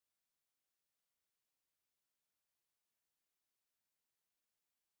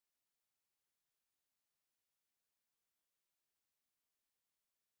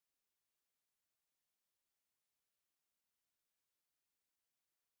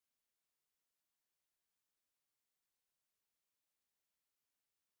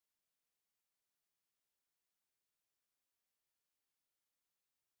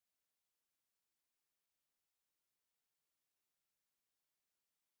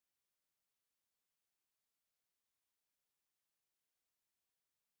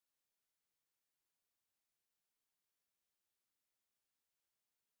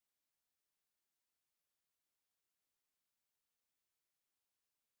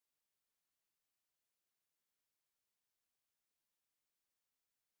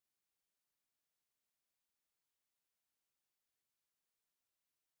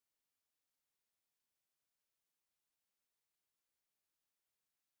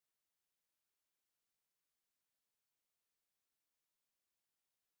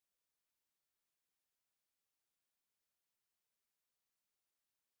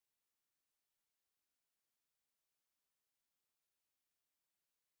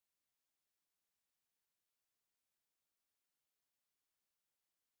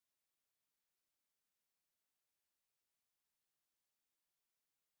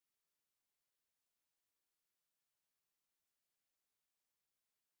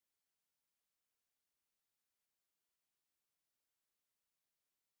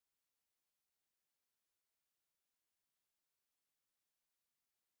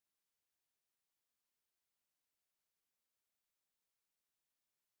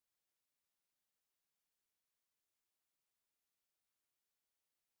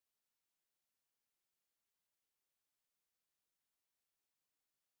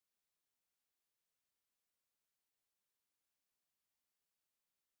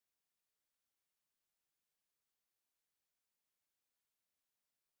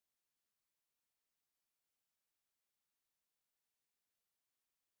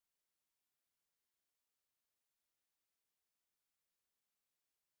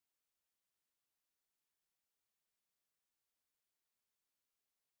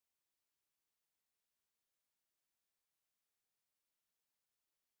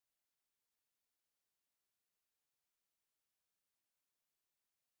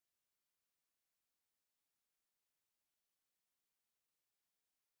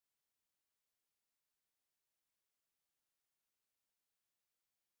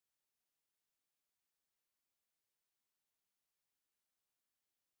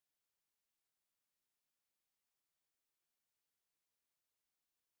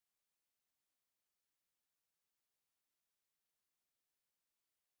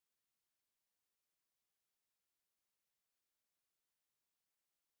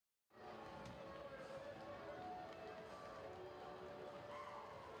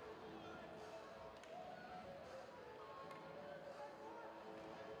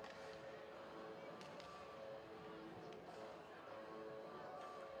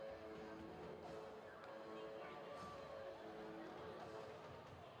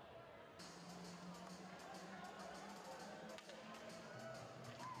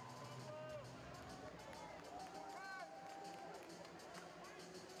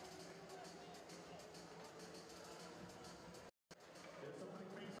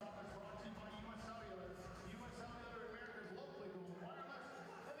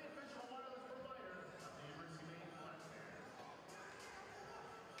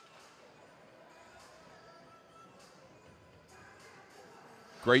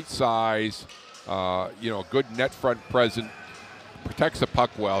great size, good net front presence, protects the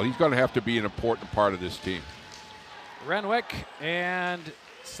puck well. He's going to have to be an important part of this team. Renwick and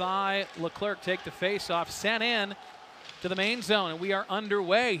Cy Leclerc take the face-off, sent in to the main zone, and we are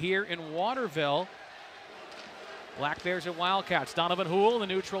underway here in Waterville. Black Bears and Wildcats. Donovan Houle in the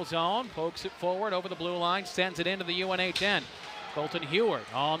neutral zone, pokes it forward over the blue line, sends it into the UNH end. Colton Heward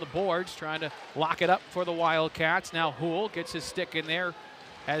on the boards, trying to lock it up for the Wildcats. Now Houle gets his stick in there,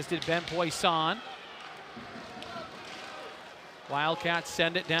 as did Ben Poisson. Wildcats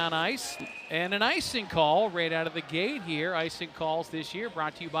send it down ice, and an icing call right out of the gate here. Icing calls this year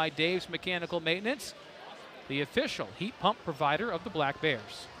brought to you by Dave's Mechanical Maintenance, the official heat pump provider of the Black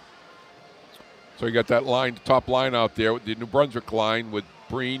Bears. So you got that line, top line out there with the New Brunswick line with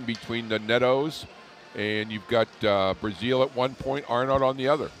Breen between the Nettos, and you've got Brazil at one point, Arnott on the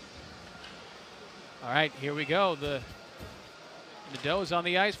other. All right, here we go. The Does on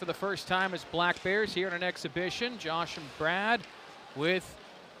the ice for the first time as Black Bears here in an exhibition. Josh and Brad with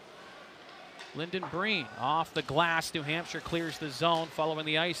Lyndon Breen off the glass. New Hampshire clears the zone following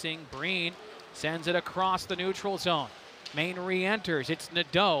the icing. Breen sends it across the neutral zone. Maine re-enters. It's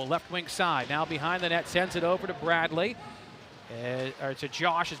Nadeau, left wing side. Now behind the net, sends it over to Bradley. Or to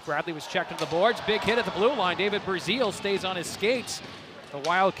Josh as Bradley was checked into the boards. Big hit at the blue line. David Brazil stays on his skates. The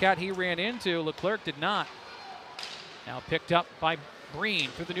Wildcat he ran into, Leclerc did not. Now picked up by Breen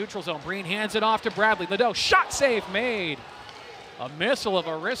through the neutral zone. Breen hands it off to Bradley. Nadeau, shot save made. A missile of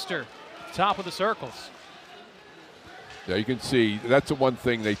a wrister, top of the circles. Yeah, you can see that's the one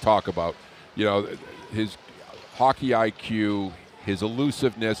thing they talk about. His hockey IQ, his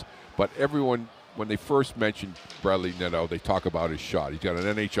elusiveness, but everyone, when they first mentioned Bradley Nadeau, they talk about his shot. He's got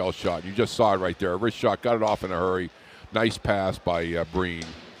an NHL shot. You just saw it right there. A wrist shot, got it off in a hurry. Nice pass by Breen.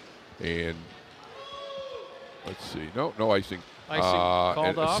 And let's see. No icing. Icing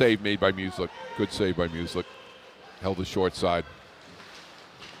called off. A save made by Music. Good save by Music. Held the short side.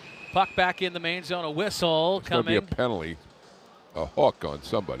 Puck back in the main zone. A whistle it's coming. Going to be a penalty. A hook on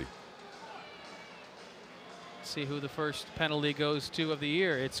somebody. See who the first penalty goes to of the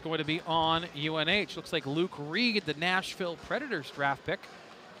year. It's going to be on UNH. Looks like Luke Reed, the Nashville Predators draft pick,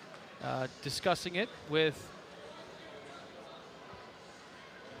 discussing it with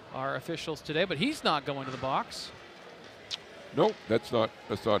our officials today, but he's not going to the box. No, that's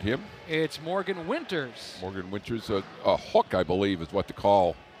not him. It's Morgan Winters. Morgan Winters, a hook, I believe, is what the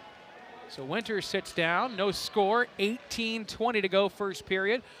call. So Winters sits down, no score, 18:20 to go first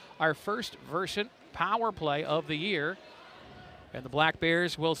period. Our first Versant power play of the year. And the Black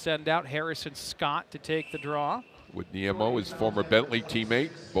Bears will send out Harrison Scott to take the draw. With Niemo, his former Bentley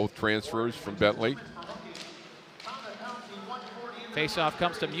teammate, both transfers from Bentley. Faceoff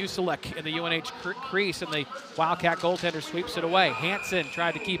comes to Musilek in the UNH crease, and the Wildcat goaltender sweeps it away. Hansen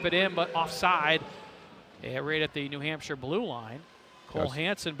tried to keep it in, but offside right at the New Hampshire blue line. Cole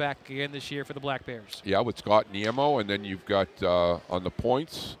Hansen back again this year for the Black Bears. Yeah, with Scott Niemo, and then you've got on the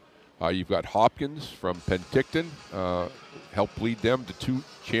points, you've got Hopkins from Penticton, helped lead them to 2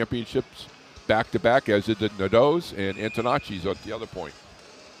 championships back-to-back, as did the Nadeaus, and Antonacci's at the other point.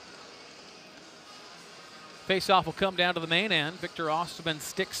 Faceoff will come down to the main end. Victor Osterman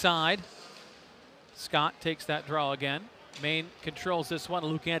stick side. Scott takes that draw again. Maine controls this one.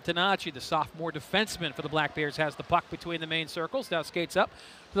 Luke Antonacci, the sophomore defenseman for the Black Bears, has the puck between the main circles. Now skates up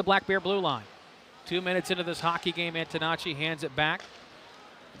to the Black Bear blue line. 2 minutes into this hockey game, Antonacci hands it back.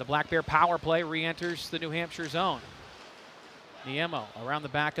 The Black Bear power play re-enters the New Hampshire zone. Niemo around the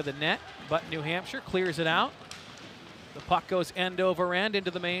back of the net, but New Hampshire clears it out. The puck goes end over end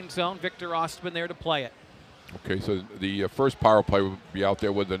into the main zone. Victor Ostman there to play it. Okay, so the first power play will be out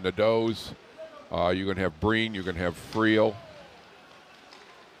there with the Nadeaus. You're going to have Breen. You're going to have Friel.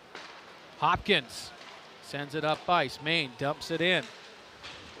 Hopkins sends it up ice. Maine dumps it in.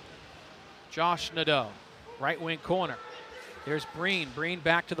 Josh Nadeau, right wing corner. There's Breen. Breen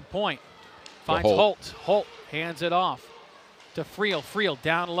back to the point. Finds Holt. Holt hands it off to Friel. Friel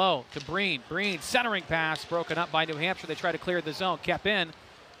down low to Breen. Breen centering pass broken up by New Hampshire. They try to clear the zone. Kept in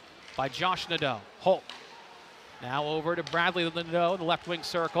by Josh Nadeau. Holt. Now over to Bradley Nadeau, the left wing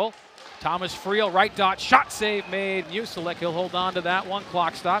circle. Thomas Friel, right dot, shot save made. Musilek, he'll hold on to that one.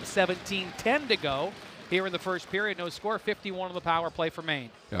 Clock stop, 17:10 to go here in the first period. No score, 51 on the power play for Maine.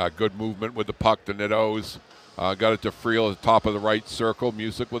 Good movement with the puck. The Nadeaus got it to Friel at the top of the right circle.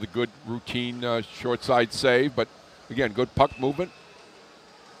 Music with a good routine short side save, but again, good puck movement.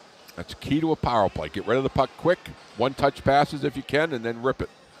 That's key to a power play. Get rid of the puck quick, one-touch passes if you can, and then rip it.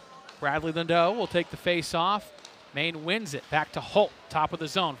 Bradley Nadeau will take the face off. Maine wins it. Back to Holt, top of the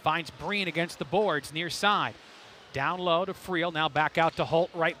zone. Finds Breen against the boards, near side. Down low to Friel, now back out to Holt,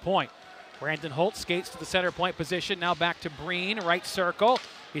 right point. Brandon Holt skates to the center point position, now back to Breen, right circle.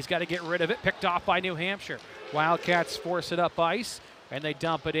 He's got to get rid of it, picked off by New Hampshire. Wildcats force it up ice, and they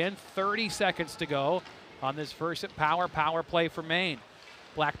dump it in. 30 seconds to go on this first power play for Maine.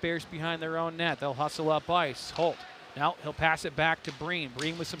 Black Bears behind their own net. They'll hustle up ice. Holt, now he'll pass it back to Breen.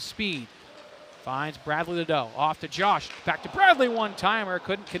 Breen with some speed. Finds Bradley Nadeau. Off to Josh. Back to Bradley, one-timer.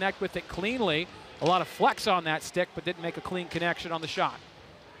 Couldn't connect with it cleanly. A lot of flex on that stick, but didn't make a clean connection on the shot.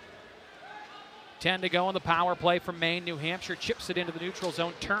 10 to go on the power play from Maine. New Hampshire chips it into the neutral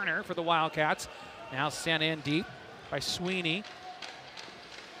zone. Turner for the Wildcats. Now sent in deep by Sweeney.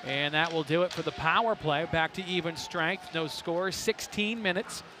 And that will do it for the power play. Back to even strength. No score. 16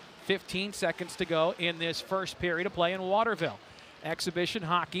 minutes, 15 seconds to go in this first period of play in Waterville. Exhibition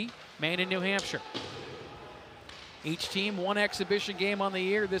hockey, Maine and New Hampshire. Each team one exhibition game on the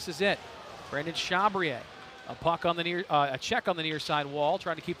year. This is it. Brendan Chabrier, a check on the near side wall,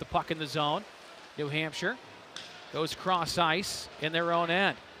 trying to keep the puck in the zone. New Hampshire goes cross ice in their own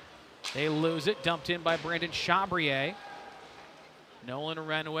end. They lose it, dumped in by Brendan Chabrier. Nolan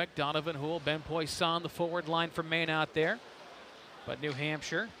Renwick, Donovan Houle, Ben Poisson, the forward line from Maine out there. But New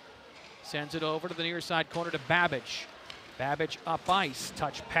Hampshire sends it over to the near side corner to Babbage. Babbage up ice,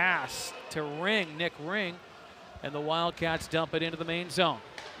 touch pass to Nick Ring, and the Wildcats dump it into the Maine zone.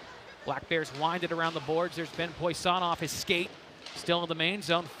 Black Bears wind it around the boards. There's Ben Poisson off his skate, still in the Maine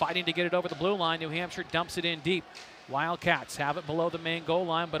zone, fighting to get it over the blue line. New Hampshire dumps it in deep. Wildcats have it below the Maine goal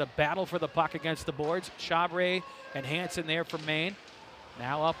line, but a battle for the puck against the boards. Chabrier and Hansen there for Maine.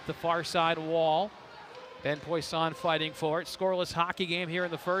 Now up the far side wall. Ben Poisson fighting for it. Scoreless hockey game here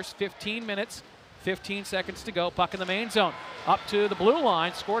in the first. 15 minutes, 15 seconds to go. Puck in the Maine zone. Up to the blue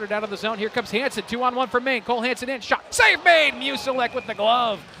line. Scored it out of the zone. Here comes Hansen. 2-on-1 for Maine. Cole Hansen in. Shot. Save made. Musilek with the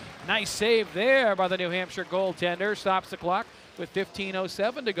glove. Nice save there by the New Hampshire goaltender. Stops the clock with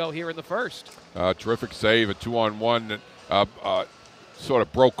 15:07 to go here in the first. Terrific save. A 2-on-1 that sort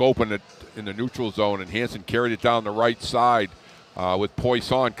of broke open in the neutral zone, and Hansen carried it down the right side. With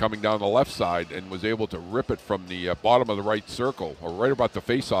Poisson coming down the left side, and was able to rip it from the bottom of the right circle, or right about the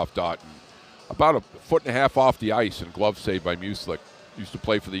face-off dot, and about a foot and a half off the ice, and glove save by Musilek. Used to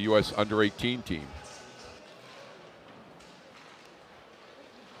play for the U.S. under-18 team.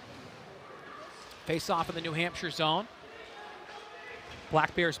 Face-off in the New Hampshire zone.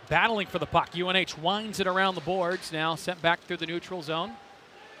 Black Bears battling for the puck. UNH winds it around the boards, now sent back through the neutral zone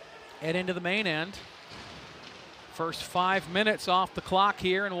and into the Maine end. First 5 minutes off the clock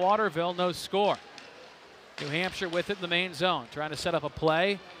here in Waterville, no score. New Hampshire with it in the Maine zone, trying to set up a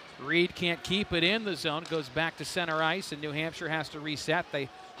play. Reed can't keep it in the zone, goes back to center ice, and New Hampshire has to reset. They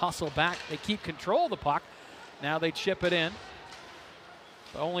hustle back, they keep control of the puck. Now they chip it in,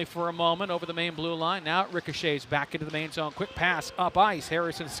 but only for a moment over the Maine blue line. Now it ricochets back into the Maine zone. Quick pass up ice.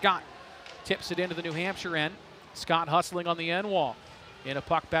 Harrison Scott tips it into the New Hampshire end. Scott hustling on the end wall. In a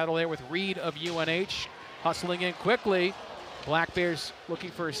puck battle there with Reed of UNH. Hustling in quickly. Black Bears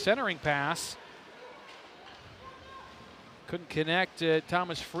looking for a centering pass. Couldn't connect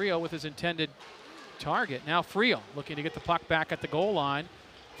Thomas Friel with his intended target. Now Friel looking to get the puck back at the goal line.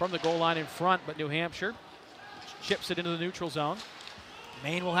 From the goal line in front, but New Hampshire chips it into the neutral zone.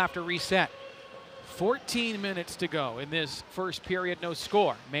 Maine will have to reset. 14 minutes to go in this first period, no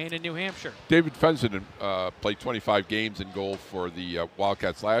score. Maine and New Hampshire. David Fensenden played 25 games in goal for the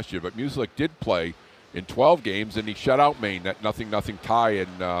Wildcats last year, but Musilek did play in 12 games, and he shut out Maine. That 0-0 tie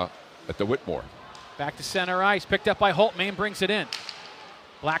at the Whitmore. Back to center ice, picked up by Holt. Maine brings it in.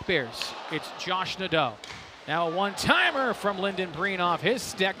 Black Bears, it's Josh Nadeau. Now a one-timer from Lyndon Breen off his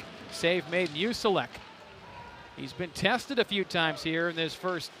stick. Save made Musilek. He's been tested a few times here in this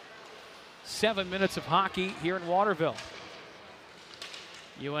first 7 minutes of hockey here in Waterville.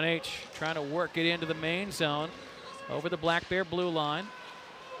 UNH trying to work it into the Maine zone over the Black Bear blue line.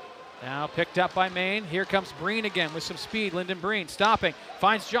 Now picked up by Maine. Here comes Breen again with some speed. Lyndon Breen stopping.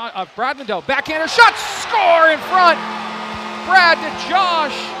 Finds Brad Nadeau. Backhander shot. Score in front. Brad to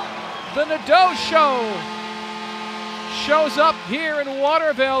Josh. The Nadeau show shows up here in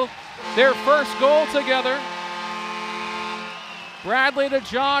Waterville. Their first goal together. Bradley to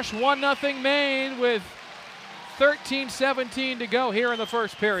Josh. 1-0 Maine with 13:17 to go here in the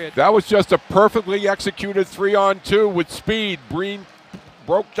first period. That was just a perfectly executed 3-on-2 with speed. Breen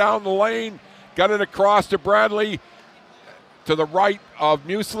broke down the lane, got it across to Bradley to the right of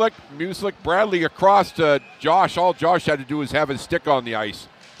Musilek. Bradley across to Josh. All Josh had to do was have his stick on the ice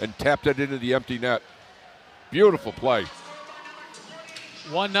and tapped it into the empty net. Beautiful play.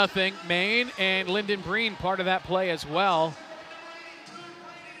 1-0 Maine, and Lyndon Breen part of that play as well.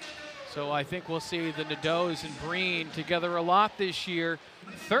 So I think we'll see the Nadeaus and Breen together a lot this year.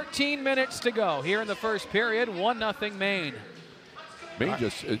 13 minutes to go here in the first period. 1-0 Maine. Maine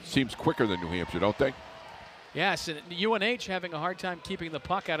just, it seems quicker than New Hampshire, don't they? Yes, and UNH having a hard time keeping the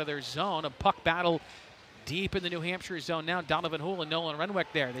puck out of their zone. A puck battle deep in the New Hampshire zone now. Donovan Houle and Nolan Renwick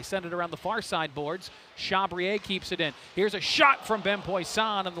there. They send it around the far side boards. Chabrier keeps it in. Here's a shot from Ben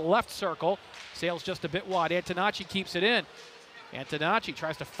Poisson in the left circle. Sails just a bit wide. Antonacci keeps it in. Antonacci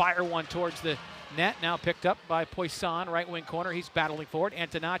tries to fire one towards the net. Now picked up by Poisson, right wing corner. He's battling for it.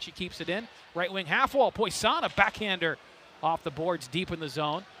 Antonacci keeps it in. Right wing half wall. Poisson, a backhander off the boards deep in the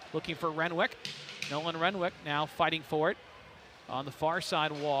zone. Looking for Renwick. Nolan Renwick now fighting for it on the far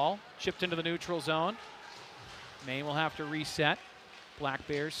side wall. Chipped into the neutral zone. Maine will have to reset. Black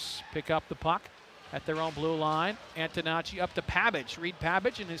Bears pick up the puck at their own blue line. Antonacci up to Pabbage. Reed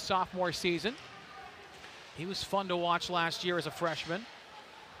Pabbage in his sophomore season. He was fun to watch last year as a freshman.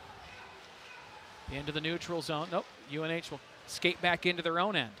 Into the neutral zone. Nope, UNH will skate back into their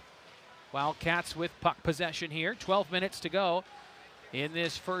own end. Wildcats with puck possession here. 12 minutes to go in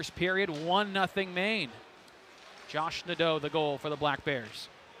this first period. 1-0 Maine. Josh Nadeau, the goal for the Black Bears.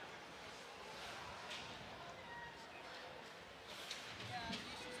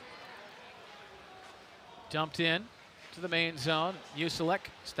 Dumped in to the Maine zone. Musilek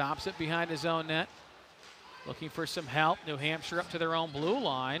stops it behind his own net. Looking for some help. New Hampshire up to their own blue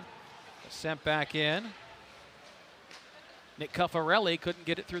line. Sent back in. Nick Cuffarelli couldn't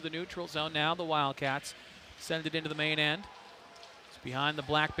get it through the neutral zone. Now the Wildcats send it into the Maine end. It's behind the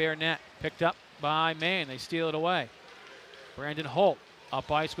Black Bear net. Picked up by Maine. They steal it away. Brandon Holt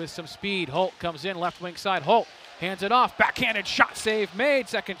up ice with some speed. Holt comes in left wing side. Holt hands it off. Backhanded shot save made.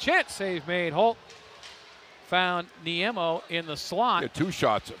 Second chance save made. Holt found Niemo in the slot. Yeah, 2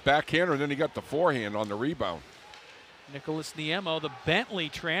 shots, backhander, and then he got the forehand on the rebound. Nicholas Niemo, the Bentley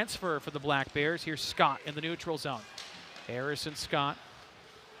transfer for the Black Bears. Here's Scott in the neutral zone. Harrison Scott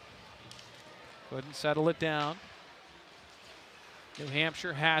couldn't settle it down. New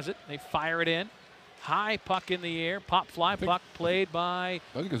Hampshire has it. They fire it in. High puck in the air. Pop fly puck played by...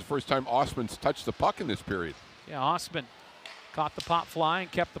 I think it's the first time Osman's touched the puck in this period. Yeah, Osman caught the pop fly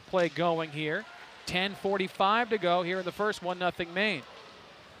and kept the play going here. 10:45 to go here in the first. 1-0 Maine.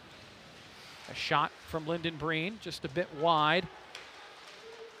 A shot from Lyndon Breen, just a bit wide.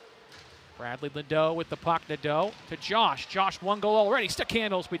 Bradley Nadeau with the puck. Nadeau to Josh. Josh, 1 goal already. Stick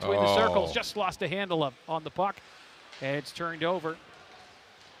handles between the circles. Just lost a handle on the puck. And it's turned over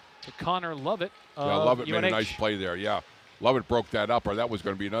to Connor Lovett. Yeah, Lovett UNH. made a nice play there. Yeah, Lovett broke that up, or that was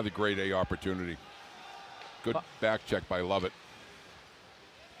going to be another grade A opportunity. Good back check by Lovett.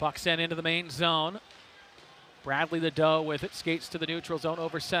 Puck sent into the Maine zone. Bradley Nadeau with it, skates to the neutral zone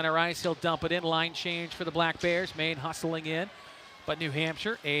over center ice. He'll dump it in. Line change for the Black Bears. Maine hustling in, but New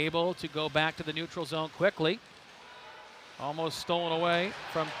Hampshire able to go back to the neutral zone quickly. Almost stolen away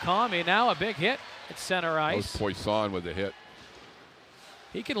from Comey. Now a big hit at center ice. That was Poisson with the hit.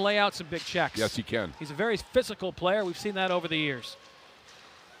 He can lay out some big checks. Yes, he can. He's a very physical player. We've seen that over the years.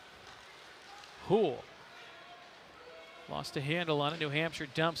 Houle lost a handle on it. New Hampshire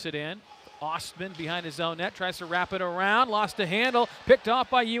dumps it in. Ostman behind his own net, tries to wrap it around, lost a handle, picked off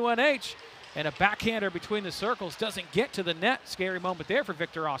by UNH. And a backhander between the circles doesn't get to the net. Scary moment there for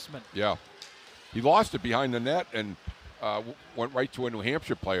Victor Ostman. Yeah. He lost it behind the net and went right to a New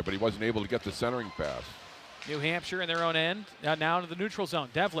Hampshire player, but he wasn't able to get the centering pass. New Hampshire in their own end, now into the neutral zone.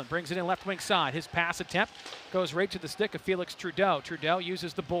 Devlin brings it in left wing side. His pass attempt goes right to the stick of Felix Trudeau. Trudeau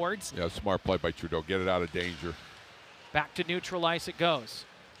uses the boards. Yeah, smart play by Trudeau. Get it out of danger. Back to neutral ice it goes.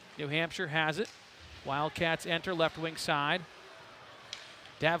 New Hampshire has it. Wildcats enter left wing side.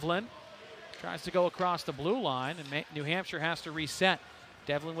 Devlin tries to go across the blue line, and New Hampshire has to reset.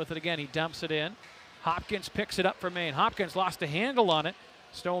 Devlin with it again. He dumps it in. Hopkins picks it up for Maine. Hopkins lost a handle on it.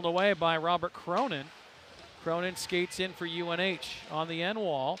 Stolen away by Robert Cronin. Cronin skates in for UNH on the end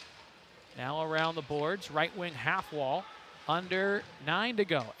wall. Now around the boards. Right wing half wall. Under 9 to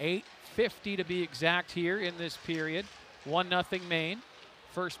go. 8:50 to be exact here in this period. 1-0 Maine.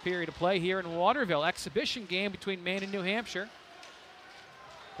 First period of play here in Waterville. Exhibition game between Maine and New Hampshire.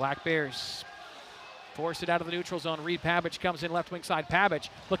 Black Bears force it out of the neutral zone. Reed Pabbage comes in left wing side. Pabbage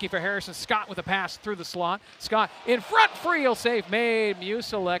looking for Harrison Scott with a pass through the slot. Scott in front. Friel save made.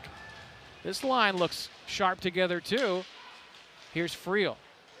 Musilek. This line looks sharp together too. Here's Friel.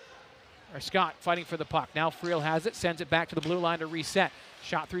 Or Scott fighting for the puck. Now Friel has it. Sends it back to the blue line to reset.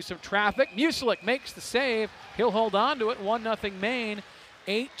 Shot through some traffic. Musilek makes the save. He'll hold on to it. 1-0 Maine.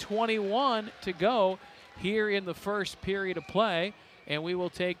 8:21 to go here in the first period of play. And we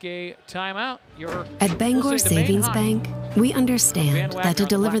will take a timeout. At Bangor Savings Bank, We understand that to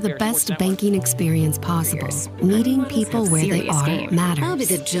deliver the best banking experience possible, meeting people where they are matters. I'll be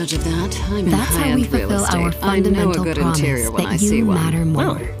the judge of that. I'm in That's how we fulfill our fundamental promise that you matter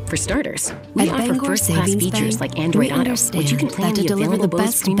more. Well, for starters, we At offer Bangor first-class Savings features Bank, like Android we Auto, understand which you can play that in to the deliver the available Bose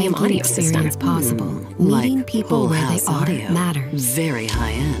best premium banking audio experience system. possible, meeting Like people whole where they house are audio. matters. Very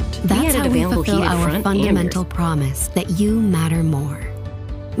high-end. That's how we available fulfill heated our front and fundamental rear. promise that you matter more.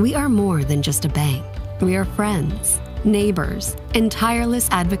 We are more than just a bank. We are friends, neighbors, and tireless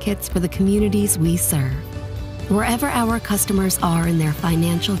advocates for the communities we serve. Wherever our customers are in their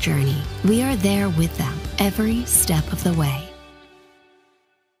financial journey, we are there with them every step of the way.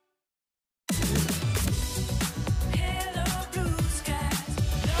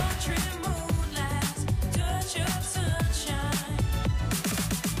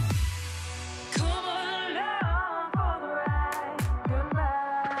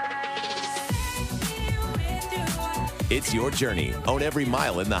 It's your journey. Own every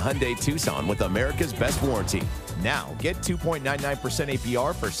mile in the Hyundai Tucson with America's best warranty. Now, get 2.99%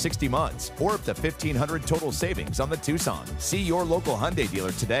 APR for 60 months or up to $1,500 total savings on the Tucson. See your local Hyundai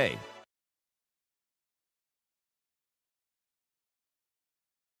dealer today.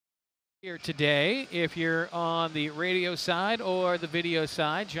 Here today, if you're on the radio side or the video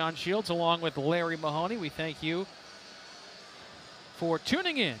side, John Shields along with Larry Mahoney, we thank you for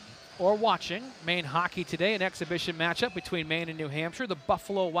tuning in or watching Maine hockey today, an exhibition matchup between Maine and New Hampshire. The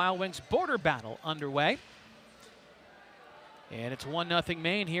Buffalo Wild Wings border battle underway. And it's 1-0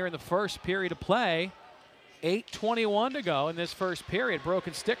 Maine here in the first period of play. 8:21 to go in this first period.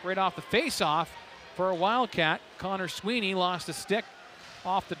 Broken stick right off the face-off for a Wildcat. Connor Sweeney lost a stick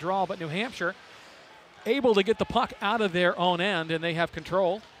off the draw, but New Hampshire able to get the puck out of their own end, and they have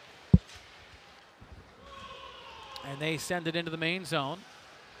control. And they send it into the Maine zone.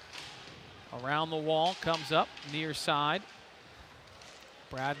 Around the wall, comes up, near side.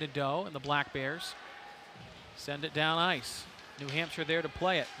 Brad Nadeau and the Black Bears send it down ice. New Hampshire there to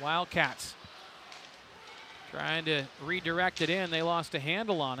play it. Wildcats trying to redirect it in. They lost a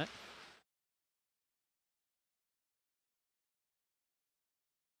handle on it.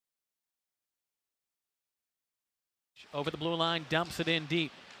 Over the blue line, dumps it in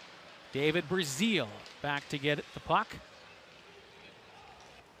deep. David Brazil back to get it, the puck.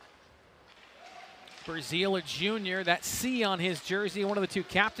 Brazil, a junior, that C on his jersey, one of the two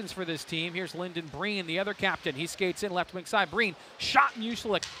captains for this team. Here's Lyndon Breen, the other captain. He skates in left wing side. Breen shot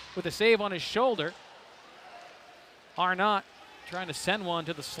Muselik with a save on his shoulder. Arnott trying to send one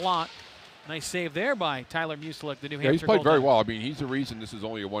to the slot. Nice save there by Tyler Muselik, the New Hampshire. Yeah, he's played very goaltender. well. I mean, he's the reason this is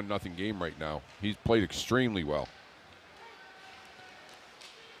only a 1-0 game right now. He's played extremely well.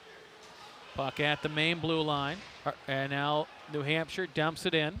 Puck at the Maine blue line. And now New Hampshire dumps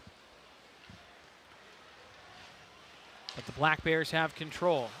it in. But the Black Bears have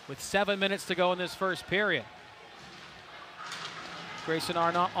control with 7 minutes to go in this first period. Grayson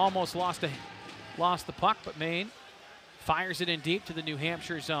Arnott almost lost the puck, but Maine fires it in deep to the New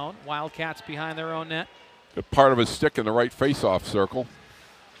Hampshire zone. Wildcats behind their own net. A part of his stick in the right face-off circle.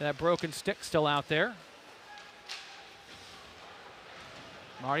 That broken stick still out there.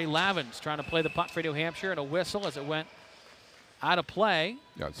 Marty Lavins trying to play the puck for New Hampshire, and a whistle as it went out of play.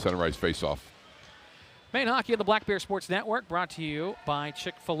 Yeah, center ice face-off. Maine Hockey on the Black Bear Sports Network, brought to you by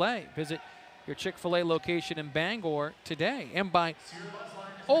Chick-fil-A. Visit your Chick-fil-A location in Bangor today. And by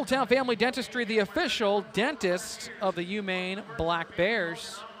Old Town Family Dentistry, the official dentist of the UMaine Black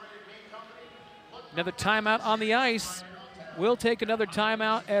Bears. Another timeout on the ice. We'll take another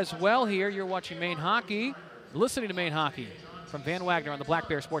timeout as well here. You're watching Maine Hockey, listening to Maine Hockey from Van Wagner on the Black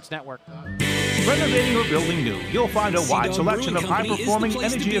Bear Sports Network. Renovating or building new, you'll find a wide selection of high-performing,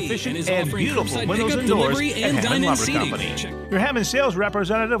 energy-efficient, and beautiful windows and doors at Hammond Lumber Company. Your Hammond sales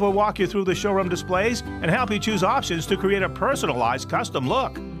representative will walk you through the showroom displays and help you choose options to create a personalized custom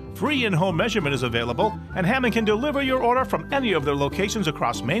look. Free in-home measurement is available, and Hammond can deliver your order from any of their locations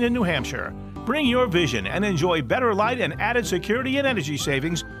across Maine and New Hampshire. Bring your vision and enjoy better light and added security and energy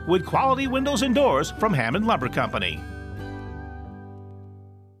savings with quality windows and doors from Hammond Lumber Company.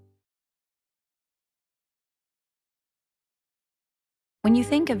 When you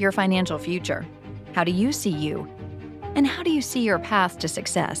think of your financial future, how do you see you? And how do you see your path to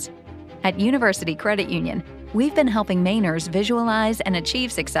success? At University Credit Union, we've been helping Mainers visualize and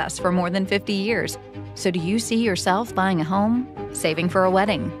achieve success for more than 50 years. So do you see yourself buying a home, saving for a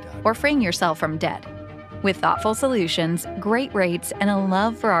wedding, or freeing yourself from debt? With thoughtful solutions, great rates, and a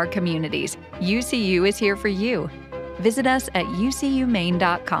love for our communities, UCU is here for you. Visit us at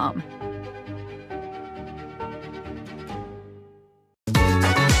ucumaine.com.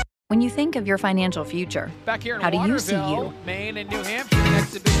 When you think of your financial future? Back here in How do you see Waterville, you? Maine and New Hampshire, an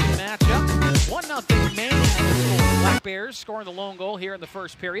exhibition matchup. 1-0 Maine. Black Bears scoring the lone goal here in the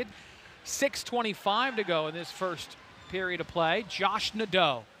first period. 6:25 to go in this first period of play. Josh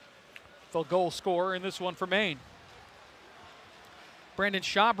Nadeau, the goal scorer in this one for Maine. Brandon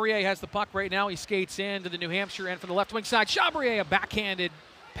Chabrier has the puck right now. He skates in to the New Hampshire end from the left wing side. Chabrier, a backhanded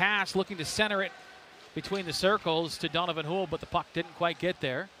pass, looking to center it between the circles to Donovan Houle, but the puck didn't quite get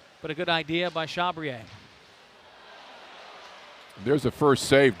there. But a good idea by Chabrier. There's the first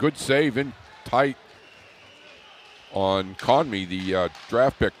save. Good save in tight on Conmee, the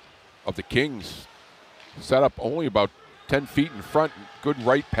draft pick of the Kings. Set up only about 10 feet in front. Good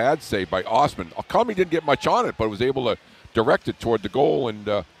right pad save by Osman. Conmee didn't get much on it, but was able to direct it toward the goal,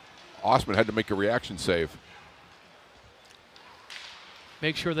 and Osman had to make a reaction save.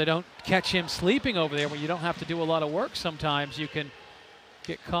 Make sure they don't catch him sleeping over there, where you don't have to do a lot of work. Sometimes you can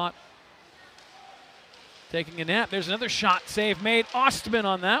get caught taking a nap. There's another shot save made. Ostman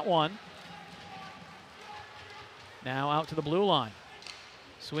on that one. Now out to the blue line.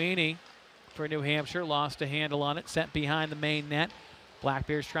 Sweeney for New Hampshire lost a handle on it, sent behind the Maine net. Black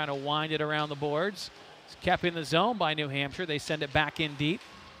Bears trying to wind it around the boards. It's kept in the zone by New Hampshire. They send it back in deep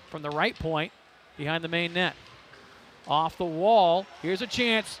from the right point behind the Maine net. Off the wall. Here's a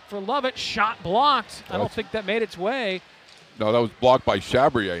chance for Lovett. Shot blocked. I don't think that made its way. No, that was blocked by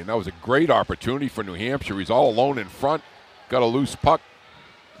Chabrier, and that was a great opportunity for New Hampshire. He's all alone in front. Got a loose puck.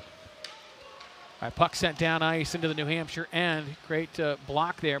 All right, puck sent down ice into the New Hampshire end. Great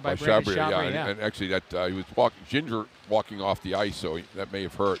block there by Brandon Chabrier. Yeah. And actually, that he was walking off the ice, so that may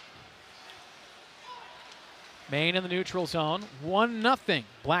have hurt. Maine in the neutral zone. 1-0.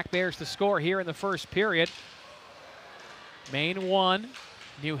 Black Bears to score here in the first period. Maine 1,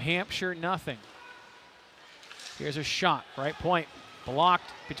 New Hampshire 0. Here's a shot, right point,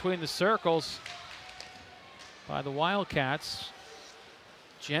 blocked between the circles by the Wildcats.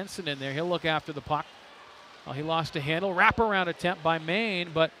 Jensen in there, he'll look after the puck. Oh, he lost a handle, wraparound attempt by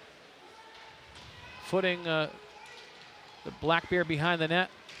Maine, but footing the Black Bear behind the net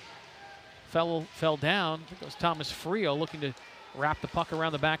fell down. I think it was Thomas Frio looking to wrap the puck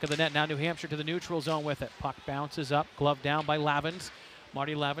around the back of the net. Now New Hampshire to the neutral zone with it. Puck bounces up, glove down by Lavins.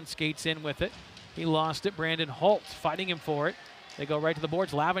 Marty Lavin skates in with it. He lost it. Brandon Holtz fighting him for it. They go right to the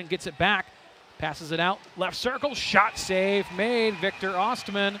boards. Lavin gets it back, passes it out. Left circle, shot save made. Victor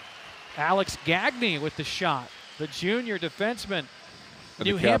Ostman. Alex Gagne with the shot. The junior defenseman.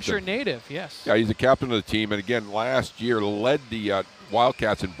 New Hampshire native, yes. Yeah, he's the captain of the team, and again, last year led the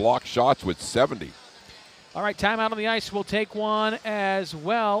Wildcats in blocked shots with 70. All right, timeout on the ice. We'll take one as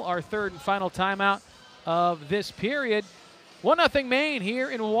well. Our third and final timeout of this period. 1-0 Maine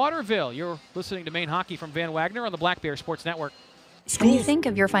here in Waterville. You're listening to Maine Hockey from Van Wagner on the Black Bear Sports Network. How do you think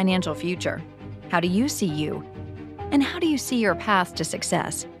of your financial future? How do you see you? And how do you see your path to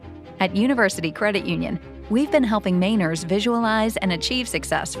success? At University Credit Union, we've been helping Mainers visualize and achieve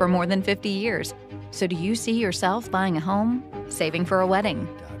success for more than 50 years. So do you see yourself buying a home, saving for a wedding,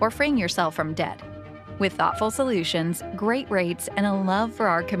 or freeing yourself from debt? With thoughtful solutions, great rates, and a love for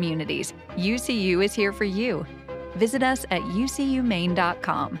our communities, UCU is here for you. Visit us at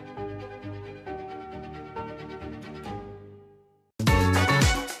ucumaine.com.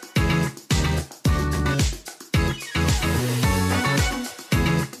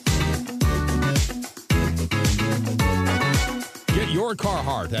 Get your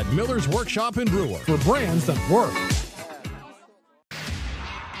Carhartt at Miller's Workshop in Brewer for brands that work.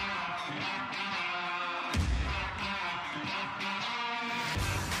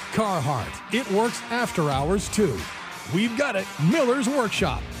 Carhartt, it works after hours too. We've got it, Miller's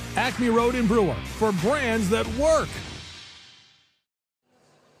Workshop, Acme Road in Brewer, for brands that work.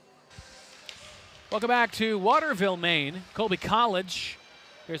 Welcome back to Waterville, Maine. Colby College.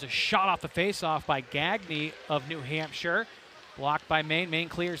 Here's a shot off the faceoff by Gagne of New Hampshire. Blocked by Maine. Maine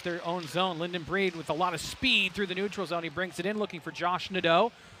clears their own zone. Lyndon Breed with a lot of speed through the neutral zone. He brings it in looking for Josh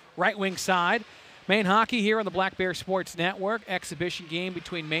Nadeau. Right wing side. Maine hockey here on the Black Bear Sports Network. Exhibition game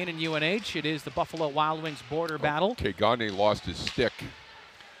between Maine and UNH. It is the Buffalo Wild Wings border battle. Okay, Gagne lost his stick.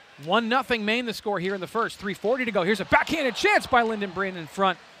 1-0 Maine the score here in the first. 3:40 to go. Here's a backhanded chance by Lyndon Breed in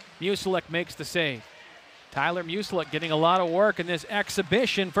front. Musilek makes the save. Tyler Musilek getting a lot of work in this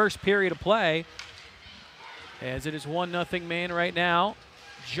exhibition first period of play. As it is 1-0 Maine right now.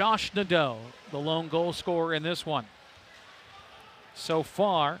 Josh Nadeau, the lone goal scorer in this one so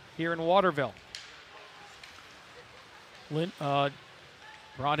far here in Waterville.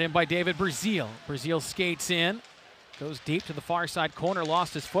 Brought in by David Brazil. Brazil skates in, goes deep to the far side corner,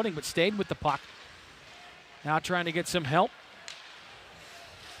 lost his footing but stayed with the puck. Now trying to get some help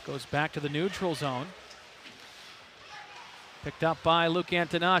Goes back to the neutral zone. Picked up by Luke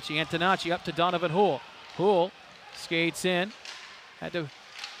Antonacci. Antonacci up to Donovan Houle. Houle skates in. Had to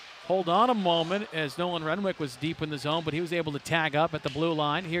hold on a moment as Nolan Renwick was deep in the zone, but he was able to tag up at the blue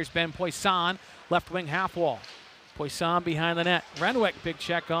line. Here's Ben Poisson, left wing half wall. Poisson behind the net. Renwick, big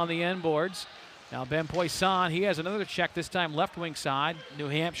check on the end boards. Now Ben Poisson, he has another check, this time left wing side. New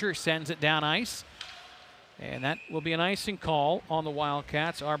Hampshire sends it down ice. And that will be an icing call on the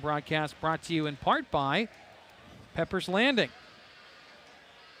Wildcats. Our broadcast brought to you in part by Pepper's Landing.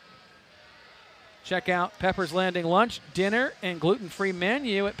 Check out Pepper's Landing lunch, dinner, and gluten-free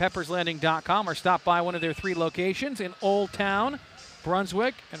menu at pepperslanding.com or stop by one of their 3 locations in Old Town,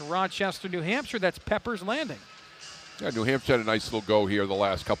 Brunswick, and Rochester, New Hampshire. That's Pepper's Landing. Yeah, New Hampshire had a nice little go here the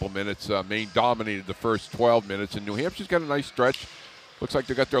last couple minutes. Maine dominated the first 12 minutes, and New Hampshire's got a nice stretch. Looks like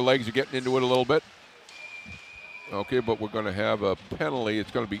they got their legs, are getting into it a little bit. Okay, but we're going to have a penalty.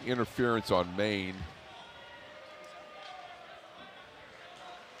 It's going to be interference on Maine.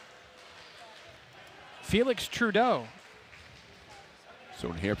 Felix Trudeau. So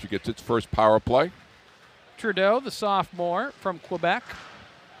New Hampshire gets its first power play. Trudeau, the sophomore from Quebec,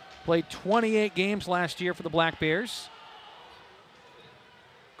 played 28 games last year for the Black Bears.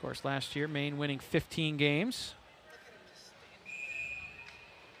 Of course, last year, Maine winning 15 games.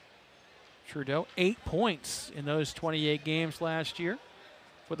 Trudeau, 8 points in those 28 games last year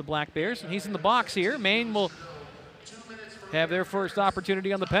for the Black Bears. And he's in the box here. Maine will have their first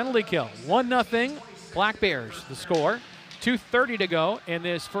opportunity on the penalty kill. 1-0 Black Bears, the score. 2:30 to go in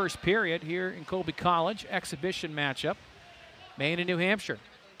this first period here in Colby College. Exhibition matchup. Maine and New Hampshire.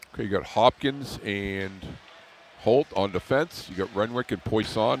 Okay, you got Hopkins and Holt on defense. You got Renwick and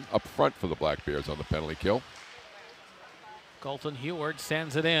Poisson up front for the Black Bears on the penalty kill. Colton Heward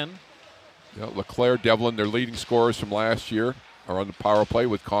sends it in. Yeah, LeClaire, Devlin, their leading scorers from last year, are on the power play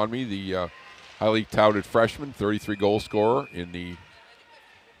with Conmee, the highly touted freshman, 33 goal scorer in the,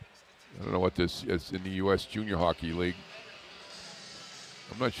 I don't know what this is, in the U.S. Junior Hockey League.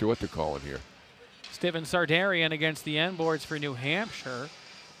 I'm not sure what they're calling here. Steven Sardarian against the end boards for New Hampshire.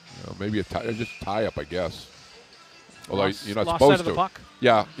 Maybe a tie, just tie up, I guess. Although you're not lost supposed sight of to. the puck.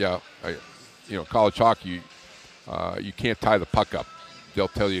 Yeah. College hockey, you can't tie the puck up. They'll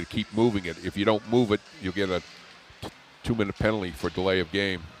tell you to keep moving it. If you don't move it, you'll get a 2-minute penalty for delay of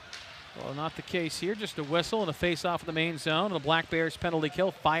game. Well, not the case here. Just a whistle and a face-off of the main zone. And the Black Bears penalty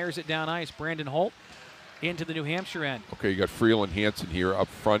kill fires it down ice. Brandon Holt into the New Hampshire end. Okay, you got Freeland Hansen here up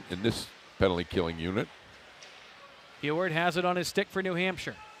front in this penalty killing unit. Heward has it on his stick for New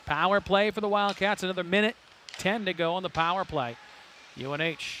Hampshire. Power play for the Wildcats. Another minute 10 to go on the power play.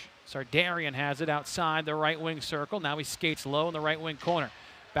 UNH. Sardarian has it outside the right wing circle. Now he skates low in the right wing corner.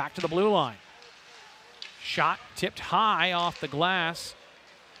 Back to the blue line. Shot tipped high off the glass.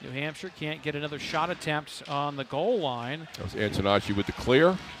 New Hampshire can't get another shot attempt on the goal line. That was Antonacci with the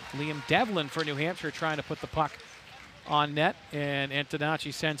clear. Liam Devlin for New Hampshire trying to put the puck on net, and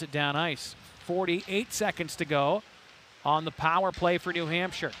Antonacci sends it down ice. 48 seconds to go on the power play for New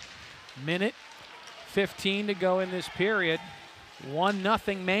Hampshire. Minute 15 to go in this period.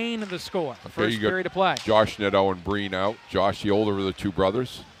 1-0 Maine the score. Okay, First period of play. Josh Neto and Breen out. Josh, the older of the two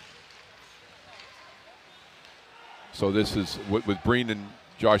brothers. So this is, with Breen and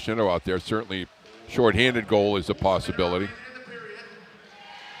Josh Neto out there, certainly shorthanded goal is a possibility.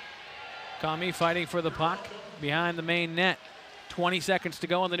 Conmee fighting for the puck behind the main net. 20 seconds to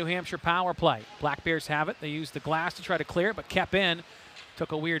go on the New Hampshire power play. Black Bears have it. They used the glass to try to clear it, but kept in.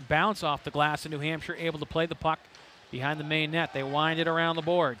 Took a weird bounce off the glass, and New Hampshire able to play the puck behind the main net. They wind it around the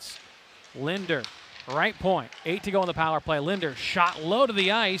boards. Linder, right point. 8 to go on the power play. Linder shot low to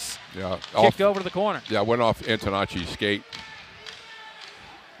the ice. Yeah, kicked over to the corner. Yeah, went off Antonacci's skate.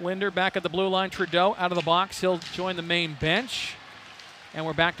 Linder back at the blue line. Trudeau out of the box. He'll join the main bench. And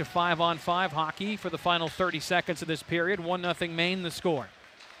we're back to 5-on-5 hockey for the final 30 seconds of this period. 1-0 Maine the score.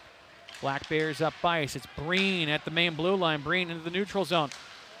 Black Bears up ice. It's Breen at the main blue line. Breen into the neutral zone.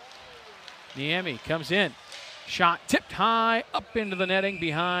 Niemi comes in. Shot tipped high up into the netting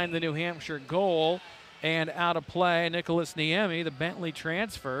behind the New Hampshire goal and out of play. Nicholas Niemi, the Bentley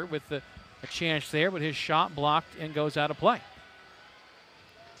transfer, with a chance there, but his shot blocked and goes out of play.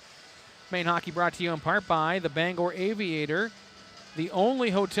 Maine hockey brought to you in part by the Bangor Aviator, the only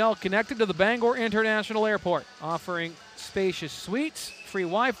hotel connected to the Bangor International Airport, offering spacious suites, free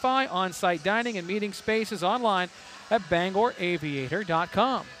Wi-Fi, on-site dining, and meeting spaces online at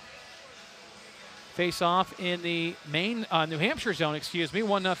bangoraviator.com. Face-off in the New Hampshire zone,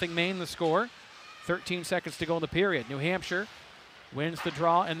 1-0 Maine the score. 13 seconds to go in the period. New Hampshire wins the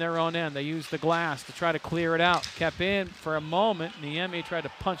draw in their own end. They use the glass to try to clear it out. Kept in for a moment. Niemi tried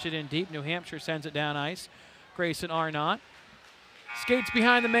to punch it in deep. New Hampshire sends it down ice. Grayson Arnott skates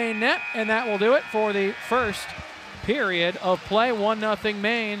behind the Maine net, and that will do it for the first period of play. 1-0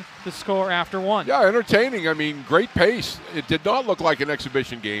 Maine, the score after one. Yeah, entertaining. I mean, great pace. It did not look like an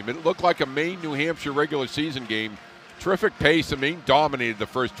exhibition game. It looked like a Maine-New Hampshire regular season game. Terrific pace. Maine dominated the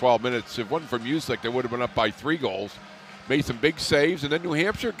first 12 minutes. If it wasn't for Music, they would have been up by 3 goals. Made some big saves, and then New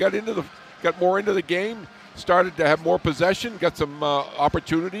Hampshire got more into the game, started to have more possession, got some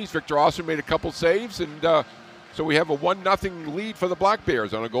opportunities. Victor Austin made a couple saves, and so we have a 1-0 lead for the Black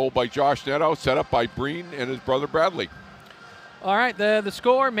Bears on a goal by Josh Neto, set up by Breen and his brother Bradley. All right, the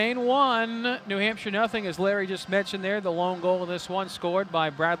score, Maine 1, New Hampshire nothing, as Larry just mentioned there. The lone goal in this one scored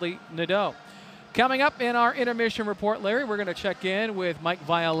by Bradley Nadeau. Coming up in our intermission report, Larry, we're going to check in with Mike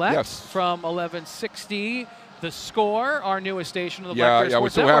Violette from 1160. The Score, our newest station of the Black Bears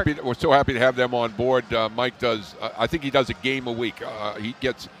Sports Network. We're so happy to have them on board. Mike does, I think he does a game a week.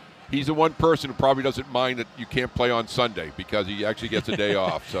 He's the one person who probably doesn't mind that you can't play on Sunday because he actually gets a day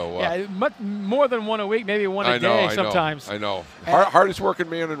off. So yeah, much more than one a week, maybe one a day sometimes. I know. Hardest working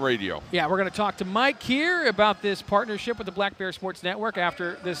man in radio. Yeah, we're going to talk to Mike here about this partnership with the Black Bear Sports Network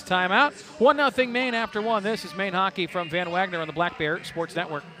after this timeout. 1-0 Maine after one. This is Maine Hockey from Van Wagner on the Black Bear Sports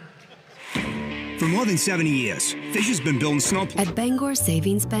Network. For more than 70 years, Fish has been building snow. At Bangor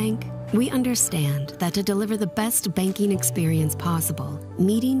Savings Bank, we understand that to deliver the best banking experience possible,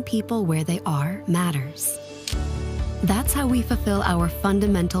 meeting people where they are matters. That's how we fulfill our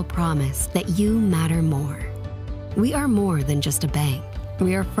fundamental promise that you matter more. We are more than just a bank.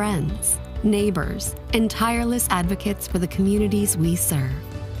 We are friends, neighbors, and tireless advocates for the communities we serve.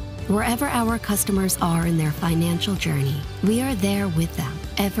 Wherever our customers are in their financial journey, we are there with them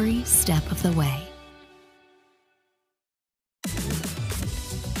every step of the way.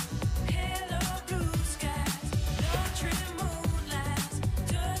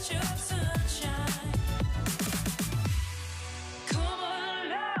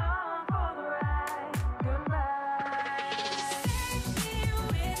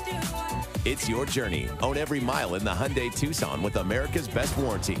 It's your journey. Own every mile in the Hyundai Tucson with America's best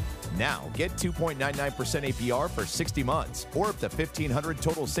warranty. Now, get 2.99% APR for 60 months or up to $1,500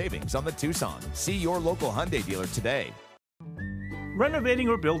 total savings on the Tucson. See your local Hyundai dealer today. Renovating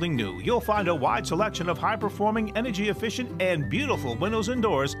or building new, you'll find a wide selection of high-performing, energy-efficient, and beautiful windows and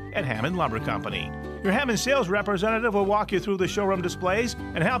doors at Hammond Lumber Company. Your Hammond sales representative will walk you through the showroom displays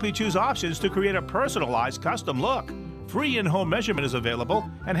and help you choose options to create a personalized custom look. Free in-home measurement is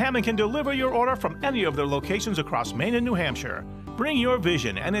available, and Hammond can deliver your order from any of their locations across Maine and New Hampshire. Bring your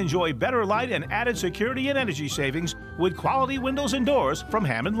vision and enjoy better light and added security and energy savings with quality windows and doors from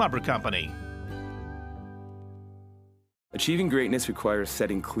Hammond Lumber Company. Achieving greatness requires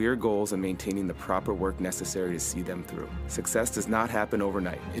setting clear goals and maintaining the proper work necessary to see them through. Success does not happen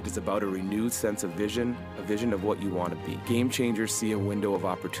overnight. It is about a renewed sense of vision, a vision of what you want to be. Game changers see a window of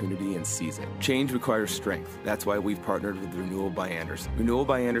opportunity and seize it. Change requires strength. That's why we've partnered with Renewal by Andersen. Renewal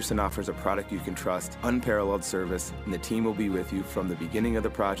by Andersen offers a product you can trust, unparalleled service, and the team will be with you from the beginning of the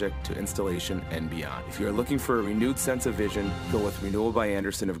project to installation and beyond. If you're looking for a renewed sense of vision, go with Renewal by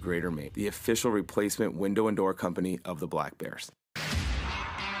Andersen of Greater Maine, the official replacement window and door company of the Black Bears.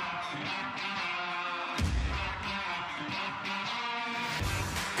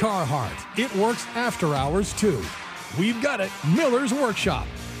 Carhartt, it works after hours too. We've got it, Miller's Workshop,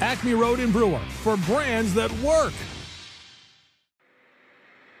 Acme Road in Brewer, for brands that work.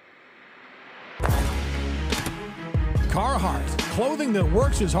 Carhartt, clothing that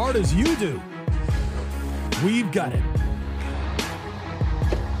works as hard as you do. We've got it.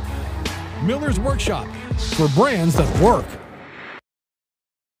 Miller's Workshop, for brands that work.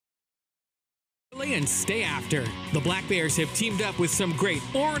 And stay after. The Black Bears have teamed up with some great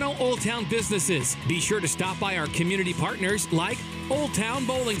Orono Old Town businesses. Be sure to stop by our community partners like Old Town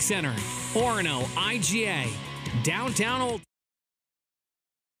Bowling Center, Orono IGA, Downtown Old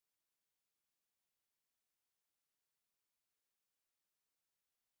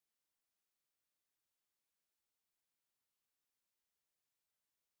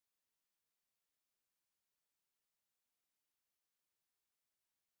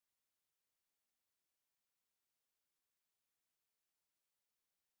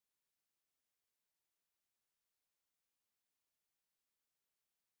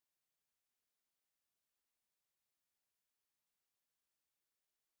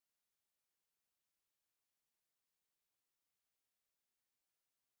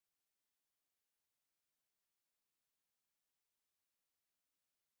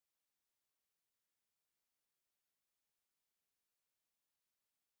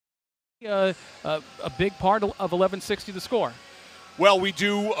A big part of 1160 The Score. Well, we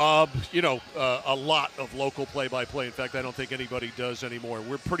do, a lot of local play-by-play. In fact, I don't think anybody does anymore.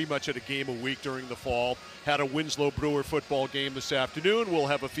 We're pretty much at a game a week during the fall. Had a Winslow Brewer football game this afternoon. We'll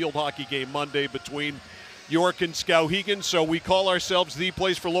have a field hockey game Monday between York and Skowhegan. So we call ourselves the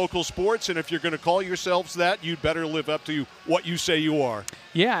place for local sports, and if you're going to call yourselves that, you'd better live up to what you say you are.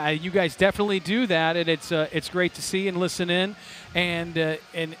 Yeah, you guys definitely do that, and it's great to see and listen in, and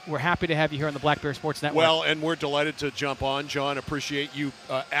we're happy to have you here on the Black Bear Sports Network. Well, and we're delighted to jump on, John. Appreciate you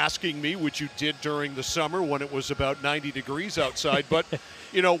asking me, which you did during the summer when it was about 90 degrees outside. But,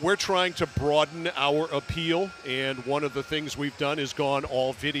 we're trying to broaden our appeal, and one of the things we've done is gone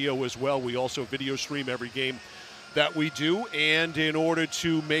all video as well. We also video stream every game that we do, and in order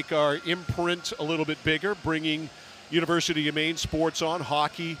to make our imprint a little bit bigger, bringing University of Maine sports on,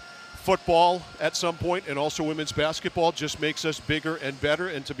 hockey, football at some point, and also women's basketball just makes us bigger and better,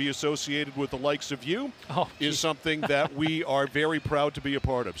 and to be associated with the likes of you is something that we are very proud to be a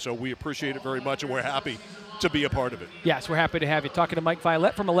part of. So we appreciate it very much, and we're happy to be a part of it. Yes, we're happy to have you. Talking to Mike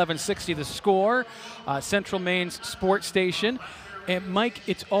Violette from 1160 The Score, Central Maine's sports station. And Mike,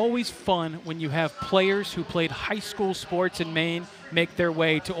 it's always fun when you have players who played high school sports in Maine make their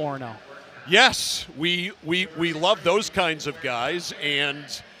way to Orono. Yes, we love those kinds of guys, and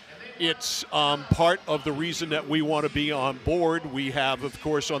it's part of the reason that we want to be on board. We have, of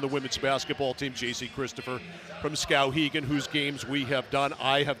course, on the women's basketball team, J.C. Christopher from Skowhegan, whose games we have done.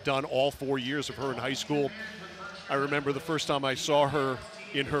 I have done all 4 years of her in high school. I remember the first time I saw her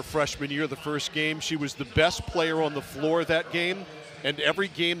in her freshman year, the first game. She was the best player on the floor that game. And every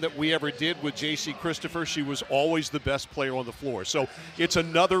game that we ever did with J.C. Christopher, she was always the best player on the floor. So it's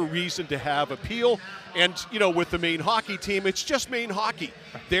another reason to have appeal. And, with the Maine hockey team, it's just Maine hockey.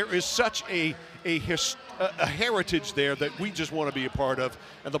 There is such a heritage there that we just want to be a part of.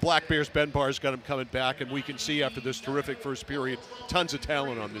 And the Black Bears, Ben Barr's got them coming back, and we can see after this terrific first period, tons of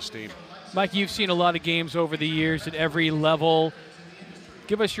talent on this team. Mike, you've seen a lot of games over the years at every level.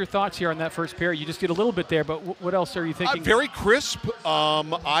 Give us your thoughts here on that first period. You just did a little bit there, but what else are you thinking? Very crisp.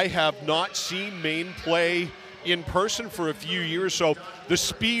 I have not seen Maine play in person for a few years, so the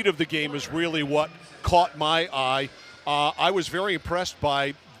speed of the game is really what caught my eye. I was very impressed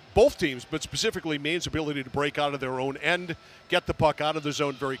by both teams, but specifically Maine's ability to break out of their own end, get the puck out of the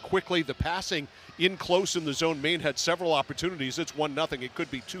zone very quickly. The passing in close in the zone, Maine had several opportunities. It's 1-0. It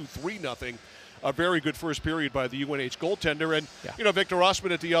could be 2-3-0. A very good first period by the UNH goaltender. And, Victor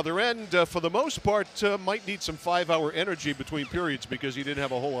Osman at the other end, for the most part, might need some 5-hour energy between periods because he didn't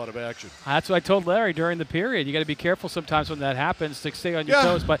have a whole lot of action. That's what I told Larry during the period. You got to be careful sometimes when that happens to stay on your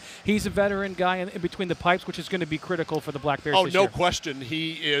toes. But he's a veteran guy in between the pipes, which is going to be critical for the Black Bears this year. No question.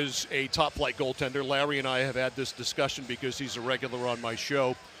 He is a top-flight goaltender. Larry and I have had this discussion because he's a regular on my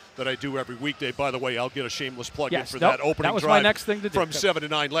show that I do every weekday. By the way, I'll get a shameless plug in for that opening that was drive my next thing to do. From 7 to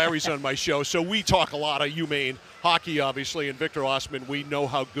 9. Larry's on my show, so we talk a lot of UMaine hockey, obviously, and Victor Osman, we know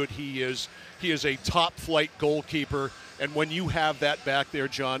how good he is. He is a top-flight goalkeeper, and when you have that back there,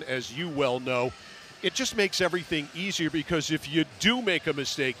 John, as you well know, it just makes everything easier because if you do make a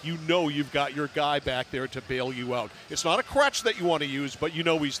mistake, you've got your guy back there to bail you out. It's not a crutch that you want to use, but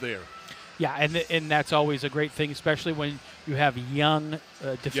he's there. Yeah, and that's always a great thing, especially when you have young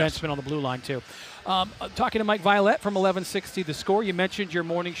defensemen on the blue line, too. Talking to Mike Violette from 1160 The Score, you mentioned your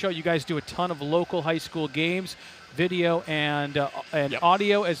morning show. You guys do a ton of local high school games, video and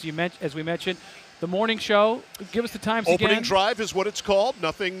audio, as we mentioned. The morning show, give us the times again. Opening drive is what it's called.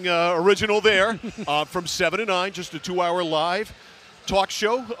 Nothing original there. From 7 to 9, just a 2-hour live talk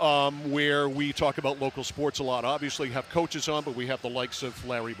show where we talk about local sports a lot. Obviously, have coaches on, but we have the likes of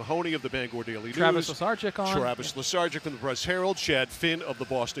Larry Mahoney of the Bangor Daily News. Travis Lesargic on. Travis Lesargic from the Press Herald. Chad Finn of the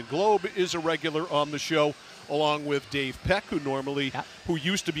Boston Globe is a regular on the show, along with Dave Peck, who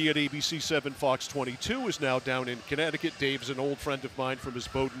used to be at ABC 7 Fox 22, is now down in Connecticut. Dave's an old friend of mine from his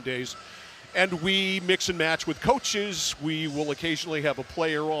Bowdoin days. And we mix and match with coaches. We will occasionally have a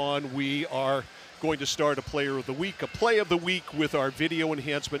player on. We are going to start a play of the week with our video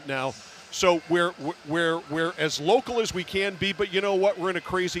enhancement now. So we're as local as we can be, but you know what? We're in a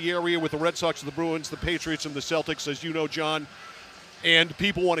crazy area with the Red Sox, the Bruins, the Patriots, and the Celtics, as you know, John. And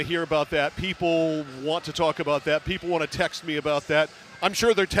people want to hear about that. People want to talk about that. People want to text me about that. I'm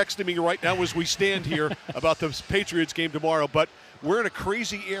sure they're texting me right now as we stand here about the Patriots game tomorrow. But we're in a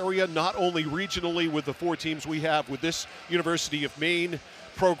crazy area, not only regionally with the 4 teams we have, with this University of Maine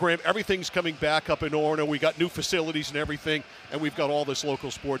program. Everything's coming back up in Orono. We got new facilities and everything, and we've got all this local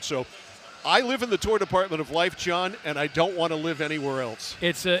sports. So I live in the tour department of life, John, and I don't want to live anywhere else.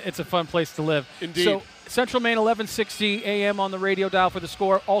 It's a fun place to live. Indeed. So Central Maine, 1160 a.m. on the radio dial for the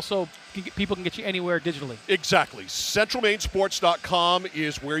Score. Also, people can get you anywhere digitally. Exactly. CentralMaineSports.com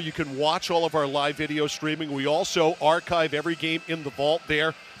is where you can watch all of our live video streaming. We also archive every game in the vault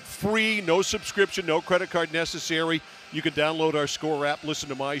there. Free, no subscription, no credit card necessary. You can download our Score app, listen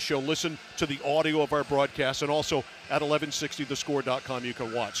to my show, listen to the audio of our broadcast, and also at 1160thescore.com you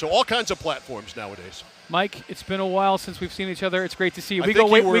can watch. So all kinds of platforms nowadays. Mike, it's been a while since we've seen each other. It's great to see you. We go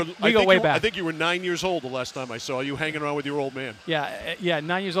way back. I think you were 9 years old the last time I saw you hanging around with your old man. Yeah,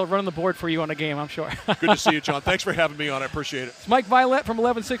 9 years old, running the board for you on a game, I'm sure. Good to see you, John. Thanks for having me on. I appreciate it. It's Mike Violette from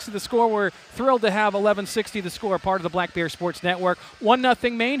 1160 The Score. We're thrilled to have 1160 The Score, part of the Black Bear Sports Network.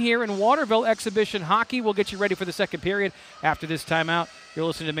 1-0 Maine here in Waterville. Exhibition hockey. We'll get you ready for the second period after this timeout. You're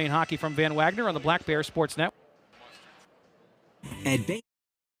listening to Maine Hockey from Van Wagner on the Black Bear Sports Network.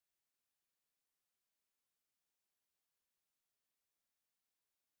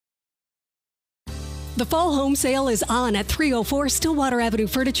 The fall home sale is on at 304 Stillwater Avenue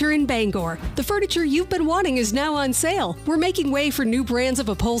Furniture in Bangor. The furniture you've been wanting is now on sale. We're making way for new brands of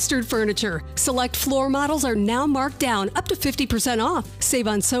upholstered furniture. Select floor models are now marked down up to 50% off. Save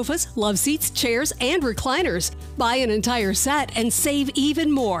on sofas, love seats, chairs, and recliners. Buy an entire set and save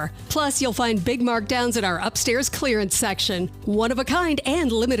even more. Plus, you'll find big markdowns in our upstairs clearance section. One of a kind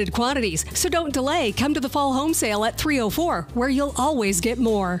and limited quantities. So don't delay. Come to the fall home sale at 304, where you'll always get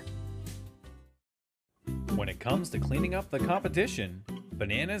more. When it comes to cleaning up the competition,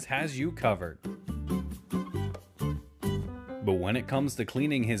 Bananas has you covered. But when it comes to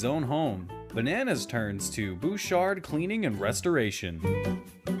cleaning his own home, Bananas turns to Bouchard Cleaning and Restoration.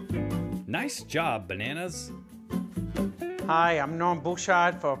 Nice job, Bananas. Hi, I'm Norm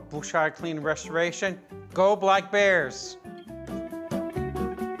Bouchard for Bouchard Cleaning and Restoration. Go Black Bears!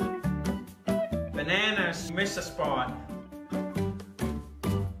 Bananas, miss a spot.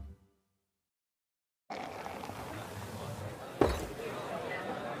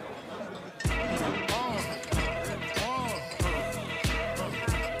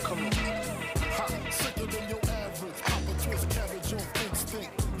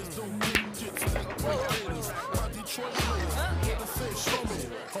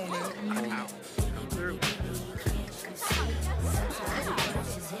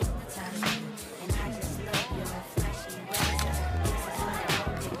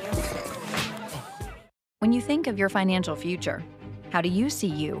 When you think of your financial future, how do you see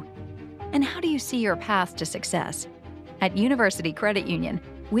you? And how do you see your path to success? At University Credit Union,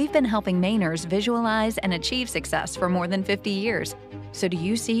 we've been helping Mainers visualize and achieve success for more than 50 years. So do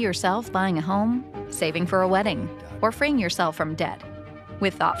you see yourself buying a home, saving for a wedding, or freeing yourself from debt?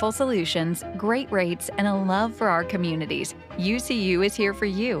 With thoughtful solutions, great rates, and a love for our communities, UCU is here for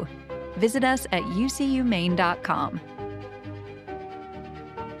you. Visit us at ucumaine.com.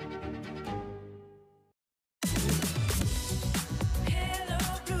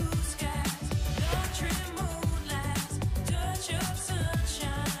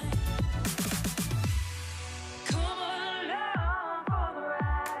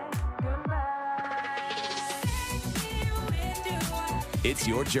 It's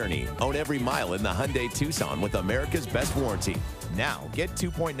your journey. Own every mile in the Hyundai Tucson with America's best warranty. Now, get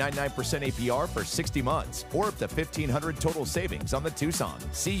 2.99% APR for 60 months or up to $1,500 total savings on the Tucson.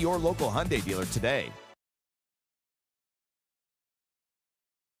 See your local Hyundai dealer today.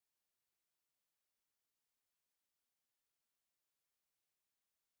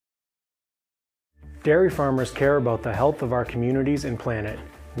 Dairy farmers care about the health of our communities and planet.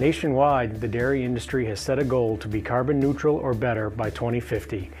 Nationwide, the dairy industry has set a goal to be carbon neutral or better by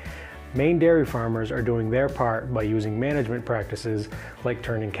 2050. Maine dairy farmers are doing their part by using management practices like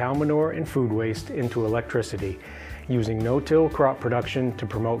turning cow manure and food waste into electricity, using no-till crop production to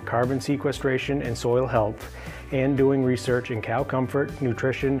promote carbon sequestration and soil health, and doing research in cow comfort,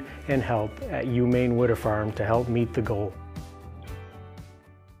 nutrition, and health at Maine Witter Farm to help meet the goal.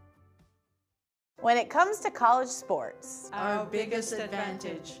 When it comes to college sports, our biggest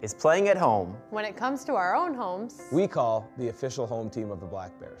advantage is playing at home. When it comes to our own homes, we call the official home team of the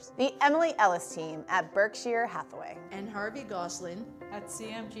Black Bears the Emily Ellis team at Berkshire Hathaway. And Harvey Goslin at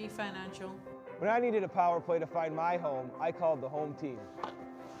CMG Financial. When I needed a power play to find my home, I called the home team.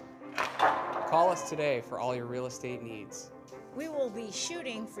 Call us today for all your real estate needs. We will be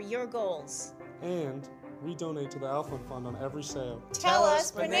shooting for your goals. And we donate to the Alpha Fund on every sale. Tell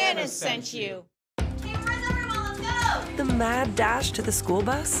us Bananas sent you. The mad dash to the school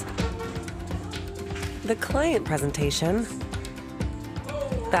bus, the client presentation,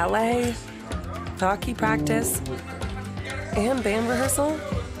 ballet, hockey practice, and band rehearsal.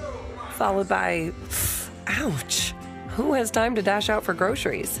 followed by, ouch. Who has time to dash out for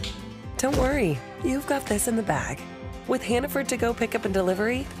groceries? Don't worry, you've got this in the bag. With Hannaford To Go Pickup and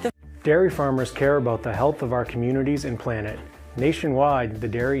Delivery, Dairy farmers care about the health of our communities and planet. Nationwide, the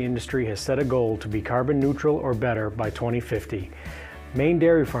dairy industry has set a goal to be carbon neutral or better by 2050. Maine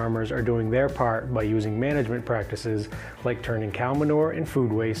dairy farmers are doing their part by using management practices like turning cow manure and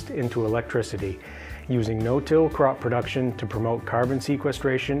food waste into electricity, using no-till crop production to promote carbon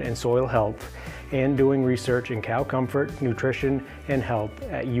sequestration and soil health, and doing research in cow comfort, nutrition, and health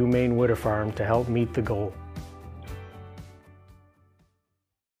at Maine Witter Farm to help meet the goal.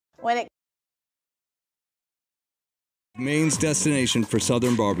 Maine's destination for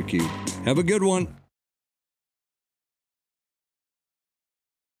Southern barbecue. Have a good one.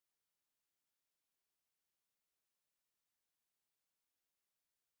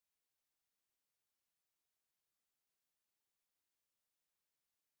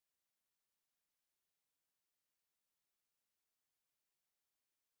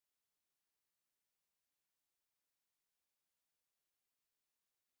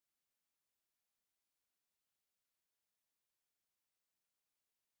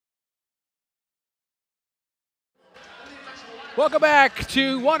 Welcome back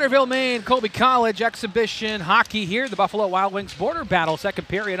to Waterville, Maine, Colby College exhibition hockey here. The Buffalo Wild Wings border battle, second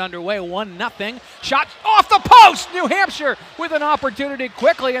period underway, 1-0. Shot off the post. New Hampshire with an opportunity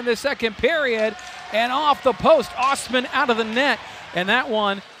quickly in the second period. And off the post, Ostman out of the net. And that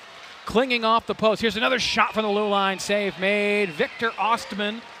one clinging off the post. Here's another shot from the blue line, save made. Victor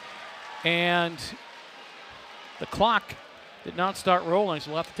Ostman. And the clock did not start rolling,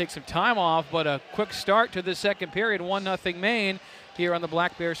 so we'll have to take some time off, but a quick start to the second period, 1-0 Maine here on the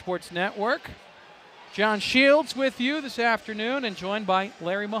Black Bear Sports Network. John Shields with you this afternoon and joined by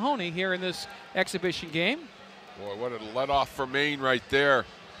Larry Mahoney here in this exhibition game. Boy, what a let-off for Maine right there.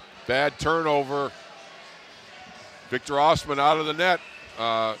 Bad turnover. Victor Ostman out of the net.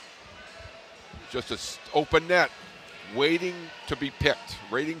 Just an open net, waiting to be picked,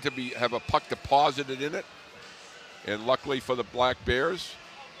 waiting to have a puck deposited in it. And luckily for the Black Bears,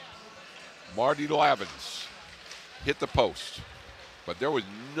 Marty Lavins hit the post. But there was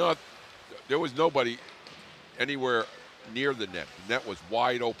nobody anywhere near the net. The net was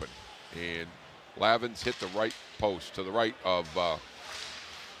wide open. And Lavins hit the right post to the right of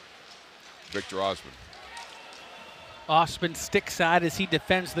Victor Ostman. Ostman stick side as he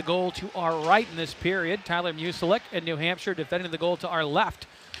defends the goal to our right in this period. Tyler Muselik and New Hampshire defending the goal to our left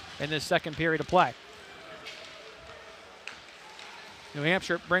in this second period of play. New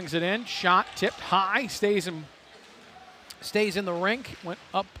Hampshire brings it in, shot tipped high, stays in the rink, went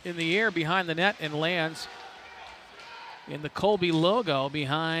up in the air behind the net and lands in the Colby logo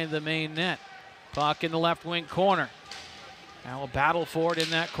behind the Maine net. Puck in the left wing corner. Now a battle for it in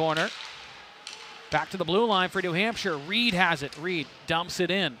that corner. Back to the blue line for New Hampshire. Reed has it. Reed dumps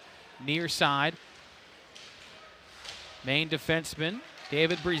it in. Near side. Maine defenseman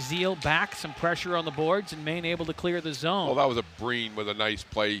David Brazil back, some pressure on the boards, and Maine able to clear the zone. Well, that was a Breen with a nice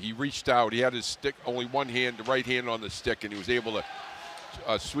play. He reached out. He had his stick, only one hand, the right hand on the stick, and he was able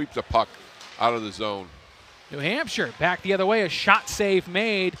to sweep the puck out of the zone. New Hampshire back the other way. A shot save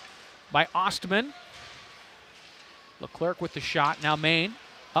made by Ostman. Leclerc with the shot. Now Maine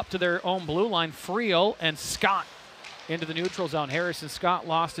up to their own blue line. Friel and Scott into the neutral zone. Harrison Scott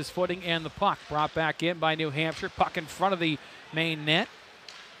lost his footing and the puck. Brought back in by New Hampshire. Puck in front of the Maine net.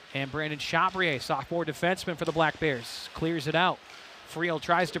 And Brandon Chabrier, sophomore defenseman for the Black Bears, clears it out. Friel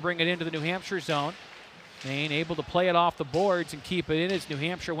tries to bring it into the New Hampshire zone. Maine able to play it off the boards and keep it in as New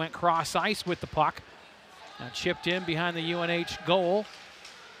Hampshire went cross ice with the puck. Now chipped in behind the UNH goal.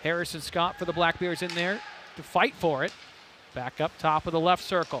 Harrison Scott for the Black Bears in there to fight for it. Back up top of the left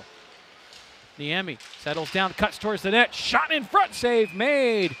circle. Niemi settles down, cuts towards the net. Shot in front, save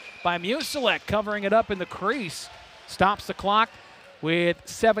made by Muselik, covering it up in the crease. Stops the clock with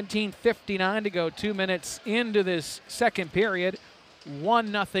 17:59 to go, 2 minutes into this second period.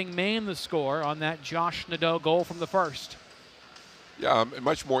 1-0 Maine the score on that Josh Nadeau goal from the first. Yeah,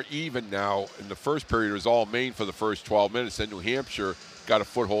 much more even now. In the first period, it was all Maine for the first 12 minutes. Then New Hampshire got a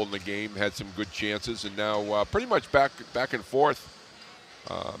foothold in the game, had some good chances, and now pretty much back and forth.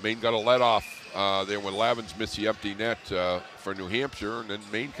 Maine got a let-off there when Lavins missed the empty net for New Hampshire, and then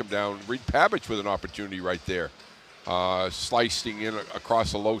Maine come down. Reed Pavich with an opportunity right there. Slicing in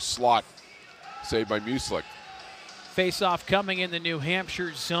across a low slot, saved by Muselik. Face-off coming in the New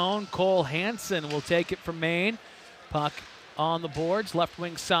Hampshire zone. Cole Hansen will take it from Maine. Puck on the boards, left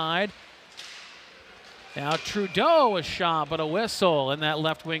wing side. Now Trudeau a shot, but a whistle in that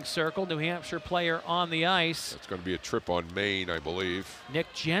left wing circle. New Hampshire player on the ice. That's going to be a trip on Maine, I believe.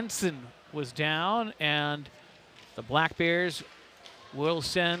 Nick Jensen was down, and the Black Bears will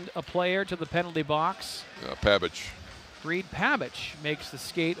send a player to the penalty box. Pabich. Reed Pabich makes the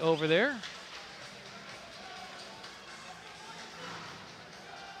skate over there.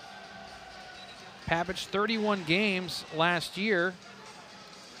 Pabich, 31 games last year.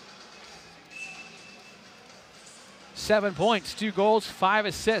 7 points, 2 goals, 5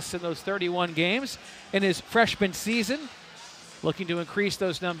 assists in those 31 games in his freshman season. Looking to increase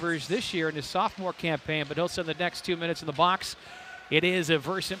those numbers this year in his sophomore campaign, but he'll spend the next 2 minutes in the box. It is a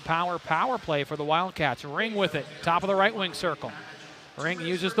Versant power play for the Wildcats. Ring with it, top of the right wing circle. Ring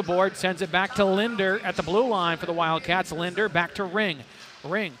uses the board, sends it back to Linder at the blue line for the Wildcats. Linder back to Ring.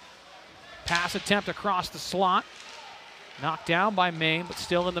 Ring, pass attempt across the slot. Knocked down by Maine, but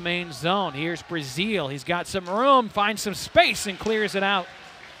still in the Maine zone. Here's Brazil. He's got some room, finds some space, and clears it out.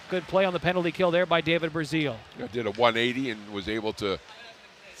 Good play on the penalty kill there by David Brazil. Yeah, did a 180 and was able to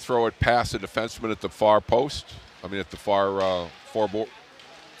throw it past the defenseman at the far post. I mean, at the far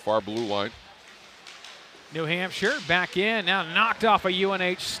blue line. New Hampshire back in, now knocked off a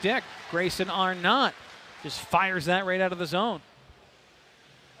UNH stick. Grayson Arnott just fires that right out of the zone.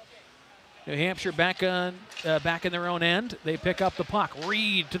 New Hampshire back in their own end. They pick up the puck.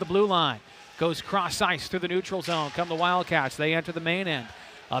 Reed to the blue line. Goes cross ice through the neutral zone. Come the Wildcats. They enter the main end.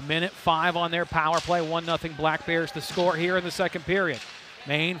 1:05 on their power play. 1-0 Black Bears to score here in the second period.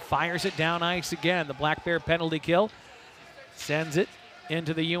 Maine fires it down ice again. The Black Bear penalty kill sends it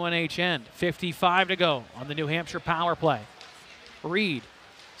into the UNH end. 55 to go on the New Hampshire power play. Reed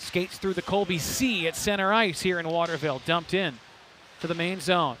skates through the Colby C at center ice here in Waterville. Dumped in to the main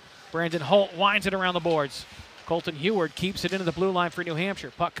zone. Brandon Holt winds it around the boards. Colton Heward keeps it into the blue line for New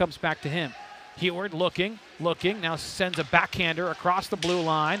Hampshire. Puck comes back to him. Heward looking, now sends a backhander across the blue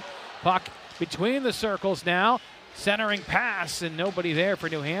line. Puck between the circles now. Centering pass, and nobody there for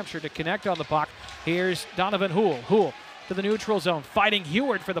New Hampshire to connect on the puck. Here's Donovan Houle. Houle to the neutral zone, fighting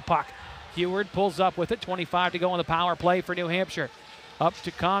Heward for the puck. Heward pulls up with it. 25 to go on the power play for New Hampshire. Up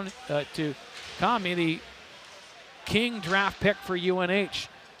to Kami, the King draft pick for UNH.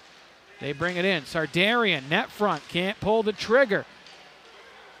 They bring it in. Sardarian, net front, can't pull the trigger.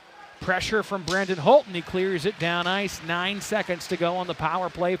 Pressure from Brandon Holt, and he clears it down ice. 9 seconds to go on the power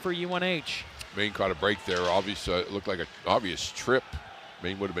play for UNH. Maine caught a break there. Obviously, it looked like an obvious trip.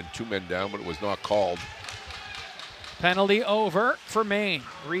 Maine would have been 2 men down, but it was not called. Penalty over for Maine.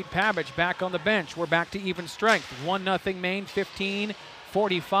 Reed Pabich back on the bench. We're back to even strength. 1-0 Maine,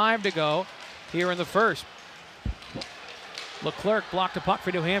 15:45 to go here in the first. Leclerc blocked a puck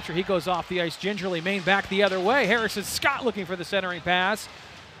for New Hampshire. He goes off the ice gingerly. Maine back the other way. Harrison Scott looking for the centering pass.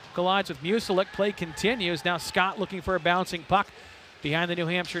 Collides with Muselik. Play continues. Now Scott looking for a bouncing puck behind the New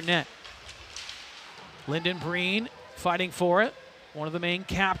Hampshire net. Lyndon Breen fighting for it. One of the Maine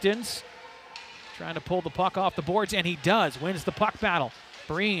captains trying to pull the puck off the boards, and he does. Wins the puck battle.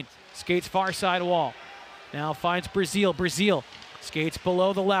 Breen skates far side wall. Now finds Brazil. Brazil skates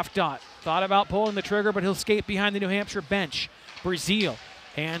below the left dot. Thought about pulling the trigger, but he'll skate behind the New Hampshire bench. Brazil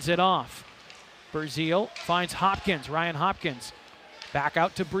hands it off. Brazil finds Hopkins, Ryan Hopkins. Back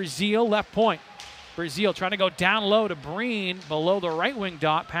out to Brazil, left point. Brazil trying to go down low to Breen, below the right wing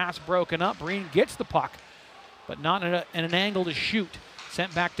dot. Pass broken up. Breen gets the puck, but not in an angle to shoot.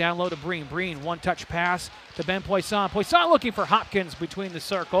 Sent back down low to Breen. Breen, one-touch pass to Ben Poisson. Poisson looking for Hopkins between the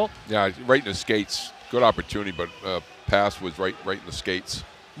circle. Yeah, right in the skates. Good opportunity, but pass was right in the skates.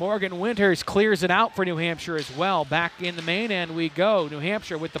 Morgan Winters clears it out for New Hampshire as well. Back in the main end we go. New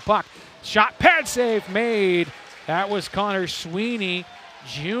Hampshire with the puck. Shot, pad save made. That was Connor Sweeney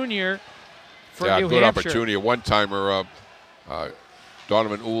Jr. for New Hampshire. Yeah, good opportunity. A one-timer.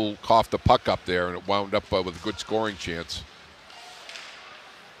 Donovan Uhl coughed the puck up there, and it wound up with a good scoring chance.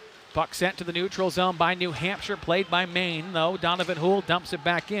 Puck sent to the neutral zone by New Hampshire, played by Maine, though. Donovan Houle dumps it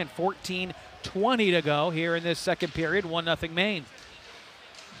back in. 14:20 to go here in this second period. 1-0 Maine.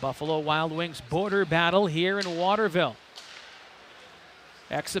 Buffalo Wild Wings border battle here in Waterville.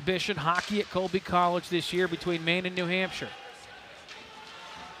 Exhibition hockey at Colby College this year between Maine and New Hampshire.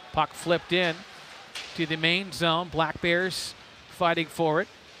 Puck flipped in to the Maine zone. Black Bears fighting for it.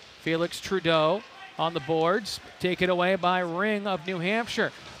 Felix Trudeau on the boards. Taken away by Ring of New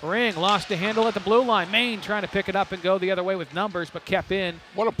Hampshire. Ring lost a handle at the blue line. Maine trying to pick it up and go the other way with numbers, but kept in.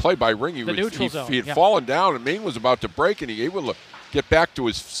 What a play by Ring. He had fallen down, and Maine was about to break, and he able to get back to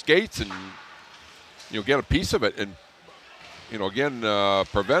his skates and get a piece of it, and again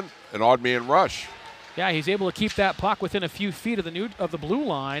prevent an odd man rush. Yeah, he's able to keep that puck within a few feet of the blue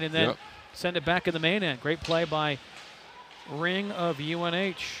line, and then send it back in the main end. Great play by Ring of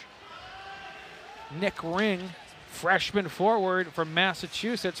UNH. Nick Ring, freshman forward from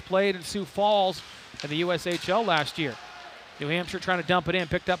Massachusetts, played in Sioux Falls in the USHL last year. New Hampshire trying to dump it in,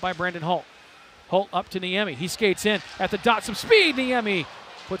 picked up by Brandon Holt. Holt up to Niemi. He skates in at the dot, some speed. Niemi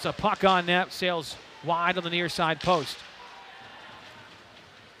puts a puck on net, sails wide on the near side post.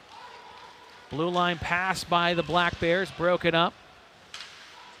 Blue line pass by the Black Bears, broken up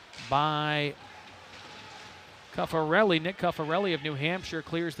by Cuffarelli. Nick Cuffarelli of New Hampshire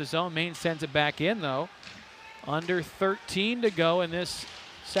clears the zone. Maine sends it back in, though. Under 13 to go in this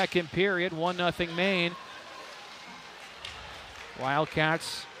second period. 1-0 Maine.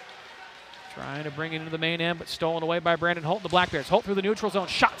 Wildcats trying to bring it into the main end, but stolen away by Brandon Holt. The Black Bears. Holt through the neutral zone.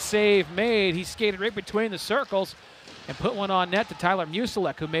 Shot save made. He skated right between the circles and put one on net to Tyler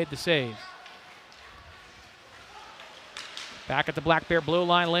Musilek, who made the save. Back at the Black Bear blue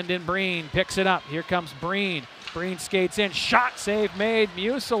line, Lyndon Breen picks it up. Here comes Breen. Breen skates in. Shot save made.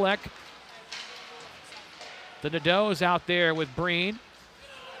 Musilek. The Nadeau's out there with Breen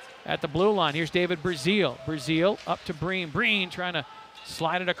at the blue line. Here's David Brazil. Brazil up to Breen. Breen trying to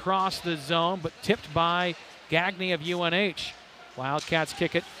slide it across the zone, but tipped by Gagne of UNH. Wildcats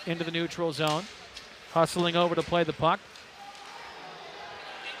kick it into the neutral zone. Hustling over to play the puck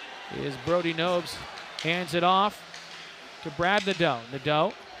is Brody Nobes. Hands it off to Brad Nadeau.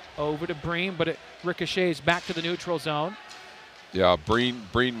 Nadeau over to Breen, but it ricochets back to the neutral zone. Yeah,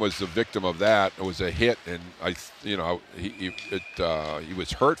 Breen was the victim of that. It was a hit, and he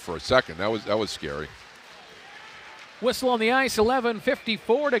was hurt for a second. That was scary. Whistle on the ice.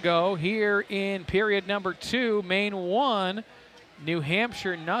 11:54 to go here in period number 2. Maine 1, New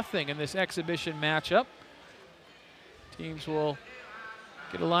Hampshire nothing in this exhibition matchup. Teams will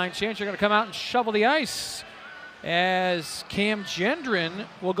get a line change. They're going to come out and shovel the ice, as Cam Gendron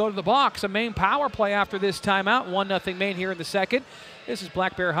will go to the box. A Maine power play after this timeout. 1-0 Maine here in the second. This is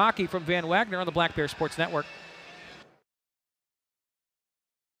Black Bear Hockey from Van Wagner on the Black Bear Sports Network.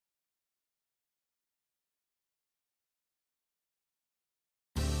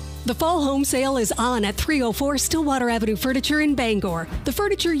 The fall home sale is on at 304 Stillwater Avenue Furniture in Bangor. The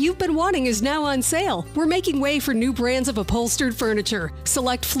furniture you've been wanting is now on sale. We're making way for new brands of upholstered furniture.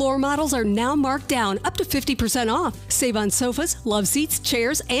 Select floor models are now marked down up to 50% off. Save on sofas, love seats,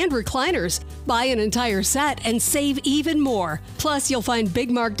 chairs, and recliners. Buy an entire set and save even more. Plus, you'll find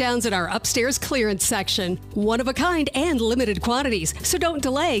big markdowns in our upstairs clearance section. One of a kind and limited quantities. So don't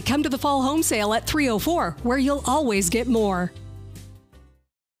delay. Come to the fall home sale at 304, where you'll always get more.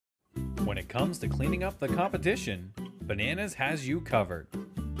 When it comes to cleaning up the competition, Bananas has you covered.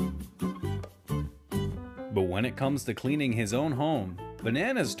 But when it comes to cleaning his own home,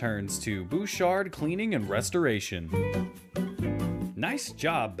 Bananas turns to Bouchard Cleaning and Restoration. Nice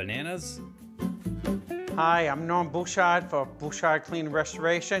job, Bananas. Hi, I'm Norm Bouchard for Bouchard Clean and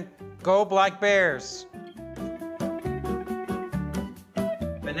Restoration. Go Black Bears!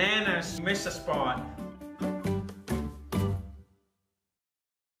 Bananas, miss a spot.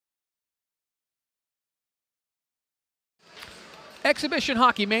 Exhibition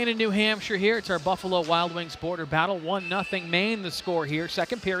hockey, Maine and New Hampshire here. It's our Buffalo Wild Wings border battle. 1-0 Maine, the score here.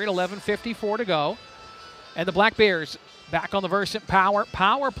 Second period, 11:54 to go. And the Black Bears back on the Versant power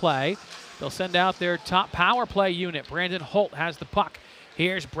play. They'll send out their top power play unit. Brandon Holt has the puck.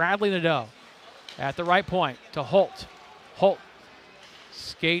 Here's Bradley Nadeau at the right point to Holt. Holt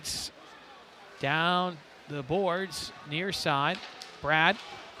skates down the boards, near side. Brad,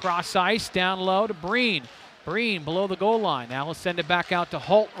 cross ice, down low to Breen. Breen below the goal line. Now we'll send it back out to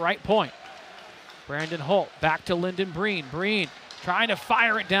Holt, right point. Brandon Holt back to Lyndon Breen. Breen trying to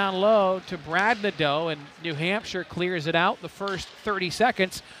fire it down low to Brad Nadeau, and New Hampshire clears it out. The first 30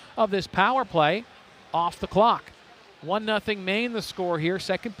 seconds of this power play off the clock. 1-0 Maine, the score here,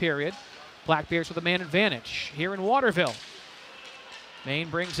 second period. Black Bears with a man advantage here in Waterville. Maine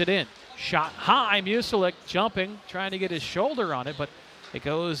brings it in. Shot high, Musilek jumping, trying to get his shoulder on it, but it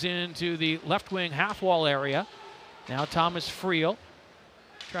goes into the left wing half wall area. Now Thomas Friel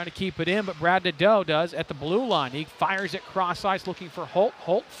trying to keep it in, but Brad Nadeau does at the blue line. He fires it cross ice looking for Holt.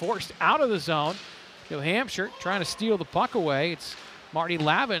 Holt forced out of the zone. New Hampshire trying to steal the puck away. It's Marty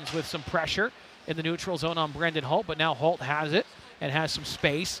Lavins with some pressure in the neutral zone on Brandon Holt, but now Holt has it and has some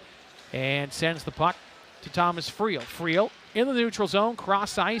space and sends the puck to Thomas Friel. Friel in the neutral zone,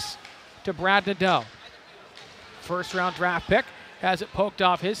 cross ice to Brad Nadeau. First round draft pick. Has it poked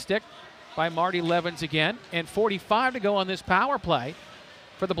off his stick by Marty Levins again. And 45 to go on this power play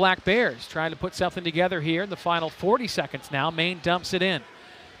for the Black Bears. Trying to put something together here in the final 40 seconds now. Maine dumps it in.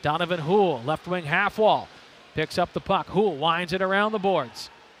 Donovan Houle, left wing half wall. Picks up the puck. Houle winds it around the boards.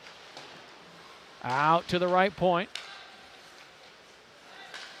 Out to the right point.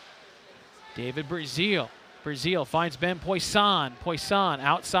 David Brazil. Brazil finds Ben Poisson. Poisson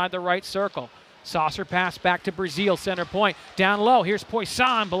outside the right circle. Saucer pass back to Brazil, center point. Down low, here's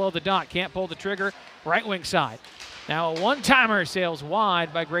Poisson below the dot. Can't pull the trigger, right wing side. Now a one-timer sails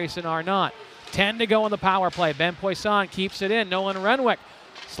wide by Grayson Arnott. 10 to go in the power play. Ben Poisson keeps it in. Nolan Renwick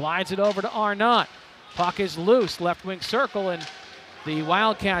slides it over to Arnott. Puck is loose, left wing circle, and the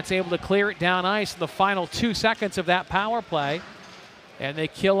Wildcats able to clear it down ice in the final 2 seconds of that power play. And they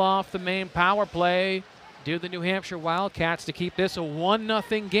kill off the Maine power play. Do the New Hampshire Wildcats to keep this a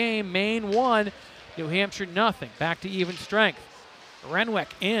 1-0 game. Maine 1, New Hampshire 0. Back to even strength. Renwick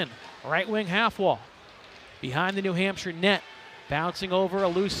in, right wing half wall. Behind the New Hampshire net. Bouncing over a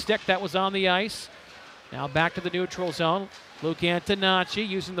loose stick that was on the ice. Now back to the neutral zone. Luke Antonacci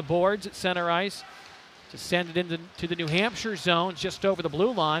using the boards at center ice to send it into the New Hampshire zone just over the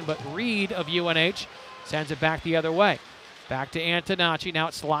blue line, but Reed of UNH sends it back the other way. Back to Antonacci. Now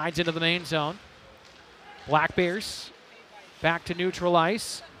it slides into the Maine zone. Black Bears back to neutral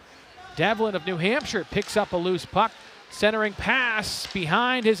ice. Devlin of New Hampshire picks up a loose puck. Centering pass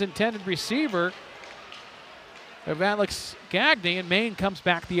behind his intended receiver of Alex Gagne, and Maine comes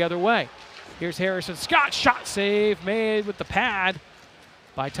back the other way. Here's Harrison Scott. Shot save made with the pad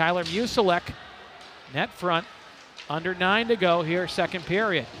by Tyler Musilek. Net front. Under 9 to go here, second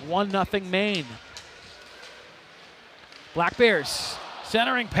period. 1-0 Maine. Black Bears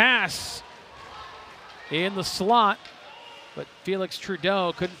centering pass in the slot, but Felix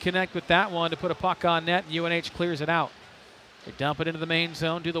Trudeau couldn't connect with that one to put a puck on net, and UNH clears it out. They dump it into the Maine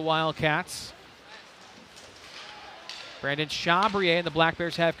zone to the Wildcats. Brandon Chabrier and the Black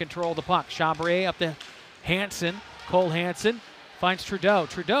Bears have control of the puck. Chabrier up to Hansen. Cole Hansen finds Trudeau.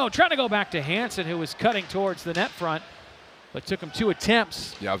 Trudeau trying to go back to Hansen, who was cutting towards the net front, but took him 2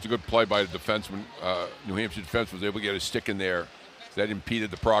 attempts. Yeah, it was a good play by the defenseman. New Hampshire defense was able to get a stick in there. That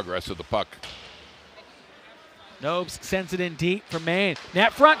impeded the progress of the puck. Nobes sends it in deep for Maine.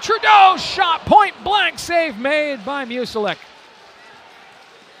 Net front, Trudeau shot, point blank save made by Musilek.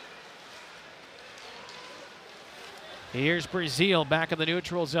 Here's Brazil back in the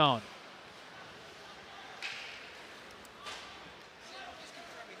neutral zone.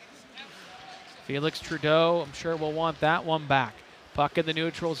 Felix Trudeau, I'm sure will want that one back. Puck in the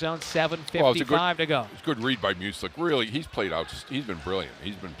neutral zone, 7:55 to go. It's a good read by Musilek. Really, he's played out. He's been brilliant.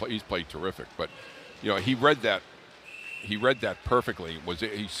 He's played terrific. But you know, he read that perfectly.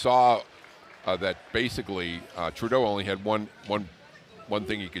 He saw that basically Trudeau only had one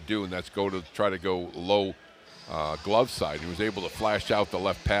thing he could do, and that's try to go low glove side. He was able to flash out the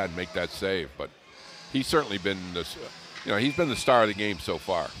left pad and make that save. But he's certainly been he's been the star of the game so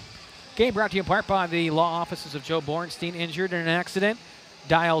far. Game brought to you in part by the law offices of Joe Bornstein, injured in an accident.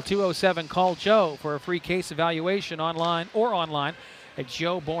 Dial 207-CALL-JOE for a free case evaluation online at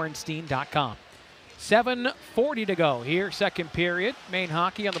joebornstein.com. 7:40 to go here, second period. Maine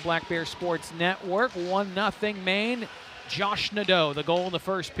hockey on the Black Bear Sports Network. 1-0 Maine. Josh Nadeau, the goal in the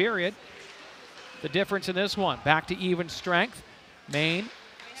first period. The difference in this one, back to even strength. Maine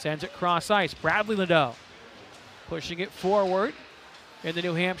sends it cross ice. Bradley Nadeau pushing it forward in the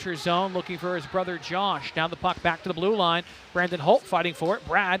New Hampshire zone, looking for his brother Josh. Down the puck back to the blue line. Brandon Holt fighting for it.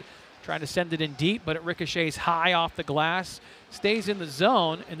 Brad trying to send it in deep, but it ricochets high off the glass. Stays in the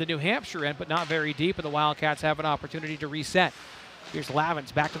zone in the New Hampshire end, but not very deep, and the Wildcats have an opportunity to reset. Here's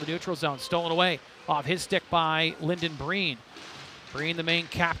Lavins back to the neutral zone, stolen away off his stick by Lyndon Breen. Breen, the Maine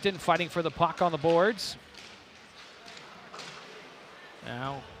captain, fighting for the puck on the boards.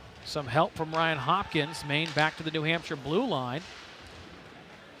 Now some help from Ryan Hopkins. Maine back to the New Hampshire blue line.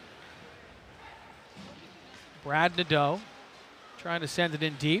 Brad Nadeau trying to send it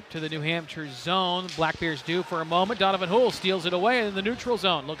in deep to the New Hampshire zone. Black Bears do for a moment. Donovan Houle steals it away in the neutral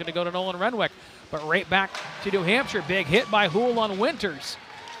zone, looking to go to Nolan Renwick, but right back to New Hampshire. Big hit by Houle on Winters.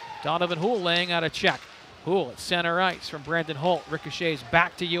 Donovan Houle laying out a check. Houle at center ice from Brandon Holt. Ricochets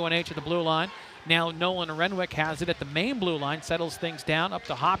back to UNH at the blue line. Now Nolan Renwick has it at the Maine blue line, settles things down up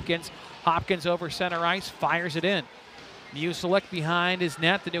to Hopkins. Hopkins over center ice, fires it in. Musilek behind his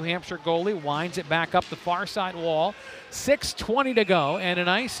net, the New Hampshire goalie, winds it back up the far side wall. 6:20 to go, and an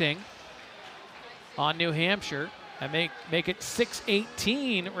icing on New Hampshire. And make it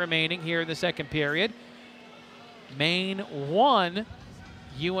 6:18 remaining here in the second period. Maine 1,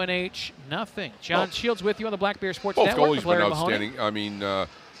 UNH 0. John Shields with you on the Black Bear Sports Network. Both goalies been outstanding. I mean,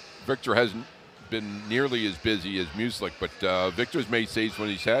 Victor hasn't been nearly as busy as Musilek, but Victor's made saves when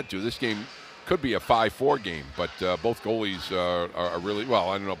he's had to. This game could be a 5-4 game, but both goalies are really, well,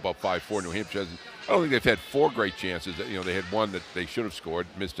 I don't know about 5-4. New Hampshire I don't think they've had 4 great chances. You know, they had one that they should have scored,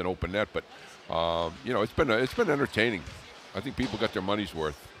 missed an open net, but you know, it's been entertaining. I think people got their money's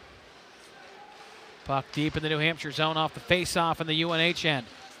worth. Puck deep in the New Hampshire zone off the face-off in the UNH end.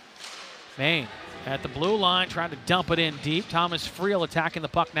 Maine at the blue line trying to dump it in deep. Thomas Friel attacking the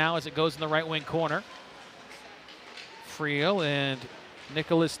puck now as it goes in the right wing corner. Friel and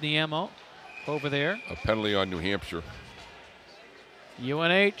Nicholas Niemo over there. A penalty on New Hampshire.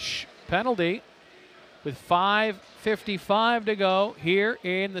 UNH penalty with 5:55 to go here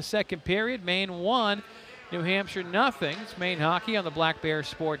in the second period. Maine 1, New Hampshire nothing. It's Maine Hockey on the Black Bear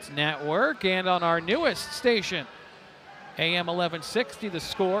Sports Network and on our newest station, AM 1160, The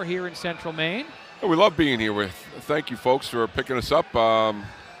Score here in Central Maine. Well, we love being here. Thank you, folks, for picking us up.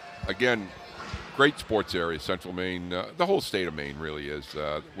 Again, great sports area, Central Maine. The whole state of Maine really is.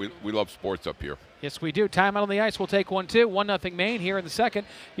 We love sports up here. Yes, we do. Time out on the ice. We'll take 1-2. 1-0 Maine here in the second.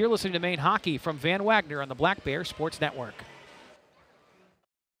 You're listening to Maine Hockey from Van Wagner on the Black Bear Sports Network.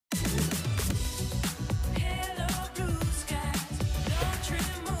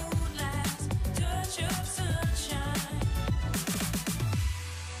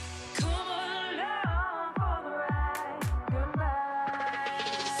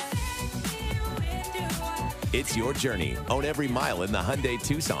 It's your journey. Own every mile in the Hyundai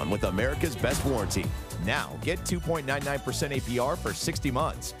Tucson with America's best warranty. Now, get 2.99% APR for 60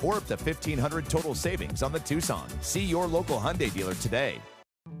 months or up to $1,500 total savings on the Tucson. See your local Hyundai dealer today.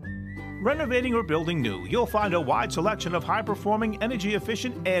 Renovating or building new, you'll find a wide selection of high-performing,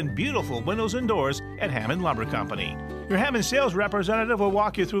 energy-efficient, and beautiful windows and doors at Hammond Lumber Company. Your Hammond sales representative will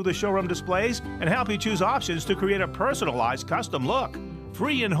walk you through the showroom displays and help you choose options to create a personalized custom look.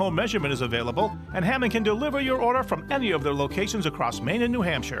 Free in-home measurement is available, and Hammond can deliver your order from any of their locations across Maine and New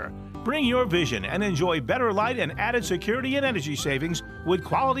Hampshire. Bring your vision and enjoy better light and added security and energy savings with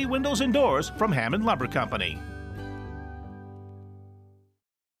quality windows and doors from Hammond Lumber Company.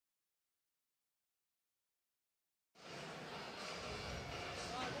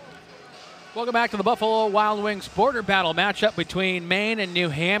 Welcome back to the Buffalo Wild Wings border battle matchup between Maine and New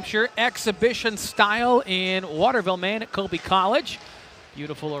Hampshire. Exhibition style in Waterville, Maine at Colby College.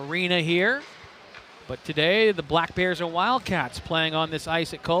 Beautiful arena here. But today, the Black Bears and Wildcats playing on this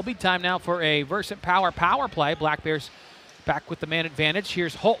ice at Colby. Time now for a Versant power play. Black Bears back with the man advantage.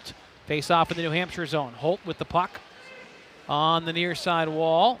 Here's Holt. Face off in the New Hampshire zone. Holt with the puck on the near side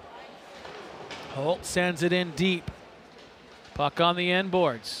wall. Holt sends it in deep. Puck on the end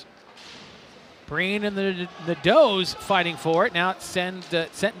boards. Breen and the Does fighting for it. Now it's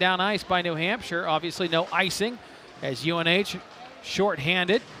sent down ice by New Hampshire. Obviously no icing as UNH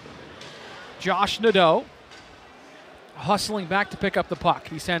short-handed. Josh Nadeau hustling back to pick up the puck.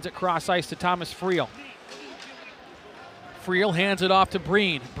 He sends it cross ice to Thomas Friel. Friel hands it off to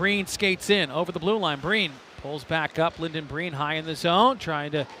Breen. Breen skates in over the blue line. Breen pulls back up. Lyndon Breen high in the zone,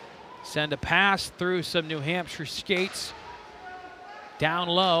 trying to send a pass through some New Hampshire skates. Down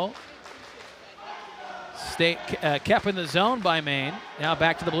low. Kept in the zone by Maine. Now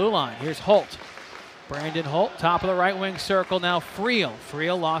back to the blue line. Here's Holt. Brandon Holt, top of the right wing circle. Now Friel.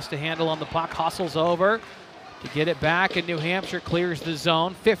 Friel lost a handle on the puck, hustles over to get it back, and New Hampshire clears the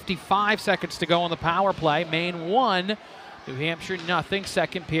zone. 55 seconds to go on the power play. Maine 1, New Hampshire nothing.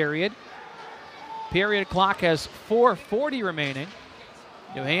 Second period. Period clock has 4:40 remaining.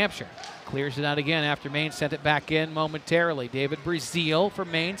 New Hampshire clears it out again after Maine sent it back in momentarily. David Brazil for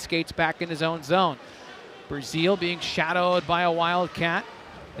Maine skates back in his own zone. Brazil being shadowed by a Wildcat.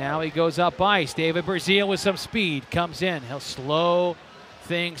 Now he goes up ice. David Brazil with some speed comes in. He'll slow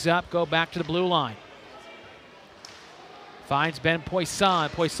things up, go back to the blue line. Finds Ben Poisson.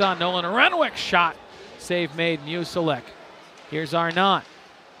 Poisson, Nolan Renwick shot. Save made, Musilek. Here's Arnott.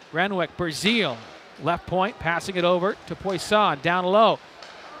 Renwick, Brazil. Left point, passing it over to Poisson. Down low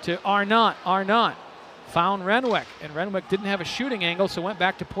to Arnott. Arnott found Renwick, and Renwick didn't have a shooting angle, so went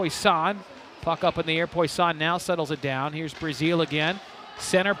back to Poisson. Puck up in the air. Poisson now settles it down. Here's Brazil again.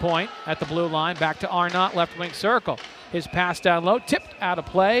 Center point at the blue line. Back to Arnott, left wing circle. His pass down low, tipped out of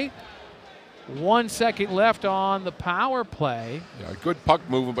play. 1 second left on the power play. Yeah, good puck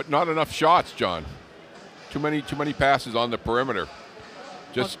movement, but not enough shots, John. Too many passes on the perimeter.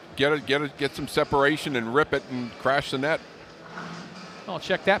 Just get some separation and rip it and crash the net. I'll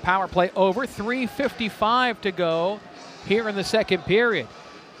check that power play over. 3:55 to go here in the second period.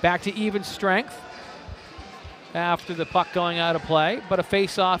 Back to even strength after the puck going out of play, but a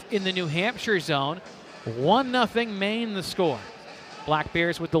face-off in the New Hampshire zone. 1-0 Maine the score. Black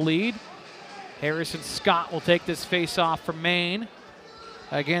Bears with the lead. Harrison Scott will take this face-off for Maine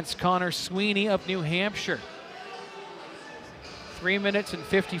against Connor Sweeney of New Hampshire. 3 minutes and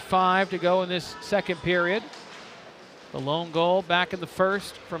 55 to go in this second period. The lone goal back in the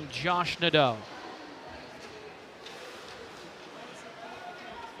first from Josh Nadeau.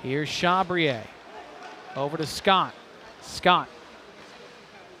 Here's Chabrier. Over to Scott. Scott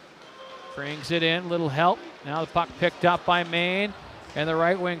brings it in, little help. Now the puck picked up by Maine and the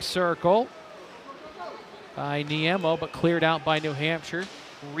right wing circle by Niemo, but cleared out by New Hampshire.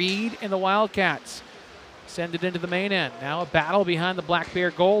 Reed and the Wildcats send it into the main end. Now a battle behind the Black Bear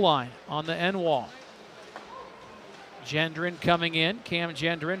goal line on the end wall. Gendron coming in, Cam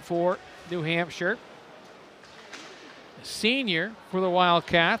Gendron for New Hampshire. Senior for the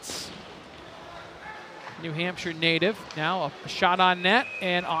Wildcats. New Hampshire native. Now a shot on net,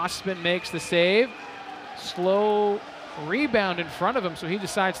 and Osman makes the save. Slow rebound in front of him, so he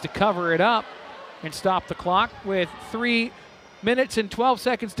decides to cover it up and stop the clock with 3 minutes and 12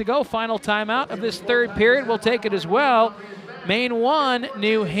 seconds to go. Final timeout of this third period. We'll take it as well. Maine 1,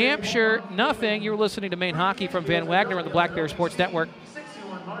 New Hampshire nothing. You're listening to Maine Hockey from Van Wagner on the Black Bear Sports Network.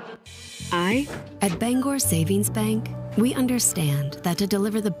 At Bangor Savings Bank, we understand that to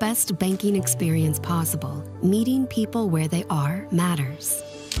deliver the best banking experience possible, meeting people where they are matters.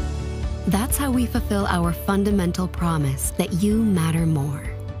 That's how we fulfill our fundamental promise that you matter more.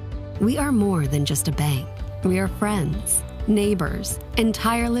 We are more than just a bank. We are friends, neighbors, and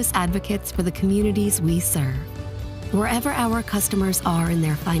tireless advocates for the communities we serve. Wherever our customers are in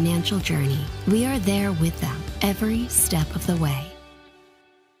their financial journey, we are there with them every step of the way.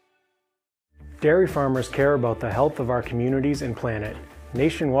 Dairy farmers care about the health of our communities and planet.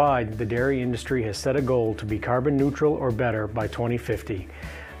 Nationwide, the dairy industry has set a goal to be carbon neutral or better by 2050.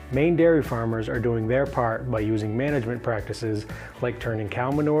 Maine dairy farmers are doing their part by using management practices like turning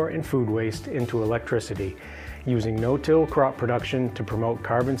cow manure and food waste into electricity, using no-till crop production to promote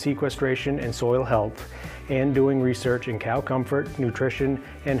carbon sequestration and soil health, and doing research in cow comfort, nutrition,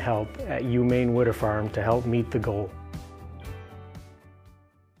 and health at Maine Witter Farm to help meet the goal.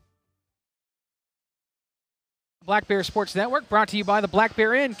 Black Bear Sports Network brought to you by the Black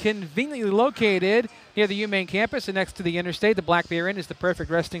Bear Inn, conveniently located near the Maine campus and next to the interstate. The Black Bear Inn is the perfect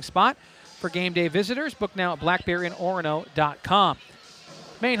resting spot for game day visitors. Book now at blackbearinorono.com.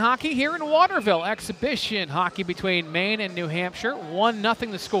 Maine hockey here in Waterville. Exhibition hockey between Maine and New Hampshire.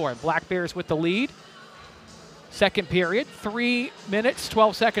 1-0 the score. Black Bears with the lead. Second period, 3 minutes,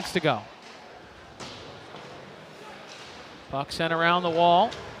 12 seconds to go. Puck sent around the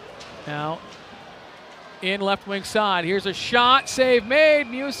wall. Now in left wing side. Here's a shot, save made.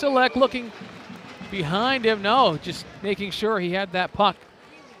 Musilek looking behind him. No, just making sure he had that puck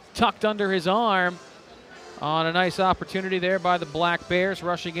tucked under his arm. On a nice opportunity there by the Black Bears,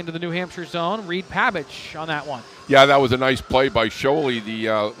 rushing into the New Hampshire zone. Reed Pabich on that one. Yeah, that was a nice play by Sholey,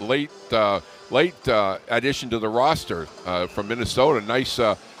 the late addition to the roster from Minnesota.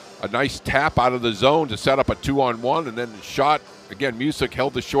 A nice tap out of the zone to set up a 2-on-1, and then the shot. Again, Musilek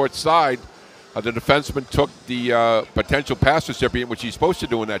held the short side. The defenseman took the potential pass recipient, which he's supposed to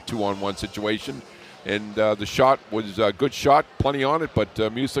do in that 2-on-1 situation, and the shot was a good shot, plenty on it, but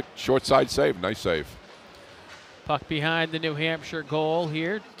Musilek short side save, nice save. Puck behind the New Hampshire goal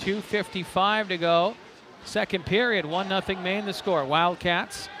here, 2:55 to go. Second period, 1-0 Maine the score.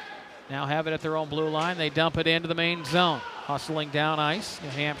 Wildcats now have it at their own blue line. They dump it into the Maine zone. Hustling down ice, New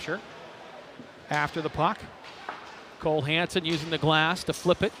Hampshire after the puck. Cole Hansen using the glass to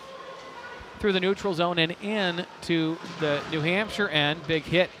flip it through the neutral zone and in to the New Hampshire end. Big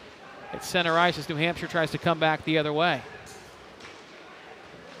hit at center ice as New Hampshire tries to come back the other way.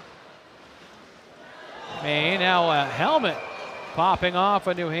 Maine now a helmet popping off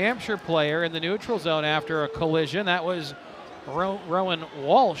a New Hampshire player in the neutral zone after a collision. That was Rowan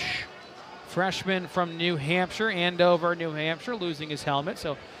Walsh, freshman from New Hampshire, Andover, New Hampshire, losing his helmet.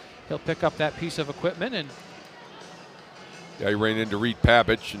 So he'll pick up that piece of equipment. And yeah, he ran into Reed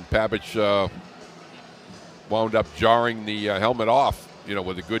Pabich, and Pabich wound up jarring the helmet off,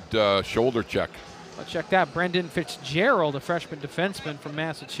 with a good shoulder check. Let's check that. Brendan Fitzgerald, a freshman defenseman from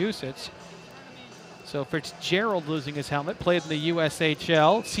Massachusetts. So Fitzgerald losing his helmet, played in the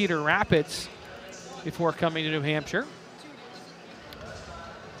USHL, Cedar Rapids, before coming to New Hampshire.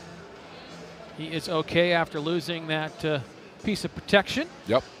 He is okay after losing that piece of protection.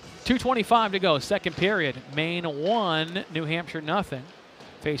 Yep. 2:25 to go, second period. Maine 1, New Hampshire nothing.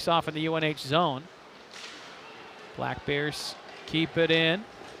 Face off in the UNH zone. Black Bears keep it in,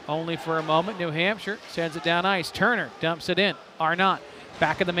 only for a moment. New Hampshire sends it down ice. Turner dumps it in. Arnott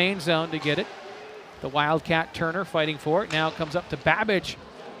back in the Maine zone to get it. The Wildcat Turner fighting for it. Now comes up to Babbage.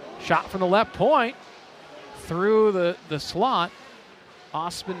 Shot from the left point through the slot.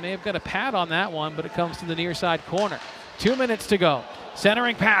 Osman may have got a pad on that one, but it comes to the near side corner. 2 minutes to go.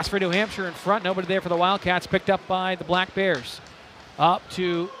 Centering pass for New Hampshire in front. Nobody there for the Wildcats. Picked up by the Black Bears. Up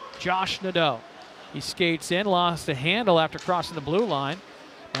to Josh Nadeau. He skates in, lost a handle after crossing the blue line.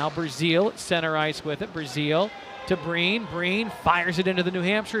 Now Brazil at center ice with it. Brazil to Breen. Breen fires it into the New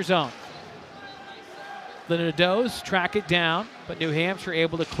Hampshire zone. The Nadeaus track it down, but New Hampshire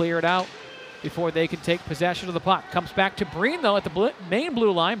able to clear it out before they can take possession of the puck. Comes back to Breen, though, at the Maine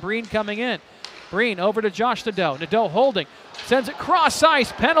blue line. Breen coming in. Breen over to Josh Nadeau. Nadeau holding. Sends it cross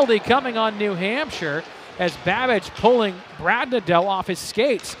ice. Penalty coming on New Hampshire as Babbage pulling Brad Nadeau off his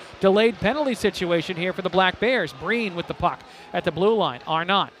skates. Delayed penalty situation here for the Black Bears. Breen with the puck at the blue line.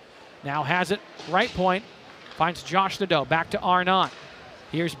 Arnott now has it right point. Finds Josh Nadeau. Back to Arnott.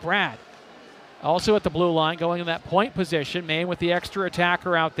 Here's Brad. Also at the blue line, going in that point position. Maine with the extra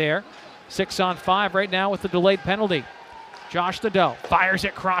attacker out there. 6-on-5 right now with the delayed penalty. Josh Nadeau fires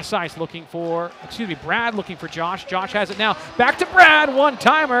it cross ice, Brad looking for Josh. Josh has it now. Back to Brad,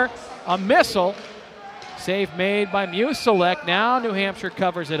 one-timer, a missile. Save made by Musalek. Now New Hampshire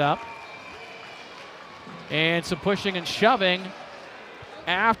covers it up. And some pushing and shoving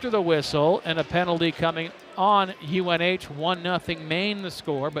after the whistle, and a penalty coming on UNH. 1-0 Maine the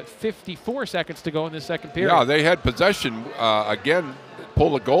score, but 54 seconds to go in the second period. Yeah, they had possession. Again,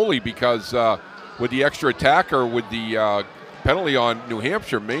 pull the goalie because with the extra attacker, with the penalty on New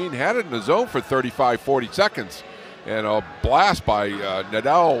Hampshire, Maine had it in the zone for 35, 40 seconds. And a blast by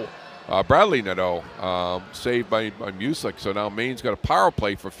Nadeau, Bradley Nadeau, saved by Musalek. So now Maine's got a power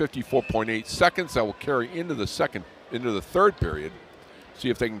play for 54.8 seconds that will carry into the third period. See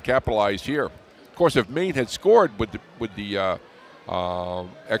if they can capitalize here. Of course, if Maine had scored with the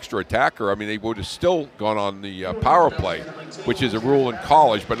extra attacker, I mean, they would have still gone on the power play, which is a rule in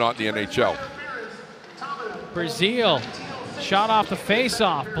college, but not in the NHL. Brazil shot off the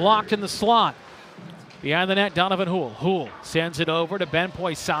face-off, blocked in the slot. Behind the net, Donovan Houle. Houle sends it over to Ben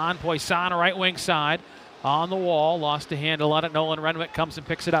Poisson. Poisson, right wing side. On the wall, lost a handle on it. Nolan Renwick comes and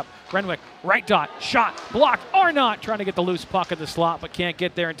picks it up. Renwick, right dot, shot, blocked. Arnott trying to get the loose puck in the slot, but can't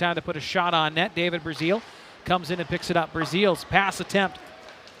get there in time to put a shot on net. David Brazil comes in and picks it up. Brazil's pass attempt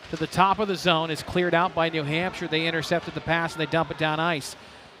to the top of the zone is cleared out by New Hampshire. They intercepted the pass and they dump it down ice.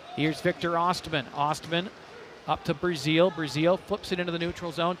 Here's Victor Ostman. Ostman up to Brazil. Brazil flips it into the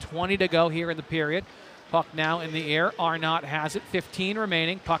neutral zone. 20 to go here in the period. Puck now in the air. Arnott has it. 15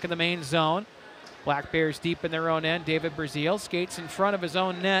 remaining. Puck in the main zone. Black Bears deep in their own end. David Brazil skates in front of his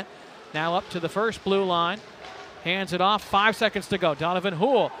own net. Now up to the first blue line. Hands it off. 5 seconds to go. Donovan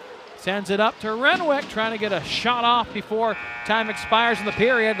Houle sends it up to Renwick, trying to get a shot off before time expires in the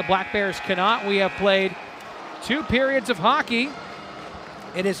period. The Black Bears cannot. We have played 2 periods of hockey.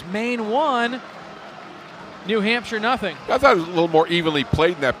 It is Maine 1, New Hampshire nothing. I thought it was a little more evenly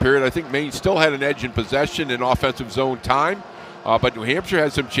played in that period. I think Maine still had an edge in possession and offensive zone time, but New Hampshire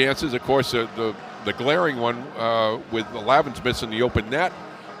had some chances. Of course, the glaring one with Lavins missing the open net.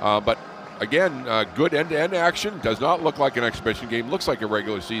 But again, good end-to-end action. Does not look like an exhibition game. Looks like a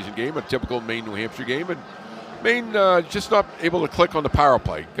regular season game, a typical Maine-New Hampshire game. And Maine just not able to click on the power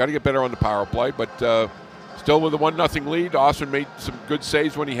play. Got to get better on the power play, but still with a 1-0 lead. Austin made some good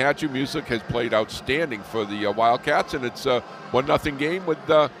saves when he had to. Musalek has played outstanding for the Wildcats, and it's a 1-0 game with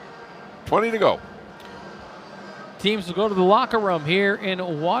 20 to go. Teams will go to the locker room here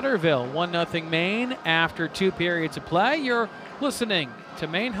in Waterville. 1-0 Maine after 2 periods of play. You're listening to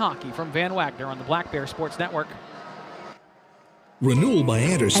Maine Hockey from Van Wagner on the Black Bear Sports Network. Renewal by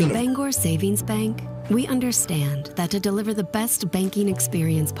Anderson. At Bangor Savings Bank, we understand that to deliver the best banking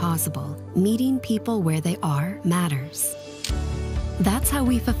experience possible, meeting people where they are matters. That's how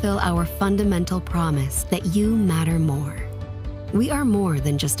we fulfill our fundamental promise that you matter more. We are more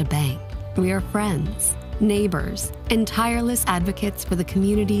than just a bank. We are friends, neighbors, and tireless advocates for the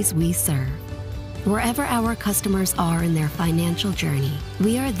communities we serve. Wherever our customers are in their financial journey,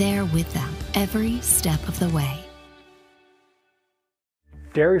 we are there with them every step of the way.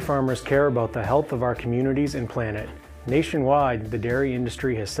 Dairy farmers care about the health of our communities and planet. Nationwide, the dairy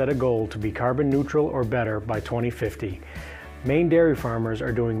industry has set a goal to be carbon neutral or better by 2050. Maine dairy farmers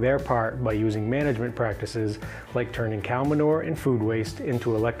are doing their part by using management practices like turning cow manure and food waste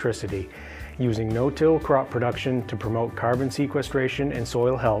into electricity, using no-till crop production to promote carbon sequestration and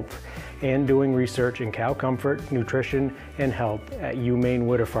soil health, and doing research in cow comfort, nutrition, and health at Maine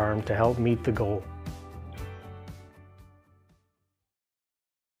Witter Farm to help meet the goal.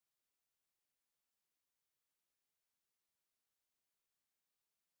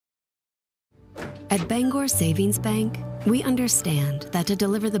 At Bangor Savings Bank, we understand that to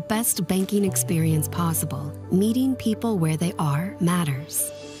deliver the best banking experience possible, meeting people where they are matters.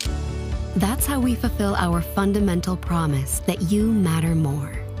 That's how we fulfill our fundamental promise that you matter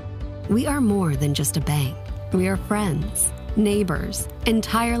more. We are more than just a bank. We are friends, neighbors, and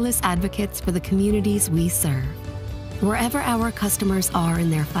tireless advocates for the communities we serve. Wherever our customers are in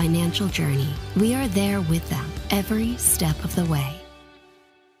their financial journey, we are there with them every step of the way.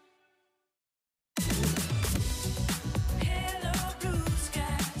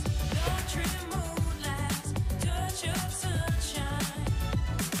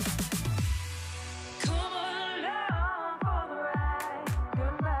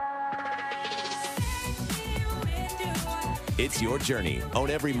 It's your journey.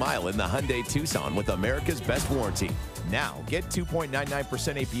 Own every mile in the Hyundai Tucson with America's best warranty. Now, get 2.99%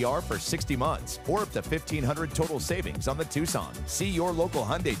 APR for 60 months or up to $1,500 total savings on the Tucson. See your local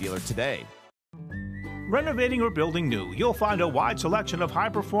Hyundai dealer today. Renovating or building new, you'll find a wide selection of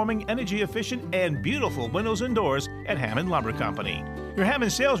high-performing, energy-efficient, and beautiful windows and doors at Hammond Lumber Company. Your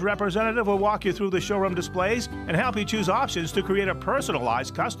Hammond sales representative will walk you through the showroom displays and help you choose options to create a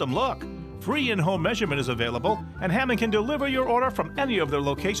personalized custom look. Free in-home measurement is available, and Hammond can deliver your order from any of their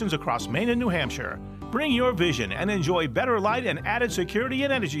locations across Maine and New Hampshire. Bring your vision and enjoy better light and added security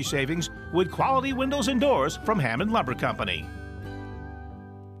and energy savings with quality windows and doors from Hammond Lumber Company.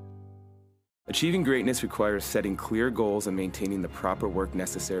 Achieving greatness requires setting clear goals and maintaining the proper work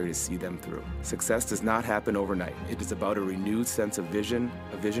necessary to see them through. Success does not happen overnight. It is about a renewed sense of vision,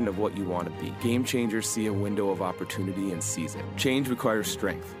 a vision of what you want to be. Game changers see a window of opportunity and seize it. Change requires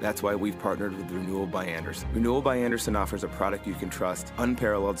strength. That's why we've partnered with Renewal by Andersen. Renewal by Andersen offers a product you can trust,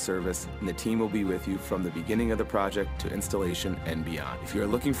 unparalleled service, and the team will be with you from the beginning of the project to installation and beyond. If you're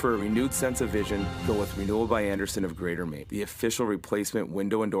looking for a renewed sense of vision, go with Renewal by Andersen of Greater Maine, the official replacement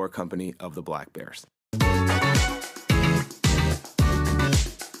window and door company of the Black Bears.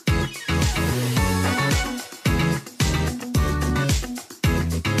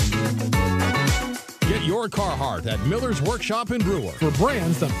 Get your Carhartt at Miller's Workshop in Brewer for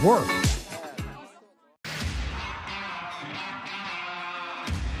brands that work.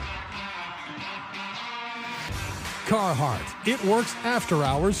 Carhartt, it works after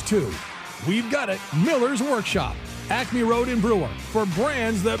hours too. We've got it, Miller's Workshop, Acme Road in Brewer, for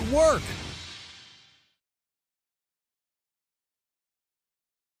brands that work.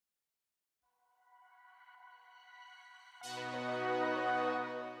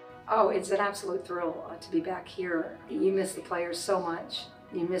 Oh, it's an absolute thrill to be back here. You miss the players so much.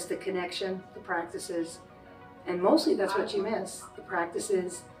 You miss the connection, the practices, and mostly that's what you miss. The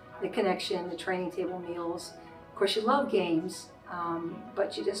practices, the connection, the training table meals. Of course, you love games,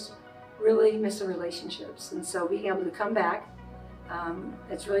 but you just really miss the relationships. And so being able to come back,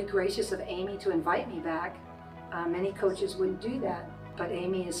 it's really gracious of Amy to invite me back. Many coaches wouldn't do that, but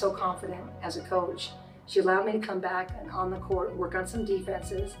Amy is so confident as a coach. She allowed me to come back and on the court work on some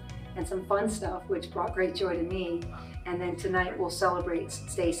defenses and some fun stuff, which brought great joy to me. And then tonight we'll celebrate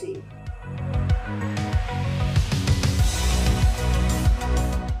Stacy.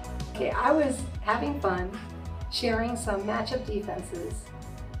 Okay, I was having fun sharing some matchup defenses,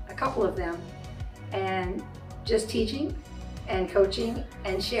 a couple of them, and just teaching and coaching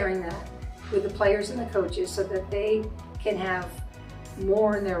and sharing that with the players and the coaches so that they can have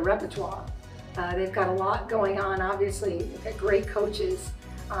more in their repertoire. They've got a lot going on, obviously. They've got great coaches,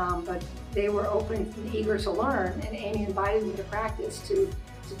 but they were open and eager to learn, and Amy invited me to practice to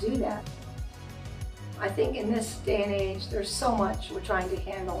do that. I think in this day and age, there's so much we're trying to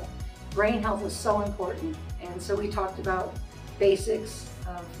handle. Brain health is so important, and so we talked about basics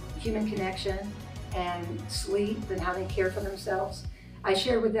of human connection and sleep and how they care for themselves. I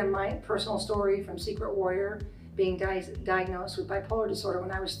shared with them my personal story from Secret Warrior, being diagnosed with bipolar disorder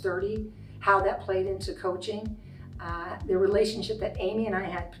when I was 30, how that played into coaching. The relationship that Amy and I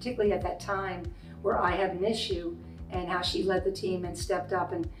had, particularly at that time where I had an issue, and how she led the team and stepped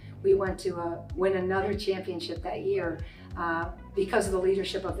up, and we went to win another championship that year because of the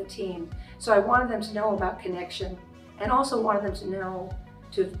leadership of the team. So I wanted them to know about connection, and also wanted them to know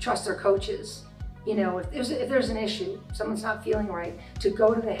to trust their coaches. You know, if there's an issue, someone's not feeling right, to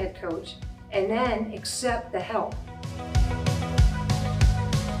go to the head coach and then accept the help.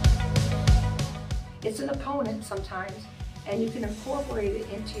 It's an opponent sometimes, and you can incorporate it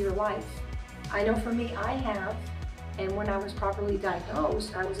into your life. I know for me, I have, and when I was properly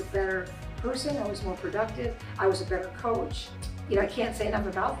diagnosed, I was a better person, I was more productive, I was a better coach. You know, I can't say enough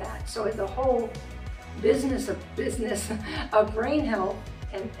about that. So the whole business of brain health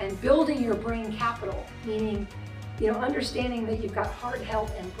and building your brain capital, meaning, you know, understanding that you've got heart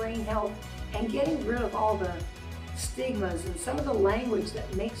health and brain health, and getting rid of all the stigmas and some of the language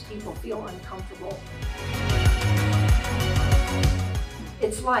that makes people feel uncomfortable.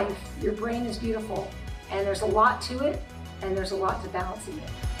 It's life. Your brain is beautiful, and there's a lot to it, and there's a lot to balancing it.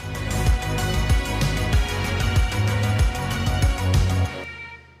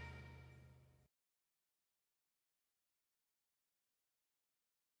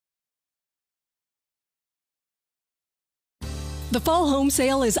 The fall home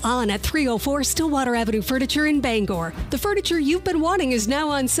sale is on at 304 Stillwater Avenue Furniture in Bangor. The furniture you've been wanting is now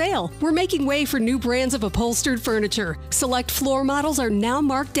on sale. We're making way for new brands of upholstered furniture. Select floor models are now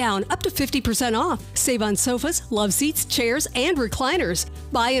marked down up to 50% off. Save on sofas, love seats, chairs, and recliners.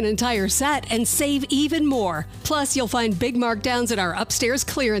 Buy an entire set and save even more. Plus, you'll find big markdowns in our upstairs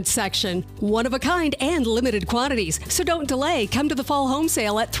clearance section. One of a kind and limited quantities. So don't delay. Come to the fall home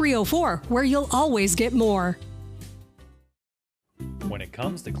sale at 304, where you'll always get more. When it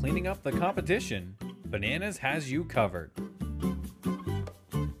comes to cleaning up the competition, Bananas has you covered.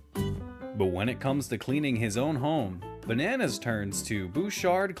 But when it comes to cleaning his own home, Bananas turns to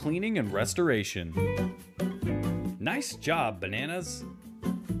Bouchard Cleaning and Restoration. Nice job, Bananas.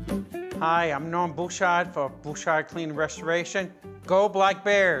 Hi, I'm Norm Bouchard for Bouchard Cleaning and Restoration. Go Black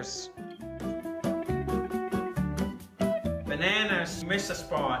Bears! Bananas missed a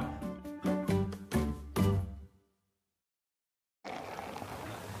spot.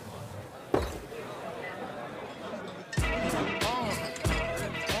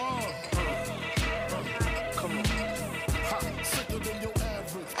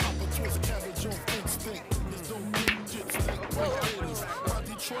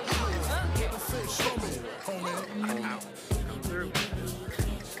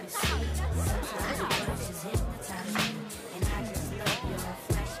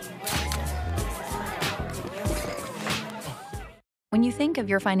 When you think of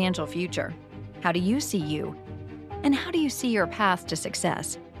your financial future, how do you see you? And how do you see your path to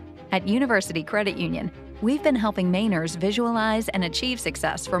success? At University Credit Union, we've been helping Mainers visualize and achieve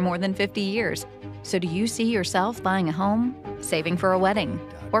success for more than 50 years. So do you see yourself buying a home, saving for a wedding,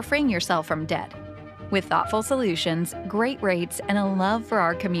 or freeing yourself from debt? With thoughtful solutions, great rates, and a love for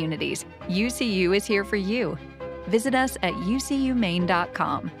our communities, UCU is here for you. Visit us at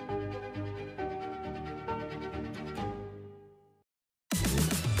ucumaine.com.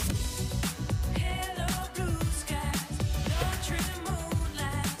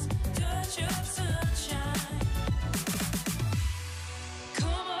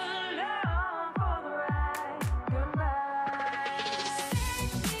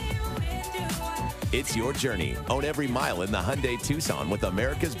 It's your journey. Own every mile in the Hyundai Tucson with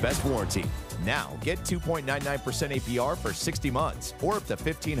America's best warranty. Now, get 2.99% APR for 60 months or up to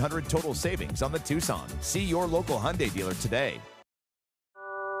 $1,500 total savings on the Tucson. See your local Hyundai dealer today.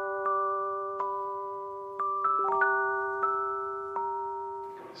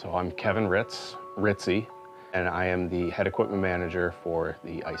 So I'm Kevin Ritzy, and I am the head equipment manager for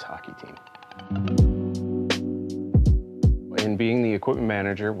the ice hockey team. In being the equipment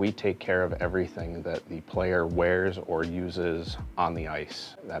manager, we take care of everything that the player wears or uses on the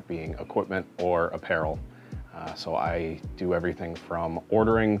ice, that being equipment or apparel. So I do everything from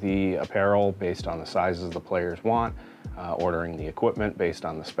ordering the apparel based on the sizes the players want, ordering the equipment based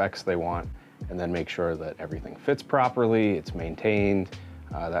on the specs they want, and then make sure that everything fits properly, it's maintained.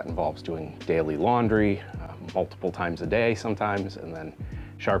 That involves doing daily laundry, multiple times a day sometimes, and then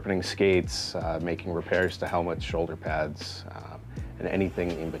sharpening skates, making repairs to helmets, shoulder pads, and anything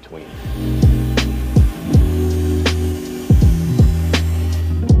in between.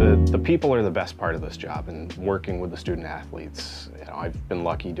 The people are the best part of this job, and working with the student athletes. You know, I've been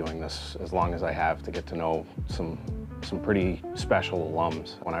lucky doing this as long as I have to get to know some pretty special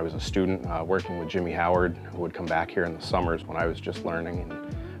alums. When I was a student, working with Jimmy Howard, who would come back here in the summers when I was just learning,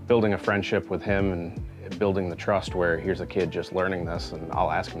 and building a friendship with him and building the trust where here's a kid just learning this and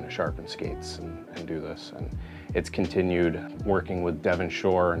I'll ask him to sharpen skates and do this. And it's continued working with Devin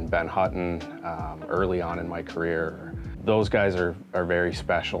Shore and Ben Hutton early on in my career. Those guys are very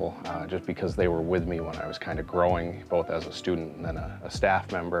special just because they were with me when I was kind of growing, both as a student and then a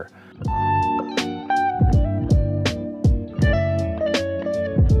staff member.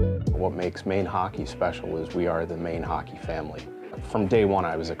 What makes Maine hockey special is we are the Maine hockey family. From day one,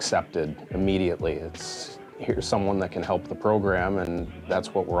 I was accepted immediately. Here's someone that can help the program, and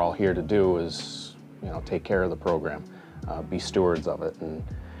that's what we're all here to do is, take care of the program, be stewards of it. And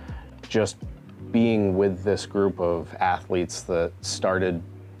just being with this group of athletes that started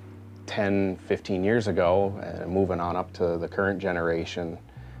 10, 15 years ago and moving on up to the current generation,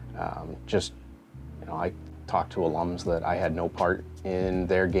 I talk to alums that I had no part in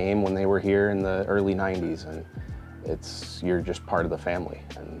their game when they were here in the early 90s, and you're just part of the family,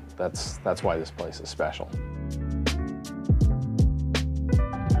 and that's why this place is special.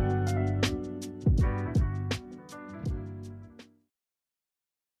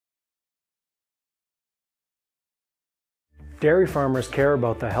 Dairy farmers care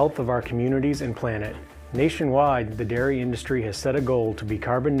about the health of our communities and planet. Nationwide, the dairy industry has set a goal to be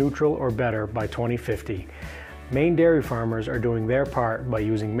carbon neutral or better by 2050. Maine dairy farmers are doing their part by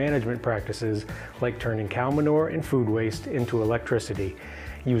using management practices like turning cow manure and food waste into electricity,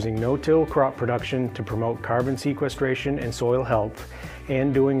 using no-till crop production to promote carbon sequestration and soil health,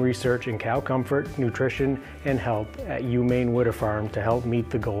 and doing research in cow comfort, nutrition, and health at Maine Witter Farm to help meet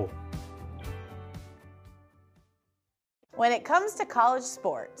the goal. When it comes to college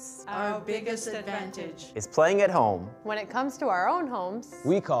sports, our biggest advantage is playing at home. When it comes to our own homes,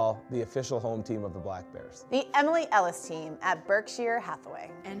 we call the official home team of the Black Bears. The Emily Ellis team at Berkshire Hathaway.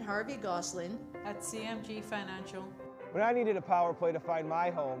 And Harvey Goslin at CMG Financial. When I needed a power play to find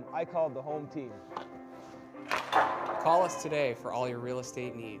my home, I called the home team. Call us today for all your real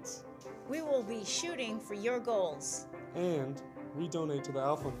estate needs. We will be shooting for your goals. And we donate to the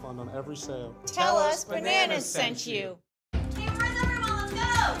Alpha Fund on every sale. Tell us Bananas sent you.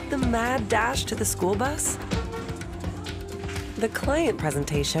 The mad dash to the school bus, the client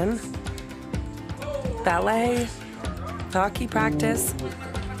presentation, ballet, hockey practice,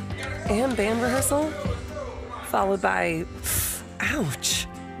 and band rehearsal, followed by, ouch,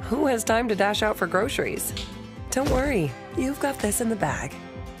 who has time to dash out for groceries? Don't worry, you've got this in the bag.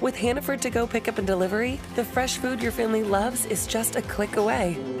 With Hannaford To Go Pickup and Delivery, the fresh food your family loves is just a click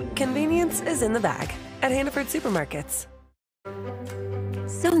away. Convenience is in the bag at Hannaford Supermarkets.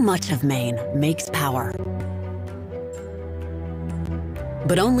 So much of Maine makes power.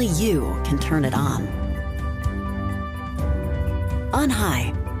 But only you can turn it on. On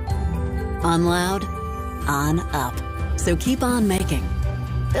high, on loud, on up. So keep on making,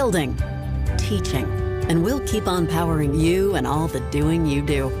 building, teaching, and we'll keep on powering you and all the doing you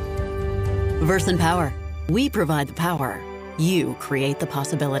do. Versant Power. We provide the power. You create the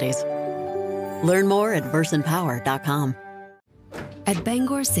possibilities. Learn more at versantpower.com. At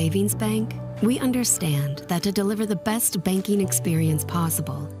Bangor Savings Bank, we understand that to deliver the best banking experience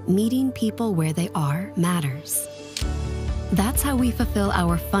possible, meeting people where they are matters. That's how we fulfill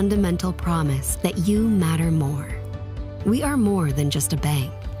our fundamental promise that you matter more. We are more than just a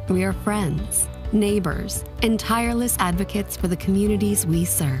bank. We are friends, neighbors, and tireless advocates for the communities we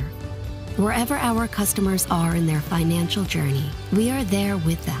serve. Wherever our customers are in their financial journey, we are there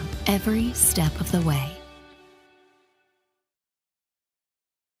with them every step of the way.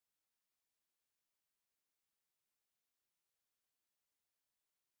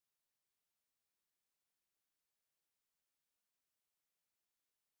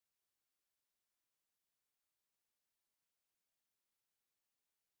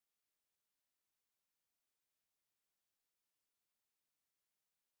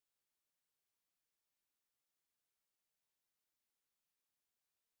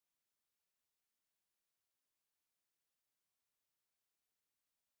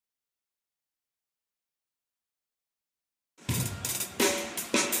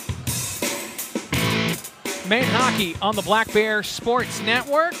 Maine hockey on the Black Bear Sports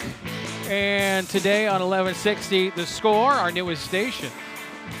Network. And today on 1160 The Score, our newest station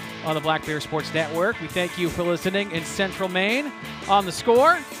on the Black Bear Sports Network. We thank you for listening in Central Maine on The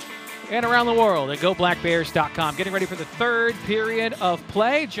Score and around the world at GoBlackBears.com. Getting ready for the third period of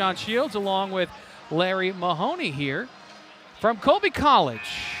play. John Shields along with Larry Mahoney here from Colby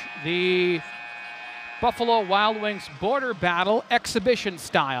College. The Buffalo Wild Wings border battle exhibition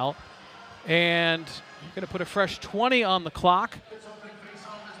style. And we're going to put a fresh 20 on the clock.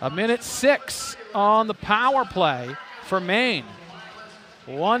 A minute 6 on the power play for Maine.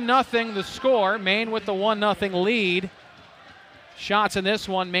 1-0 the score. Maine with the 1-0 lead. Shots in this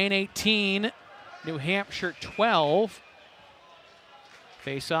one, Maine 18, New Hampshire 12.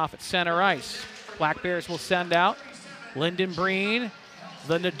 Face off at center ice. Black Bears will send out Lyndon Breen,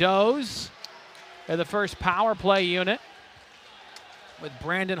 the Nadeaus, and the first power play unit with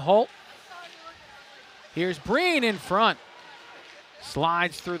Brandon Holt. Here's Breen in front.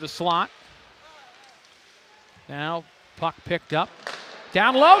 Slides through the slot. Now puck picked up.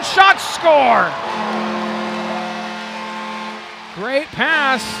 Down low, shot, score! Great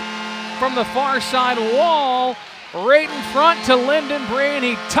pass from the far side wall. Right in front to Lyndon Breen.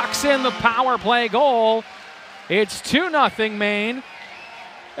 He tucks in the power play goal. It's 2-0 Maine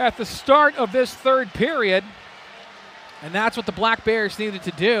at the start of this third period. And that's what the Black Bears needed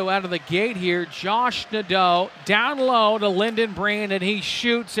to do out of the gate here. Josh Nadeau down low to Lyndon Breen, and he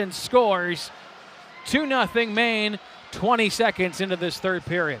shoots and scores. 2-0 Maine, 20 seconds into this third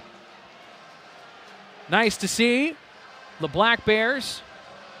period. Nice to see the Black Bears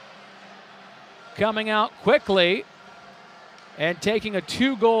coming out quickly and taking a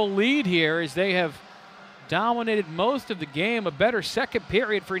 2-goal lead here as they have dominated most of the game. A better second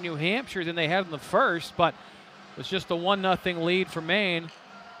period for New Hampshire than they had in the first, but it was just a 1-0 lead for Maine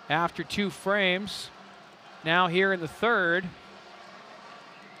after 2 frames. Now here in the third,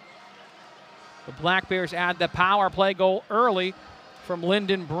 the Black Bears add the power play goal early from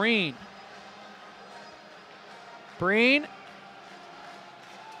Lyndon Breen. Breen,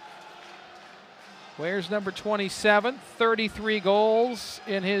 where's number 27? 33 goals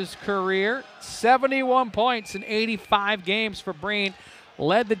in his career, 71 points in 85 games for Breen.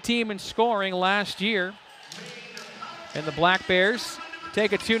 Led the team in scoring last year. And the Black Bears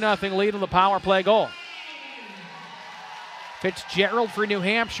take a 2-0 lead on the power play goal. Fitzgerald for New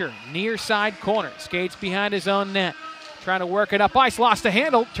Hampshire, near side corner, skates behind his own net. Trying to work it up ice, lost the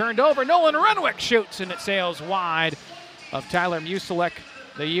handle, turned over. Nolan Renwick shoots, and it sails wide of Tyler Musilek,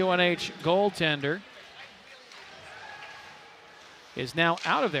 the UNH goaltender. Is now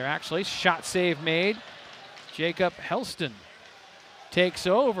out of there, actually. Shot save made. Jacob Helston takes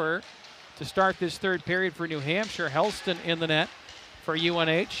over to start this third period for New Hampshire. Helston in the net for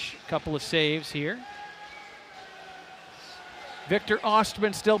UNH. Couple of saves here. Victor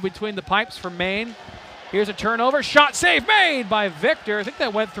Osterman still between the pipes for Maine. Here's a turnover, shot save made by Victor. I think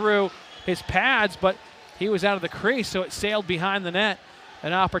that went through his pads, but he was out of the crease, so it sailed behind the net.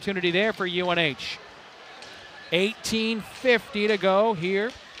 An opportunity there for UNH. 18:50 to go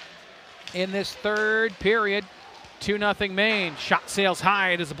here in this third period. 2-0 Maine. Shot sails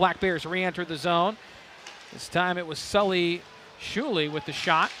high as the Black Bears re-enter the zone. This time it was Sully Shuley with the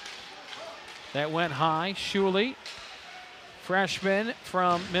shot. That went high. Shuley, freshman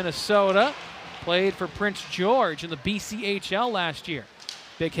from Minnesota. Played for Prince George in the BCHL last year.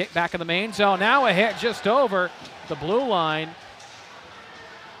 Big hit back in the main zone. Now a hit just over the blue line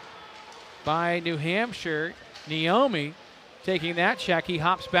by New Hampshire. Naomi taking that check. He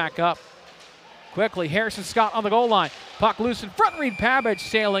hops back up quickly. Harrison Scott on the goal line. Puck loose in front. Reed Pavage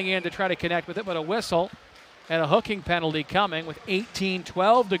sailing in to try to connect with it, but a whistle and a hooking penalty coming with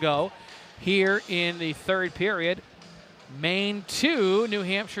 18:12 to go here in the third period. Maine 2, New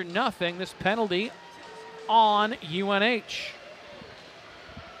Hampshire nothing. This penalty on UNH.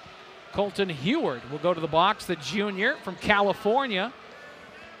 Colton Heward will go to the box. The junior from California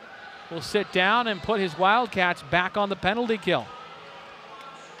will sit down and put his Wildcats back on the penalty kill.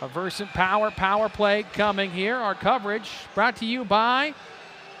 A Versant power play coming here. Our coverage brought to you by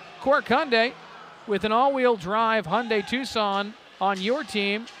Cork Hyundai. With an all-wheel drive Hyundai Tucson on your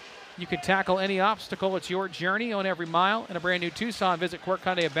team, you can tackle any obstacle. It's your journey on every mile. In a brand new Tucson, visit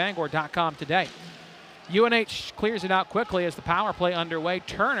QuarkHyundaiofBangor.com today. UNH clears it out quickly as the power play underway.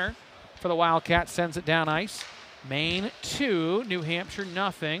 Turner for the Wildcats sends it down ice. Maine 2, New Hampshire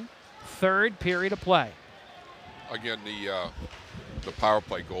nothing. Third period of play. Again, the power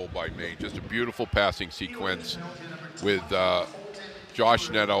play goal by Maine. Just a beautiful passing sequence with Josh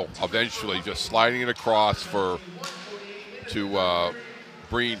Neto eventually just sliding it across to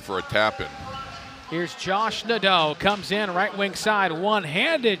Breen for a tap-in. Here's Josh Nadeau, comes in right wing side,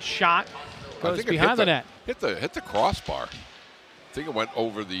 one-handed shot, goes behind the net. Hit the crossbar. I think it went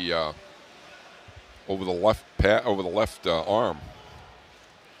over the left arm.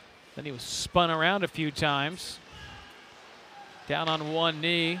 Then he was spun around a few times. Down on one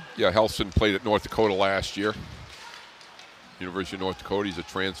knee. Yeah, Helston played at North Dakota last year. University of North Dakota, he's a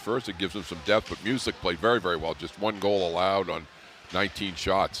transfer, so it gives him some depth, but Music played very, very well. Just 1 goal allowed on 19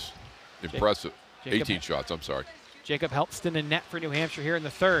 shots. Impressive. 18 shots, I'm sorry. Jacob Helston in net for New Hampshire here in the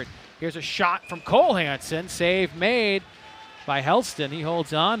third. Here's a shot from Cole Hansen. Save made by Helston. He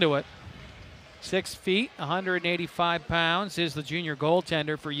holds on to it. 6 feet, 185 pounds is the junior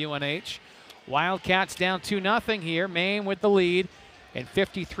goaltender for UNH. Wildcats down 2-0 here. Maine with the lead and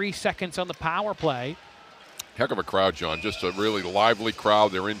 53 seconds on the power play. Heck of a crowd, John. Just a really lively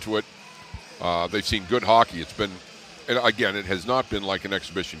crowd. They're into it. They've seen good hockey. It's been, and again, it has not been like an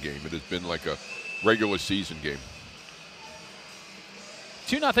exhibition game. It has been like a regular season game.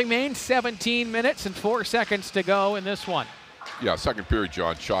 2-0 Maine, 17 minutes and 4 seconds to go in this one. Yeah, second period,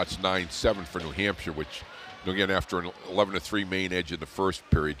 John. Shots 9-7 for New Hampshire, which, again, after an 11-3 Maine edge in the first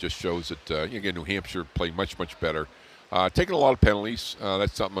period, just shows that, again, New Hampshire played much, much better. Taking a lot of penalties.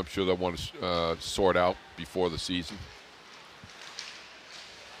 That's something I'm sure they'll want to sort out before the season.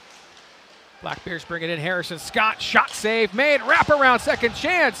 Black Bears bring it in. Harrison Scott, shot save made. Wraparound, second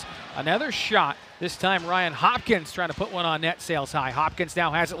chance. Another shot. This time Ryan Hopkins trying to put one on net, sails high. Hopkins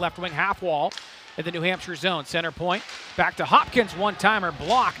now has it left wing half wall in the New Hampshire zone. Center point. Back to Hopkins. One-timer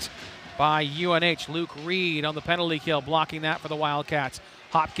blocked by UNH. Luke Reed on the penalty kill, blocking that for the Wildcats.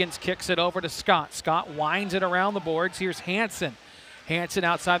 Hopkins kicks it over to Scott. Scott winds it around the boards. Here's Hansen. Hansen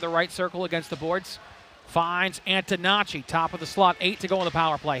outside the right circle against the boards. Finds Antonacci, top of the slot, 8 to go in the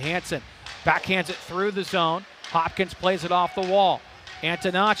power play. Hansen backhands it through the zone. Hopkins plays it off the wall.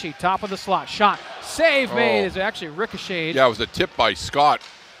 Antonacci, top of the slot, shot, save made. Is actually ricocheted. Yeah, it was a tip by Scott.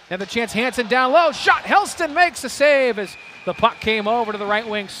 Another chance, Hansen down low, shot. Helston makes the save as the puck came over to the right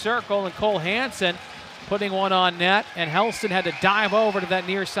wing circle, and Cole Hansen putting one on net, and Helston had to dive over to that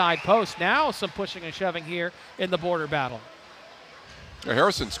near side post. Now some pushing and shoving here in the border battle.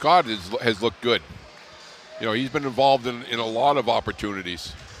 Harrison Scott has looked good. You know, he's been involved in a lot of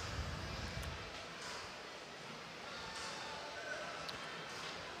opportunities.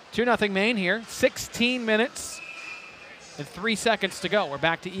 Two 2-0 Maine here. 16 minutes and 3 seconds to go. We're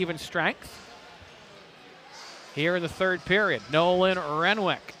back to even strength. Here in the third period, Nolan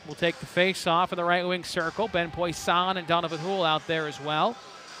Renwick will take the face-off in the right wing circle. Ben Poisson and Donovan Houle out there as well.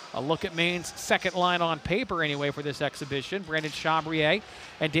 A look at Maine's second line on paper anyway for this exhibition. Brandon Chabrier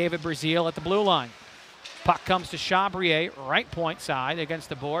and David Brazil at the blue line. Puck comes to Chabrier, right point side against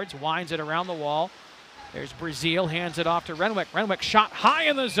the boards, winds it around the wall. There's Brazil, hands it off to Renwick. Renwick shot high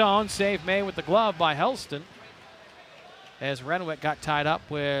in the zone, save made with the glove by Helston. As Renwick got tied up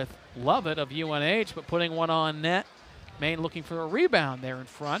with Lovett of UNH, but putting one on net. Maine looking for a rebound there in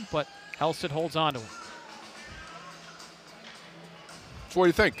front, but Helston holds on to it. So what do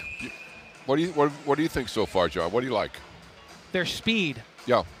you think? What do you think so far, John? What do you like? Their speed.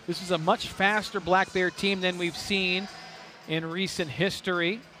 Yeah. This is a much faster Black Bear team than we've seen in recent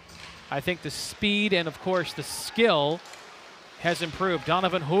history. I think the speed and, of course, the skill has improved.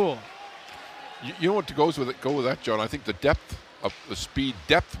 Donovan Houle. You know what goes with it? Go with that, John. I think the depth of the speed,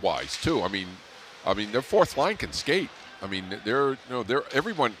 depth-wise, too. I mean, their fourth line can skate. I mean, all their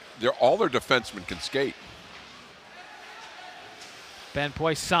defensemen can skate. Ben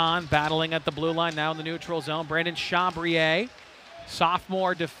Poisson battling at the blue line, now in the neutral zone. Brandon Chabrier,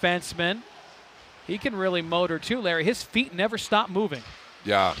 sophomore defenseman. He can really motor too, Larry. His feet never stop moving.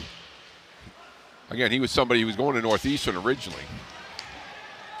 Yeah. Again, he was somebody who was going to Northeastern originally.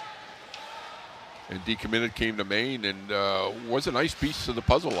 And decommitted, came to Maine, and was a nice piece of the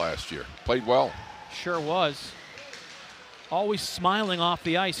puzzle last year. Played well. Sure was. Always smiling off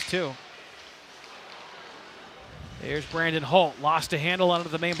the ice, too. There's Brandon Holt. Lost a handle under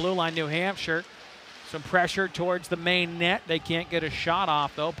the Maine blue line, New Hampshire. Some pressure towards the Maine net. They can't get a shot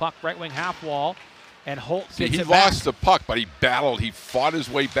off, though. Puck right wing half wall. And Holt gets it back. He lost the puck, but he battled. He fought his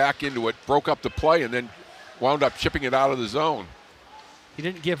way back into it, broke up the play, and then wound up chipping it out of the zone. He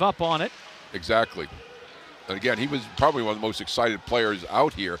didn't give up on it. Exactly. And again, he was probably one of the most excited players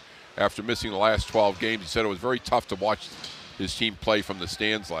out here after missing the last 12 games. He said it was very tough to watch his team play from the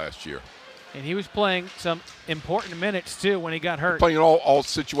stands last year. And he was playing some important minutes, too, when he got hurt. Playing in all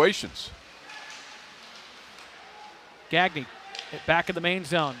situations. Gagne back in the main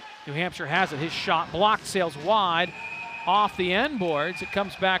zone. New Hampshire has it. His shot blocked, sails wide off the end boards. It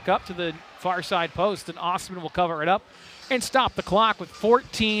comes back up to the far side post, and Osman will cover it up and stop the clock with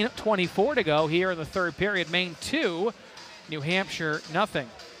 14:24 to go here in the third period. Maine 2, New Hampshire nothing.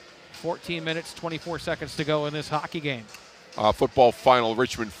 14 minutes, 24 seconds to go in this hockey game. Football final,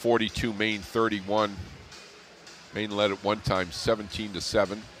 Richmond 42, Maine 31. Maine led at one time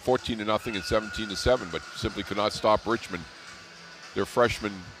 17-7, 14-0 and 17-7, but simply could not stop Richmond. Their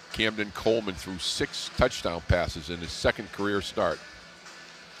freshman Camden Coleman threw 6 touchdown passes in his second career start.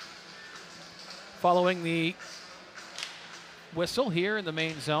 Following the whistle here in the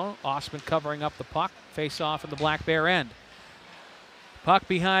main zone, Osman covering up the puck, face off in the Black Bear end. Puck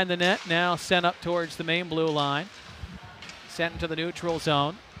behind the net, now sent up towards the Maine blue line. Sent into the neutral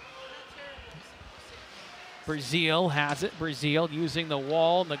zone. Brazil has it. Brazil using the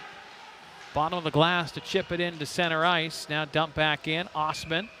wall and the bottom of the glass to chip it into center ice. Now dump back in.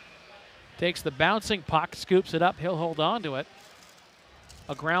 Osman takes the bouncing puck, scoops it up. He'll hold on to it.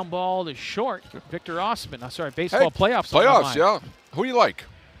 A ground ball is short. Victor Osman. Baseball playoffs. Playoffs, yeah. Who do you like?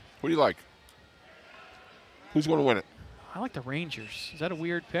 Who do you like? Who's going to win it? I like the Rangers. Is that a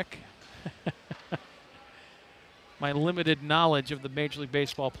weird pick? My limited knowledge of the Major League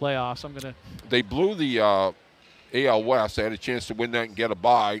Baseball playoffs. They blew the AL West. They had a chance to win that and get a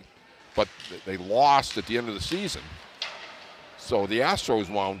bye, but they lost at the end of the season. So the Astros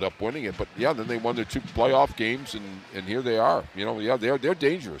wound up winning it, but yeah, then they won their 2 playoff games, and here they are. You know, yeah, they're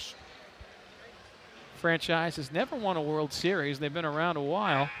dangerous. Franchise has never won a World Series. They've been around a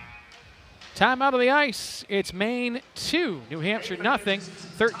while. Time out of the ice. It's Maine 2, New Hampshire nothing.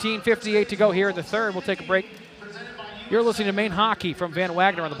 13:58 to go here in the third. We'll take a break. You're listening to Maine Hockey from Van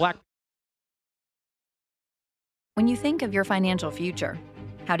Wagner on the Black. When you think of your financial future,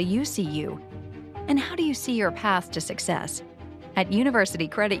 how do you see you? And how do you see your path to success? At University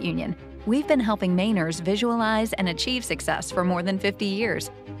Credit Union, we've been helping Mainers visualize and achieve success for more than 50 years.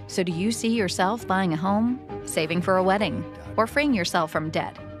 So do you see yourself buying a home, saving for a wedding, or freeing yourself from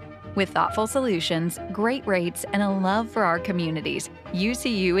debt? With thoughtful solutions, great rates, and a love for our communities,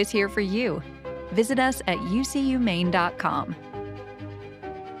 UCU is here for you. Visit us at ucumaine.com.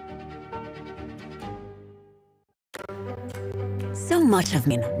 So much of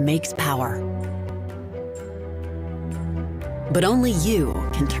Maine makes power. But only you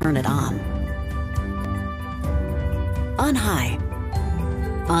can turn it on. On high,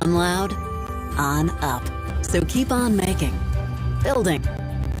 on loud, on up. So keep on making, building,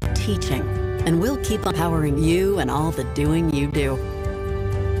 teaching, and we'll keep on powering you and all the doing you do.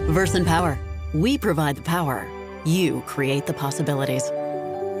 Versant Power. We provide the power. You create the possibilities.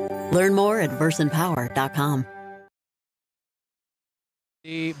 Learn more at versantpower.com.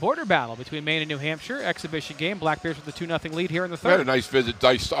 The border battle between Maine and New Hampshire, exhibition game. Black Bears with the 2-0 lead here in the third. We had a nice visit.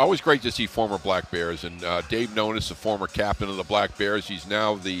 Dice, always great to see former Black Bears. And Dave Nonis, the former captain of the Black Bears. He's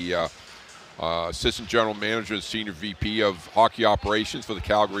now the assistant general manager and senior VP of hockey operations for the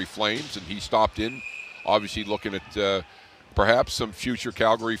Calgary Flames. And he stopped in, obviously looking at perhaps some future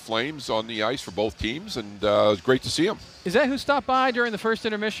Calgary Flames on the ice for both teams. And it was great to see him. Is that who stopped by during the first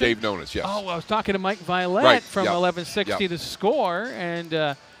intermission? Dave Nonis, yes. Oh, I was talking to Mike Violet from yep. 1160 The Score, and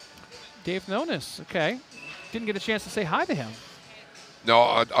Dave Nonis, okay. Didn't get a chance to say hi to him. No,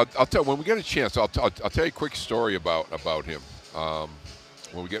 I'll tell you, when we get a chance, I'll tell you a quick story about him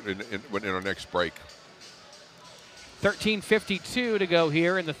when we get in our next break. 13:52 to go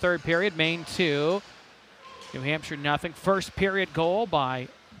here in the third period. Maine 2, New Hampshire nothing. First period goal by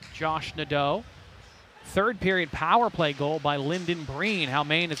Josh Nadeau. Third period power play goal by Lyndon Breen. How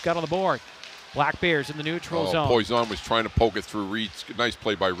Maine has got on the board. Black Bears in the neutral zone. Poison was trying to poke it through Reed. Nice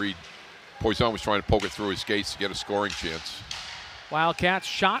play by Reed. Poison was trying to poke it through his skates to get a scoring chance. Wildcats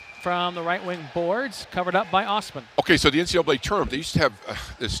shot from the right wing boards, covered up by Osman. Okay, so the NCAA tournament, they used to have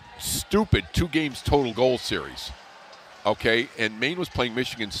this stupid 2 games total goal series. Okay, and Maine was playing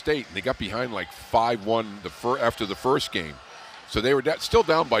Michigan State, and they got behind like 5-1 after the first game. So they were still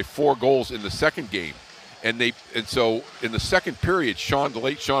down by 4 goals in the second game. And so in the second period, the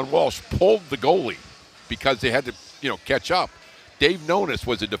late Sean Walsh pulled the goalie because they had to, catch up. Dave Nonis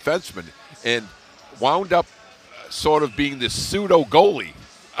was a defenseman and wound up sort of being this pseudo goalie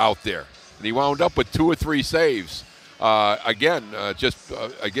out there, and he wound up with 2 or 3 saves. Again,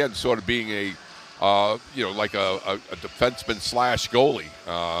 sort of being a defenseman / goalie.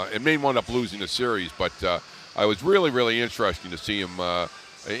 And Maine wound up losing the series, but it was really, really interesting to see him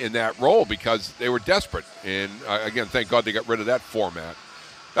in that role because they were desperate. And again, thank God they got rid of that format.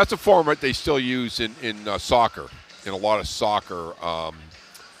 That's a format they still use in soccer, in a lot of soccer.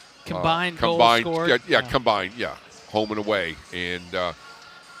 Combined goals scored. Combined, home and away. And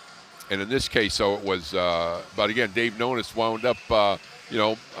in this case, so it was, but again, Dave Nonis wound up,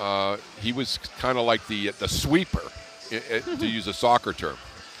 he was kind of like the sweeper, to use a soccer term.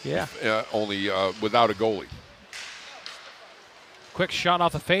 Yeah. Only without a goalie. Quick shot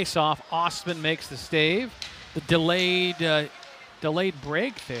off the face-off. Ostman makes the save. The delayed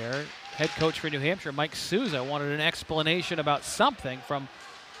break there. Head coach for New Hampshire, Mike Souza, wanted an explanation about something from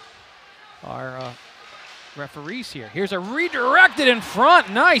our referees here. Here's a redirected in front.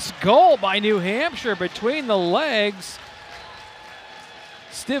 Nice goal by New Hampshire between the legs.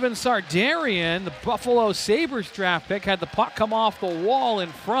 Steven Sardarian, the Buffalo Sabres draft pick, had the puck come off the wall in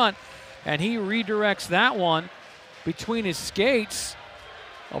front, and he redirects that one between his skates.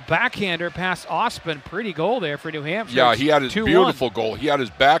 A backhander past Osman. Pretty goal there for New Hampshire. Yeah, he had his 2-1. Beautiful goal. He had his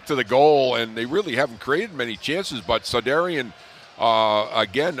back to the goal, and they really haven't created many chances. But Sardarian,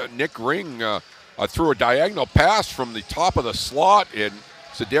 again, Nick Ring threw a diagonal pass from the top of the slot, and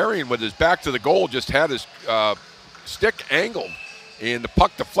Sardarian, with his back to the goal, just had his stick angled, and the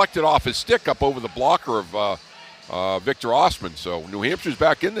puck deflected off his stick up over the blocker of Victor Osman. So New Hampshire's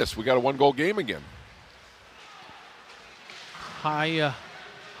back in this. We got a 1-goal game again. High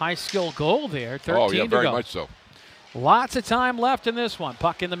skill goal there. 13 to go. Oh, yeah, very much so. Lots of time left in this one.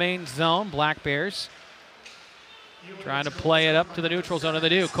 Puck in the main zone. Black Bears trying to play it up to the neutral zone, and they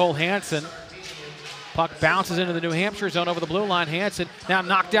do. Cole Hansen. Puck bounces into the New Hampshire zone over the blue line. Hansen now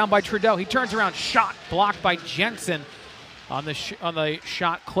knocked down by Trudeau. He turns around, shot blocked by Jensen on the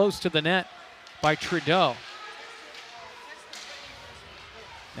shot close to the net by Trudeau.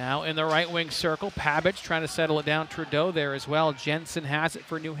 Now in the right wing circle, Pabich trying to settle it down. Trudeau there as well. Jensen has it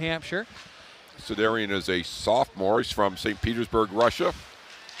for New Hampshire. Sardarian is a sophomore. He's from St. Petersburg, Russia.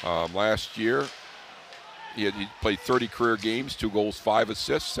 Last year, he played 30 career games, 2 goals, 5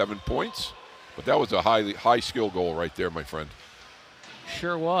 assists, 7 points. But that was a high skill goal right there, my friend.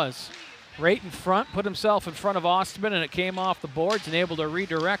 Sure was. right in front, put himself in front of Ostman, and it came off the boards and able to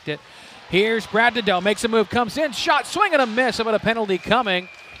redirect it. Here's Brad Nadeau, makes a move, comes in, shot, swing and a miss, but a penalty coming.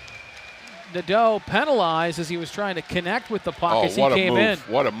 Nadeau penalized as he was trying to connect with the puck as he came in.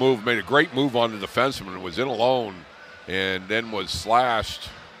 What a move. Made a great move on the defenseman. Was in alone and then was slashed.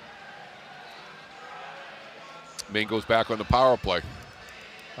 Maine goes back on the power play.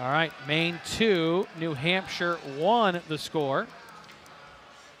 All right, Maine 2, New Hampshire 1 the score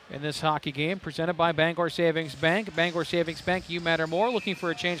in this hockey game, presented by Bangor Savings Bank. Bangor Savings Bank, you matter more. Looking for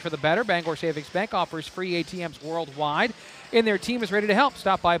a change for the better? Bangor Savings Bank offers free ATMs worldwide, and their team is ready to help.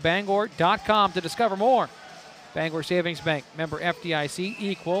 Stop by Bangor.com to discover more. Bangor Savings Bank, member FDIC,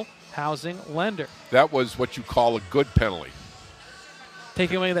 equal housing lender. That was what you call a good penalty.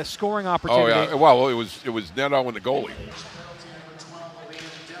 Taking away that scoring opportunity. Oh, yeah. Well, it was Neto and the goalie.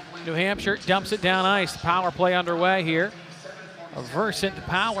 New Hampshire dumps it down ice. Power play underway here. A Versant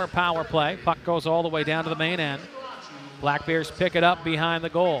power play. Puck goes all the way down to the main end. Black Bears pick it up behind the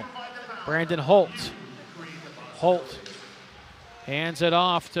goal. Brandon Holt. Holt hands it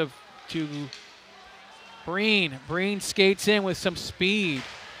off to Breen. Breen skates in with some speed.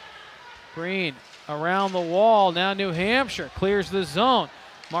 Breen around the wall. Now New Hampshire clears the zone.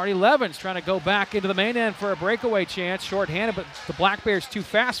 Marty Levins trying to go back into the main end for a breakaway chance. Short-handed, but the Black Bears too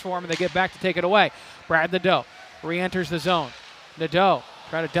fast for him, and they get back to take it away. Brad Nadeau re-enters the zone. Nadeau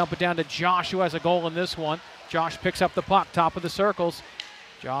trying to dump it down to Josh, who has a goal in this one. Josh picks up the puck, top of the circles.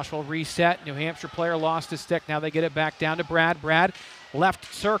 Josh will reset. New Hampshire player lost his stick. Now they get it back down to Brad. Brad,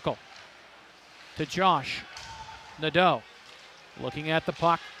 left circle to Josh. Nadeau looking at the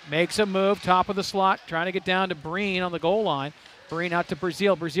puck, makes a move, top of the slot, trying to get down to Breen on the goal line. Breen out to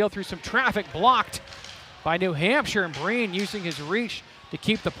Brazil. Brazil through some traffic, blocked by New Hampshire, and Breen using his reach to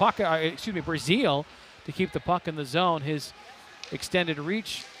keep the puck, Brazil to keep the puck in the zone. His extended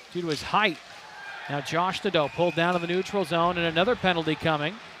reach due to his height. Now Josh Nadeau pulled down to the neutral zone, and another penalty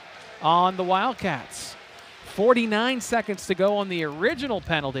coming on the Wildcats. 49 seconds to go on the original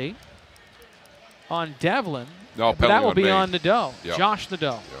penalty on Devlin. No, but that will be Maine. on Nadeau, Yep. Josh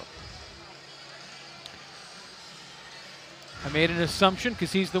Nadeau. Yep. I made an assumption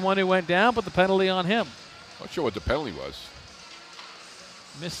because he's the one who went down, but the penalty on him. Not sure what the penalty was.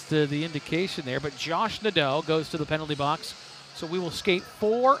 Missed the indication there, but Josh Nadeau goes to the penalty box. So we will skate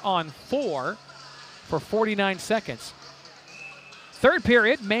 4-on-4 for 49 seconds. Third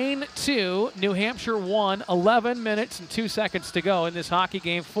period, Maine 2, New Hampshire 1, 11 minutes and 2 seconds to go in this hockey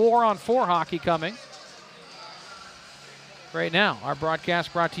game. 4-on-4 hockey coming right now. Our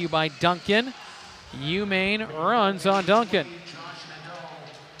broadcast brought to you by Duncan. Maine runs on Duncan.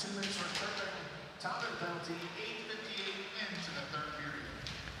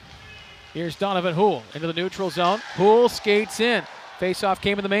 Here's Donovan Houle into the neutral zone. Houle skates in. Face-off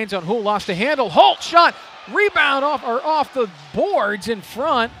came in the main zone. Houle lost a handle. Holt shot. Rebound off the boards in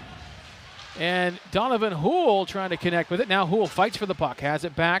front. And Donovan Houle trying to connect with it. Now Houle fights for the puck. Has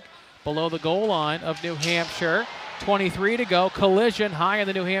it back below the goal line of New Hampshire. 23 to go. Collision high in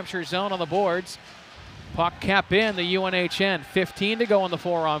the New Hampshire zone on the boards. Puck kept in the UNHN. 15 to go on the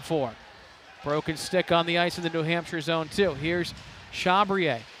 4-on-4. Broken stick on the ice in the New Hampshire zone too. Here's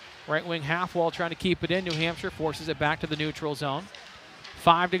Chabrier. Right wing half wall trying to keep it in. New Hampshire forces it back to the neutral zone.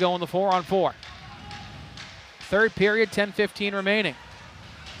 5 to go on the 4-on-4. Third period, 10:15 remaining.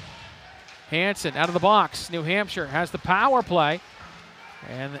 Hansen out of the box. New Hampshire has the power play.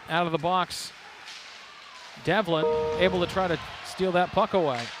 And out of the box, Devlin able to try to steal that puck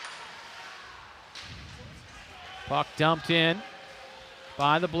away. Puck dumped in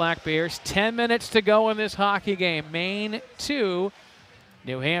by the Black Bears. 10 minutes to go in this hockey game. Maine 2,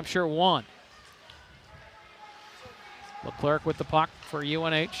 New Hampshire 1. Leclerc with the puck for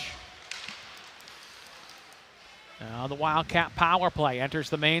UNH. Now the Wildcat power play enters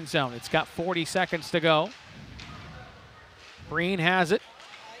the main zone. It's got 40 seconds to go. Breen has it.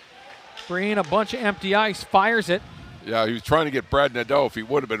 Breen, a bunch of empty ice, fires it. Yeah, he was trying to get Brad Nadeau. If he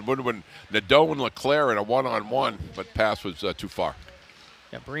would have been Nadeau and Leclerc in a one-on-one, but pass was too far.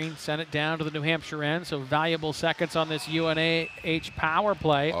 Yeah, Breen sent it down to the New Hampshire end, so valuable seconds on this UNH power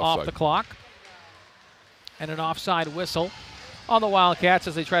play off the clock. And an offside whistle on the Wildcats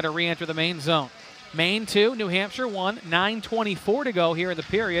as they try to re-enter the main zone. Maine 2, New Hampshire 1, 9:24 to go here in the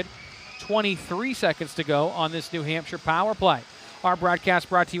period. 23 seconds to go on this New Hampshire power play. Our broadcast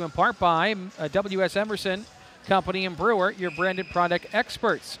brought to you in part by W.S. Emerson Company and Brewer, your branded product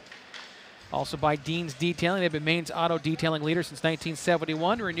experts. Also by Dean's Detailing. They've been Maine's auto detailing leader since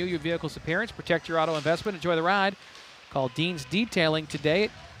 1971. To renew your vehicle's appearance, protect your auto investment, enjoy the ride. Call Dean's Detailing today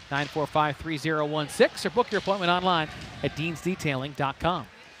at 945-3016 or book your appointment online at deansdetailing.com.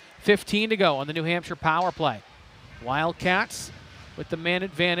 15 to go on the New Hampshire power play. Wildcats with the man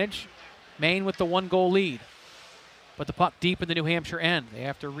advantage. Maine with the 1-goal lead. But the puck deep in the New Hampshire end. They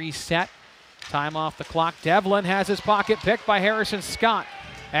have to reset. Time off the clock. Devlin has his pocket picked by Harrison Scott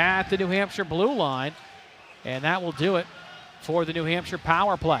at the New Hampshire blue line. And that will do it for the New Hampshire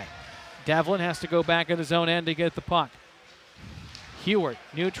power play. Devlin has to go back in his own end to get the puck. Heward,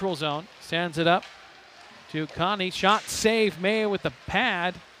 neutral zone, sends it up to Connie. Shot save May with the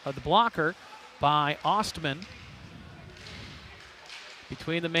pad of the blocker by Ostman.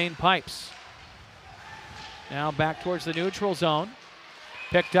 Between the main pipes. Now back towards the neutral zone.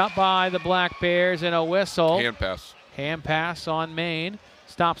 Picked up by the Black Bears and a whistle. Hand pass. Hand pass on Maine.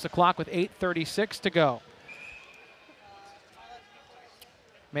 Stops the clock with 8:36 to go.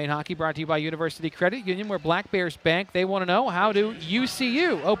 Maine Hockey brought to you by University Credit Union, where Black Bears bank. They want to know, how do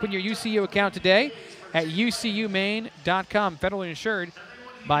UCU? Open your UCU account today at ucumaine.com. Federally insured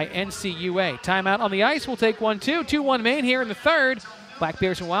by NCUA. Timeout on the ice. We'll take 1-2. 2-1 Maine here in the third. Black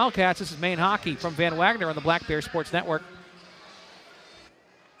Bears and Wildcats. This is Maine Hockey from Van Wagner on the Black Bears Sports Network.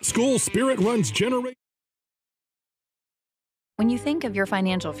 School spirit runs generation. When you think of your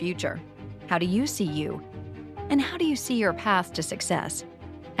financial future, how do you see you? And how do you see your path to success?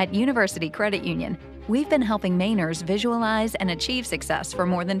 At University Credit Union, we've been helping Mainers visualize and achieve success for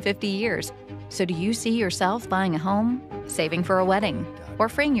more than 50 years. So do you see yourself buying a home, saving for a wedding, or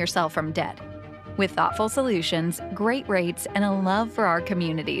freeing yourself from debt? With thoughtful solutions, great rates, and a love for our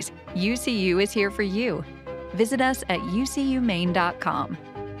communities, UCU is here for you. Visit us at ucumaine.com.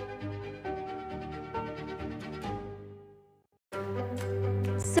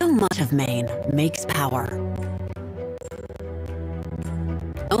 So much of Maine makes power.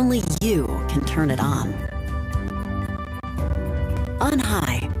 Only you can turn it on. On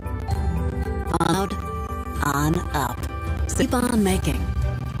high, on out, on up. So keep on making,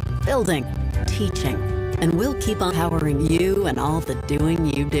 building, teaching, and we'll keep on powering you and all the doing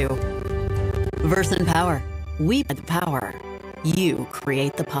you do. Versant Power. We add the power. You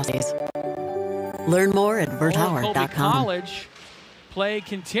create the possibilities. Learn more at vertpower.com. College play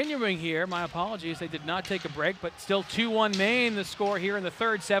continuing here. My apologies, they did not take a break, but still 2-1 Maine. The score here in the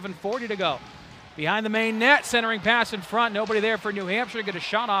third, 7:40 to go. Behind the Maine net, centering pass in front. Nobody there for New Hampshire to get a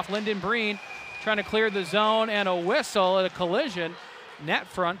shot off. Lyndon Breen trying to clear the zone, and a whistle at a collision. Net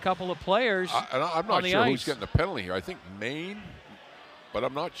front, couple of players I'm not sure who's getting the penalty here. I think Maine, but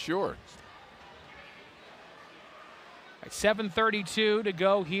I'm not sure. At 7:32 to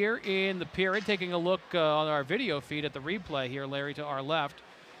go here in the period. Taking a look on our video feed at the replay here, Larry, to our left.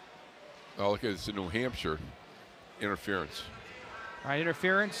 Oh, look, it's a New Hampshire interference. All right,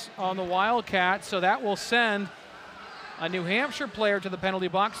 interference on the Wildcats, so that will send a New Hampshire player to the penalty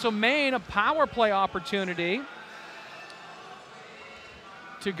box. So Maine, a power play opportunity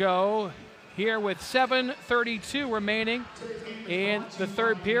to go here with 7:32 remaining in the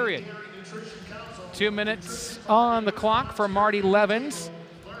third period. 2 minutes on the clock for Marty Levins.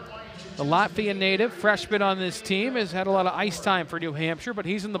 The Latvian native, freshman on this team, has had a lot of ice time for New Hampshire, but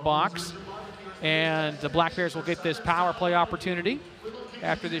he's in the box. And the Black Bears will get this power play opportunity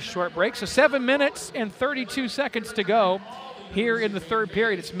after this short break. So 7 minutes and 32 seconds to go here in the third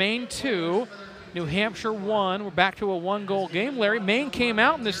period. It's Maine 2, New Hampshire 1. We're back to a 1-goal game, Larry. Maine came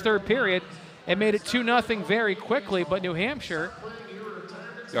out in this third period and made it 2-0 very quickly, but New Hampshire...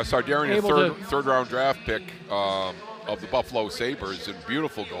 Yeah, Sardarian, third round draft pick of the Buffalo Sabres, and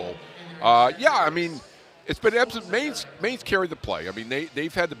beautiful goal. Yeah, I mean, it's been Maine's carried the play. I mean,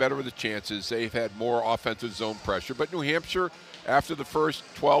 they've had the better of the chances. They've had more offensive zone pressure. But New Hampshire, after the first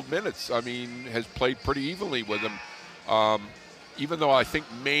 12 minutes, I mean, has played pretty evenly with them. Even though I think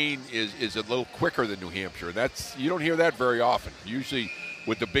Maine is a little quicker than New Hampshire. You don't hear that very often. Usually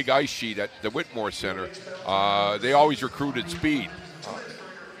with the big ice sheet at the Whitmore Center, they always recruited speed.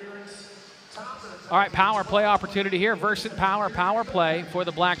 All right, power play opportunity here. Versant power play for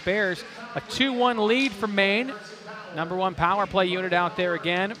the Black Bears. A 2-1 lead for Maine. Number one power play unit out there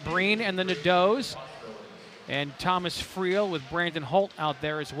again. Breen and the Nadeaus. And Thomas Friel with Brandon Holt out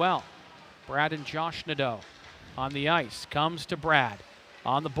there as well. Brad and Josh Nadeau on the ice. Comes to Brad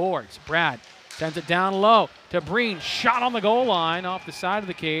on the boards. Brad sends it down low to Breen. Shot on the goal line off the side of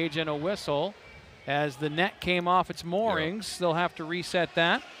the cage, and a whistle as the net came off its moorings. They'll have to reset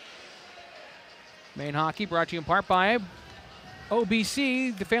that. Maine Hockey brought to you in part by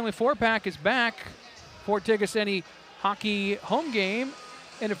OBC. The Family 4-pack is back. 4 tickets to any hockey home game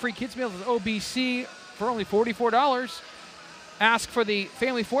and a free kids meal with OBC for only $44. Ask for the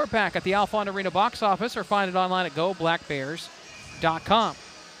Family 4-pack at the Alfond Arena box office or find it online at goblackbears.com.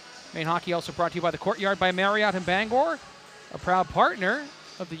 Maine Hockey also brought to you by the Courtyard by Marriott in Bangor, a proud partner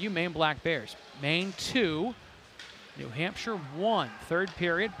of the Maine Black Bears. Maine 2, New Hampshire 1. Third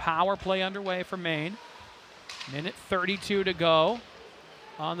period, power play underway for Maine. Minute 32 to go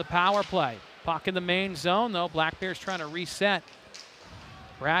on the power play. Puck in the Maine zone, though. Black Bears trying to reset.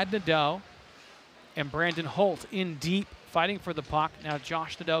 Brad Nadeau and Brandon Holt in deep, fighting for the puck. Now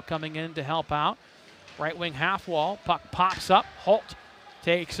Josh Nadeau coming in to help out. Right wing half wall. Puck pops up. Holt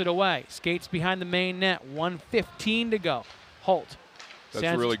takes it away. Skates behind the Maine net. 1:15 to go. Holt.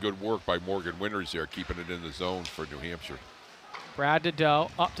 That's really good work by Morgan Winters there, keeping it in the zone for New Hampshire. Brad Nadeau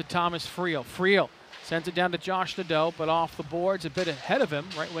up to Thomas Friel. Friel sends it down to Josh Nadeau, but off the boards, a bit ahead of him.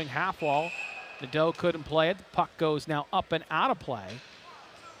 Right wing half wall. Nadeau couldn't play it. The puck goes now up and out of play.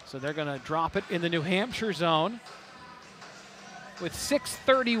 So they're going to drop it in the New Hampshire zone. With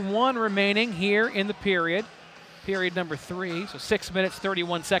 6:31 remaining here in the period number 3. So 6 minutes,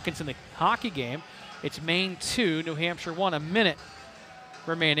 31 seconds in the hockey game. It's Maine 2, New Hampshire 1. A minute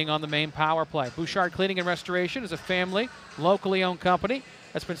remaining on the Maine power play. Bouchard Cleaning and Restoration is a family, locally owned company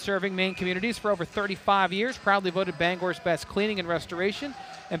that's been serving Maine communities for over 35 years. Proudly voted Bangor's best cleaning and restoration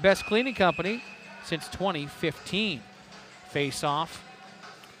and best cleaning company since 2015. Face off.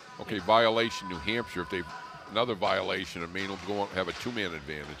 Okay, violation New Hampshire. If they another violation, and Maine will go on, have a two-man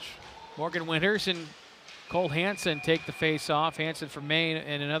advantage. Morgan Winters and Cole Hansen take the face off. Hansen for Maine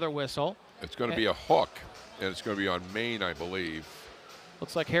and another whistle. It's going to be a hook, and it's going to be on Maine, I believe.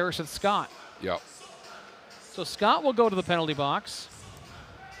 Looks like Harrison Scott. Yep. So Scott will go to the penalty box.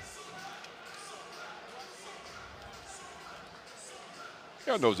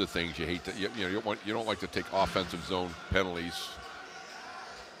 Yeah, those are things you hate to, you don't like to take offensive zone penalties.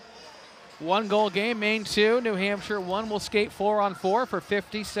 1 goal game, Maine 2, New Hampshire 1. Will skate 4-on-4 for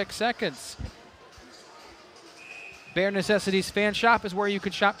 56 seconds. Bare Necessities Fan Shop is where you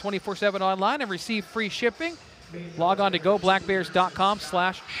can shop 24/7 online and receive free shipping. Log on to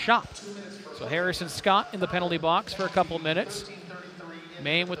goblackbears.com/shop. So Harrison Scott in the penalty box for a couple minutes.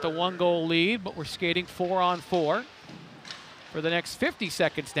 Maine with the 1 goal lead, but we're skating 4-on-4 for the next 50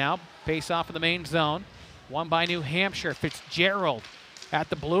 seconds now. Face off in the Maine zone. Won by New Hampshire. Fitzgerald at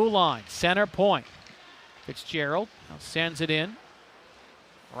the blue line, center point. Fitzgerald now sends it in.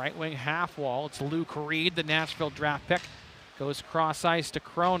 Right wing half wall. It's Luke Reed, the Nashville draft pick. Goes cross ice to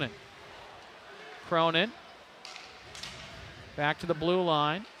Cronin. Cronin back to the blue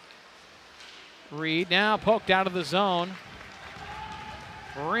line. Reed now poked out of the zone.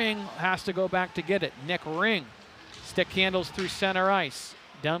 Ring has to go back to get it. Nick Ring stick handles through center ice.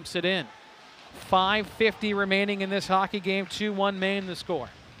 Dumps it in. 5:50 remaining in this hockey game. 2-1 Maine the score.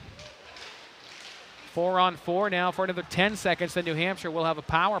 4-on-4 now for another 10 seconds. Then New Hampshire will have a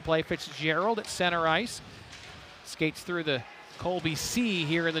power play. Fitzgerald at center ice. Skates through the Colby C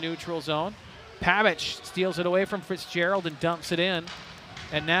here in the neutral zone. Pavich steals it away from Fitzgerald and dumps it in.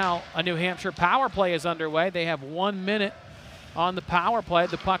 And now a New Hampshire power play is underway. They have 1 minute on the power play.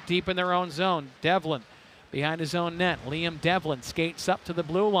 The puck deep in their own zone. Devlin behind his own net. Liam Devlin skates up to the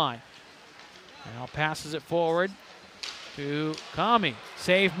blue line. Now passes it forward to Kami.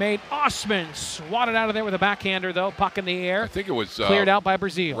 Save made. Osman swatted out of there with a backhander, though. Puck in the air. I think it was cleared out by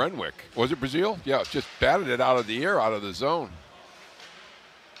Brazil. Renwick. Was it Brazil? Yeah, just batted it out of the air, out of the zone.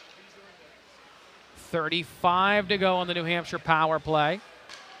 35 to go on the New Hampshire power play.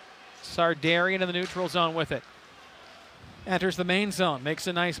 Sardarian in the neutral zone with it. Enters the Maine zone. Makes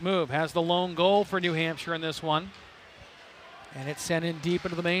a nice move. Has the lone goal for New Hampshire in this one. And it's sent in deep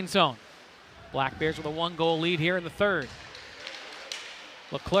into the Maine zone. Black Bears with a 1 goal lead here in the third.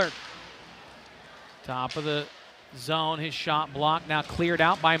 Leclerc, top of the zone, his shot blocked, now cleared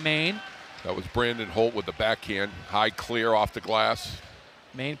out by Maine. That was Brandon Holt with the backhand, high clear off the glass.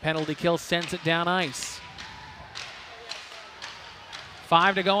 Maine penalty kill, sends it down ice.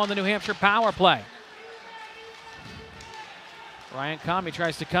 5 to go on the New Hampshire power play. Ryan Kami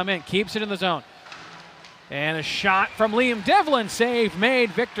tries to come in, keeps it in the zone. And a shot from Liam Devlin, save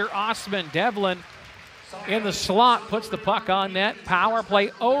made. Victor Osman. Devlin in the slot, puts the puck on net. Power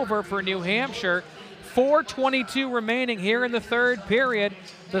play over for New Hampshire. 4:22 remaining here in the third period.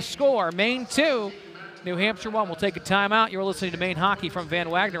 The score, Maine 2, New Hampshire 1. We'll take a timeout. You're listening to Maine Hockey from Van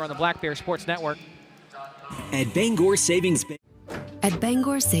Wagner on the Black Bear Sports Network. At Bangor Savings Bank. At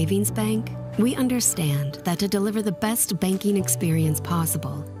Bangor Savings Bank, we understand that to deliver the best banking experience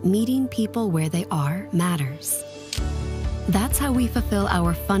possible, meeting people where they are matters. That's how we fulfill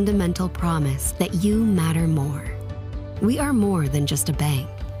our fundamental promise that you matter more. We are more than just a bank.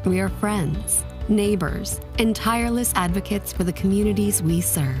 We are friends, neighbors, and tireless advocates for the communities we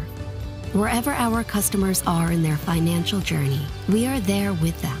serve. Wherever our customers are in their financial journey, we are there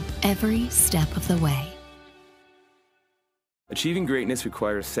with them every step of the way. Achieving greatness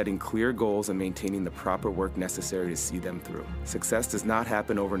requires setting clear goals and maintaining the proper work necessary to see them through. Success does not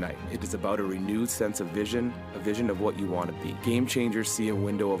happen overnight. It is about a renewed sense of vision, a vision of what you want to be. Game changers see a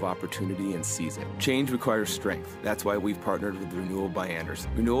window of opportunity and seize it. Change requires strength. That's why we've partnered with Renewal by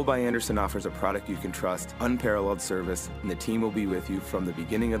Anderson. Renewal by Anderson offers a product you can trust, unparalleled service, and the team will be with you from the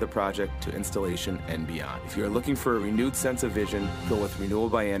beginning of the project to installation and beyond. If you're looking for a renewed sense of vision, go with Renewal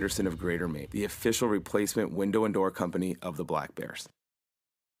by Anderson of Greater Maine, the official replacement window and door company of the Black Bears.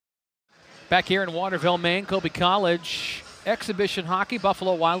 Back here in Waterville, Maine, Colby College exhibition hockey,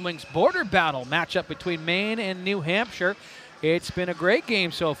 Buffalo Wild Wings border battle matchup between Maine and New Hampshire. It's been a great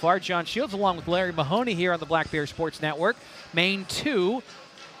game so far. John Shields along with Larry Mahoney here on the Black Bear Sports Network. Maine 2,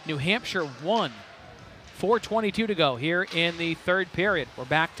 New Hampshire 1. 4:22 to go here in the third period. We're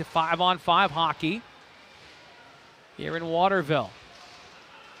back to 5-on-5 hockey here in Waterville.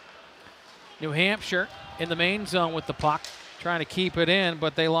 New Hampshire in the main zone with the puck, trying to keep it in,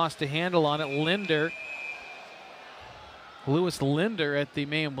 but they lost a handle on it. Lewis Linder at the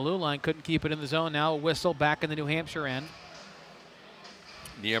Maine blue line couldn't keep it in the zone. Now a whistle back in the New Hampshire end.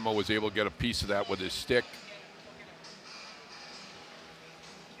 Niemo was able to get a piece of that with his stick.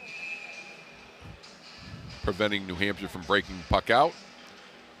 Preventing New Hampshire from breaking the puck out.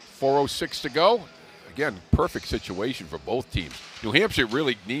 4:06 to go. Again, perfect situation for both teams. New Hampshire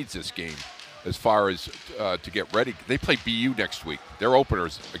really needs this game as far as to get ready. They play BU next week. Their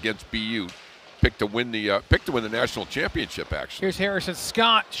openers against BU picked to win the national championship, actually. Here's Harrison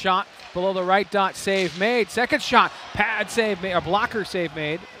Scott, shot below the right dot, save made. Second shot, pad save made, or blocker save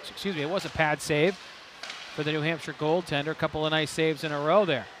made. Excuse me, it was a pad save for the New Hampshire goaltender. A couple of nice saves in a row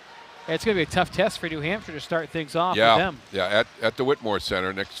there. It's going to be a tough test for New Hampshire to start things off with them. Yeah, at the Whitmore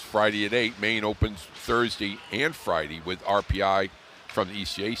Center next Friday at 8. Maine opens Thursday and Friday with RPI from the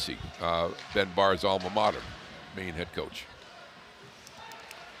ECAC, Ben Barr's alma mater, Maine head coach.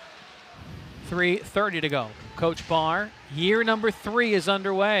 3:30 to go. Coach Barr, year number 3 is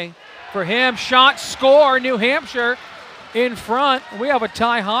underway for him. Shot, score, New Hampshire in front. We have a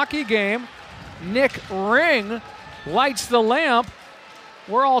tie hockey game. Nick Ring lights the lamp.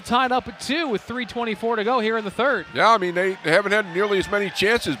 We're all tied up at 2 with 3:24 to go here in the third. Yeah, I mean, they haven't had nearly as many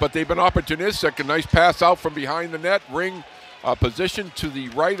chances, but they've been opportunistic. A nice pass out from behind the net. Ring positioned to the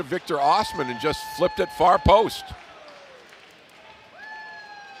right of Victor Osman and just flipped it far post.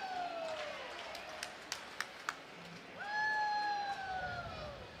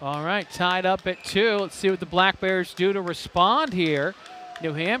 All right, tied up at 2. Let's see what the Black Bears do to respond here.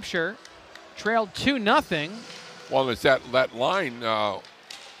 New Hampshire trailed 2-0. Well, it's that line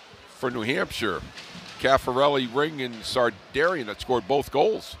for New Hampshire. Caffarelli, Ring, and Sardarian that scored both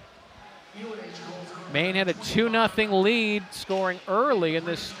goals. Maine had a 2-0 lead, scoring early in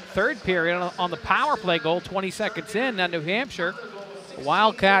this third period on the power play goal, 20 seconds in. Now New Hampshire, the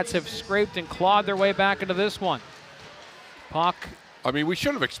Wildcats have scraped and clawed their way back into this one. Puck. I mean, we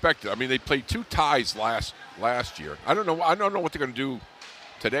should have expected. I mean, they played 2 ties last year. I don't know what they're going to do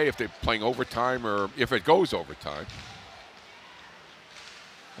today, if they're playing overtime or if it goes overtime.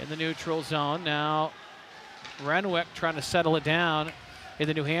 In the neutral zone now, Renwick trying to settle it down in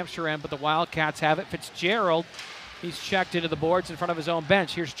the New Hampshire end, but the Wildcats have it. Fitzgerald, he's checked into the boards in front of his own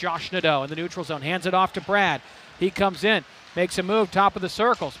bench. Here's Josh Nadeau in the neutral zone, hands it off to Brad. He comes in, makes a move, top of the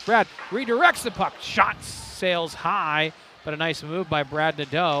circles. Brad redirects the puck, shot sails high, but a nice move by Brad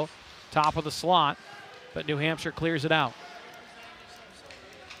Nadeau, top of the slot, but New Hampshire clears it out.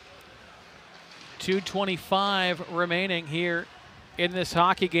 2:25 remaining here in this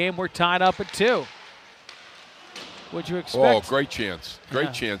hockey game. We're tied up at 2. Would you expect? Oh, great chance.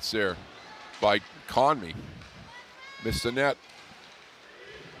 Great chance there by Conmee. Missed the net.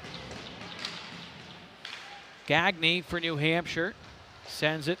 Gagne for New Hampshire.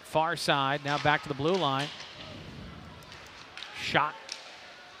 Sends it far side. Now back to the blue line. Shot.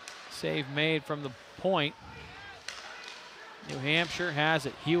 Save made from the point. New Hampshire has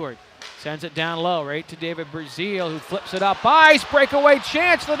it. Heward sends it down low, right to David Brazil, who flips it up. Ice, breakaway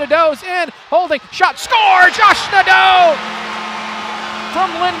chance. Nadeau's in, holding, shot, score! Josh Nadeau!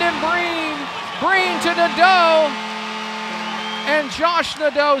 From Lyndon Breen. Breen to Nadeau. And Josh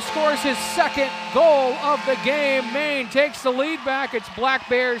Nadeau scores his second goal of the game. Maine takes the lead back. It's Black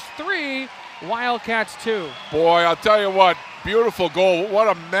Bears 3, Wildcats 2. Boy, I'll tell you what, beautiful goal. What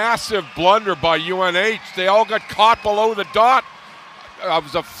a massive blunder by UNH. They all got caught below the dot. It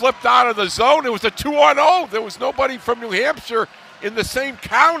was a flipped out of the zone. It was a 2-on-0. There was nobody from New Hampshire in the same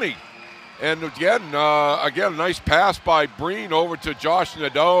county. And again, a nice pass by Breen over to Josh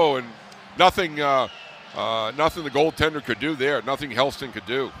Nadeau, and nothing the goaltender could do there. Nothing Helston could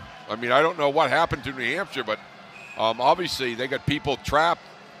do. I mean, I don't know what happened to New Hampshire, but Obviously, they got people trapped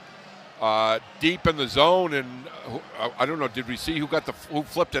deep in the zone, and I don't know. Did we see who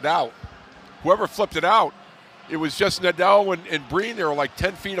flipped it out? Whoever flipped it out, it was just Nadeau and Breen. They were like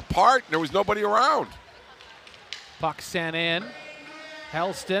 10 feet apart, and there was nobody around. Puck sent in.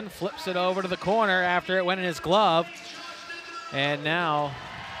 Helston flips it over to the corner after it went in his glove. And now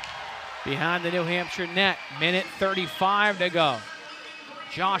behind the New Hampshire net, minute 35 to go.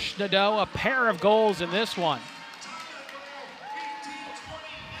 Josh Nadeau, a pair of goals in this one.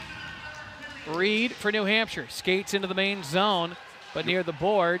 Reed for New Hampshire skates into the main zone, but near the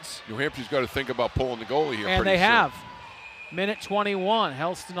boards. New Hampshire's got to think about pulling the goalie here. And pretty they soon. have. Minute 21.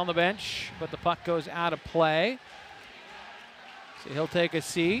 Helston on the bench, but the puck goes out of play. So he'll take a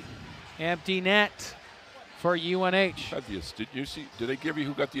seat. Empty net for UNH. Did you see? Did they give you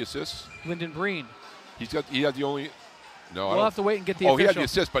who got the assist? Lyndon Breen. He had the only. No, we'll have to wait and get the official. official. He had the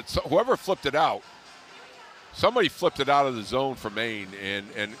assist, but whoever flipped it out, somebody flipped it out of the zone for Maine,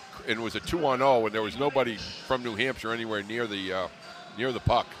 and it was a 2-on-0, and there was nobody from New Hampshire anywhere near the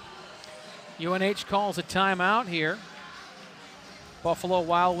puck. UNH calls a timeout here. Buffalo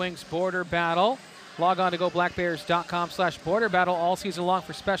Wild Wings border battle. Log on to goblackbears.com/border battle all season long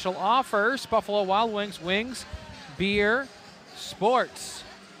for special offers. Buffalo Wild Wings, wings, beer, sports.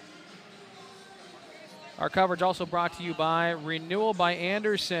 Our coverage also brought to you by Renewal by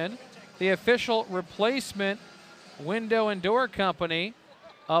Andersen, the official replacement window and door company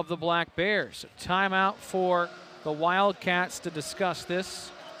of the Black Bears. Timeout for the Wildcats to discuss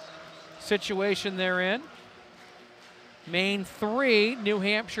this situation they're in. Maine 3, New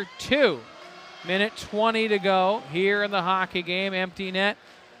Hampshire 2. Minute 20 to go here in the hockey game. Empty net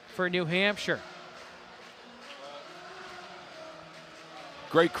for New Hampshire.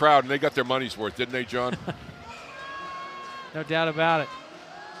 Great crowd, and they got their money's worth, didn't they, John? No doubt about it.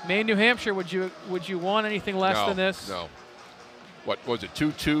 Maine, New Hampshire, would you want anything less than this? No. What was it,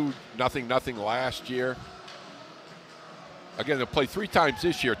 2-2, nothing last year? Again, they'll play 3 times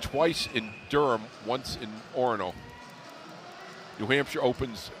this year, twice in Durham, once in Orono. New Hampshire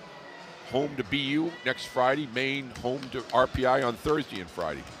opens home to BU next Friday. Maine home to RPI on Thursday and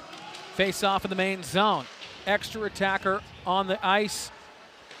Friday. Face off in the main zone. Extra attacker on the ice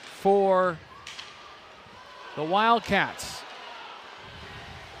for the Wildcats.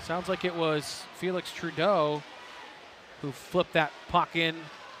 Sounds like it was Felix Trudeau who flipped that puck in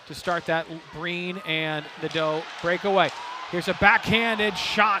to start that Breen and Nadeau breakaway. Here's a backhanded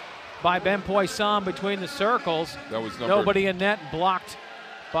shot by Ben Poisson between the circles. That was nobody in net, blocked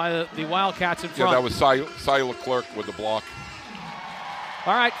by the Wildcats in front. Yeah, that was Cy Leclerc with the block.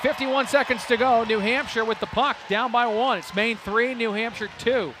 All right, 51 seconds to go. New Hampshire with the puck, down by 1. It's Maine 3, New Hampshire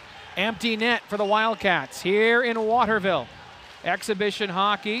 2. Empty net for the Wildcats here in Waterville. Exhibition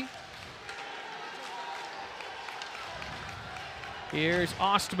hockey. Here's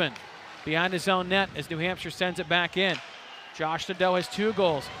Ostman behind his own net as New Hampshire sends it back in. Josh Nadeau has 2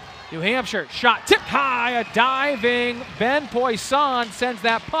 goals. New Hampshire shot tipped high, a diving Ben Poisson sends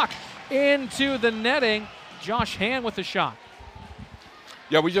that puck into the netting. Josh Hand with the shot.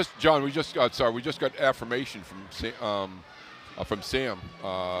 Yeah, we just got affirmation from Sam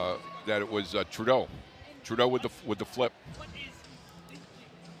that it was Trudeau with the flip.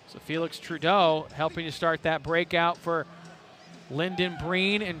 So Felix Trudeau helping to start that breakout for Lyndon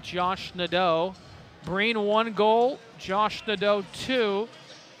Breen and Josh Nadeau. Breen 1 goal, Josh Nadeau 2,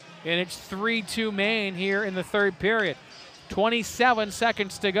 and it's 3-2 Maine here in the third period. 27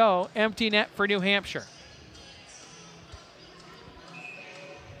 seconds to go. Empty net for New Hampshire.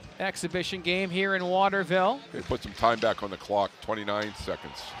 Exhibition game here in Waterville. They put some time back on the clock, 29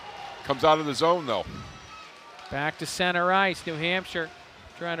 seconds. Comes out of the zone, though. Back to center ice. New Hampshire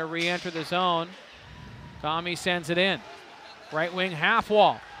trying to re-enter the zone. Tommy sends it in. Right wing half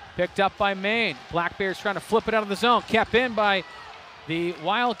wall. Picked up by Maine. Black Bears trying to flip it out of the zone. Kept in by the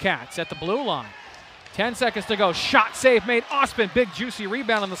Wildcats at the blue line. 10 seconds to go. Shot save made. Ostman, big juicy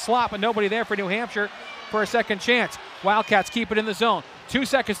rebound on the slot, but nobody there for New Hampshire for a second chance. Wildcats keep it in the zone. 2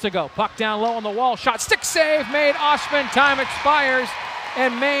 seconds to go. Puck down low on the wall. Shot, stick save made. Ostman, time expires,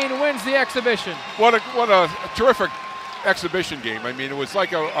 and Maine wins the exhibition. What a terrific exhibition game. I mean, it was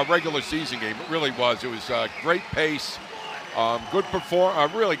like a regular season game. It really was. It was great pace.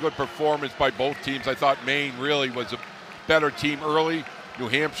 Really good performance by both teams. I thought Maine really was a better team early. New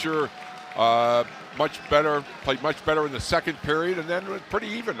Hampshire played much better in the second period, and then it was pretty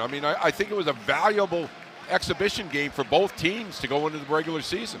even. I mean, I think it was a valuable exhibition game for both teams to go into the regular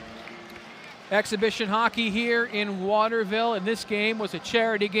season. Exhibition hockey here in Waterville, and this game was a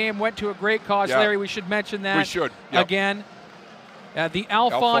charity game, went to a great cause. Yeah. Larry, we should mention that. We should. Yep. Again. The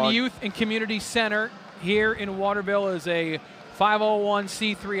Alphon Youth and Community Center here in Waterville is a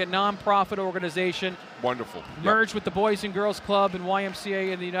 501c3, a nonprofit organization. Wonderful. Merged with the Boys and Girls Club and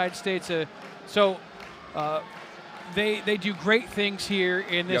YMCA in the United States. They do great things here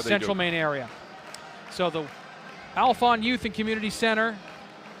in this Central Maine area. So the Alphon Youth and Community Center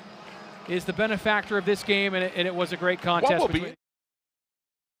is the benefactor of this game, and it was a great contest.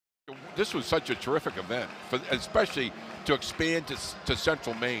 This was such a terrific event, especially to expand to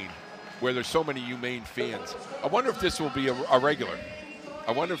Central Maine, where there's so many UMaine fans. I wonder if this will be a regular.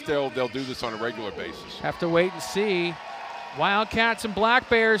 I wonder if they'll do this on a regular basis. Have to wait and see. Wildcats and Black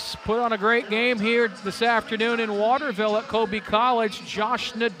Bears put on a great game here this afternoon in Waterville at Colby College.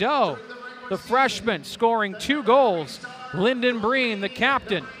 Josh Nadeau, the freshman, scoring 2 goals. Lyndon Breen, the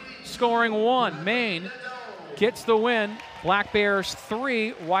captain, scoring 1. Maine gets the win. Black Bears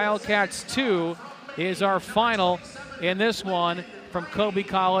 3, Wildcats 2 is our final in this one from Colby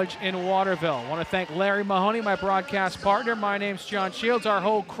College in Waterville. I want to thank Larry Mahoney, my broadcast partner. My name's John Shields. Our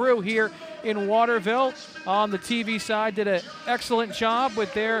whole crew here in Waterville on the TV side did an excellent job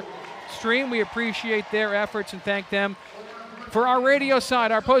with their stream. We appreciate their efforts and thank them. For our radio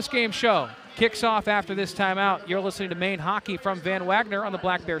side, our post-game show kicks off after this timeout. You're listening to Maine Hockey from Van Wagner on the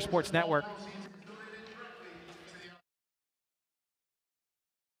Black Bear Sports Network.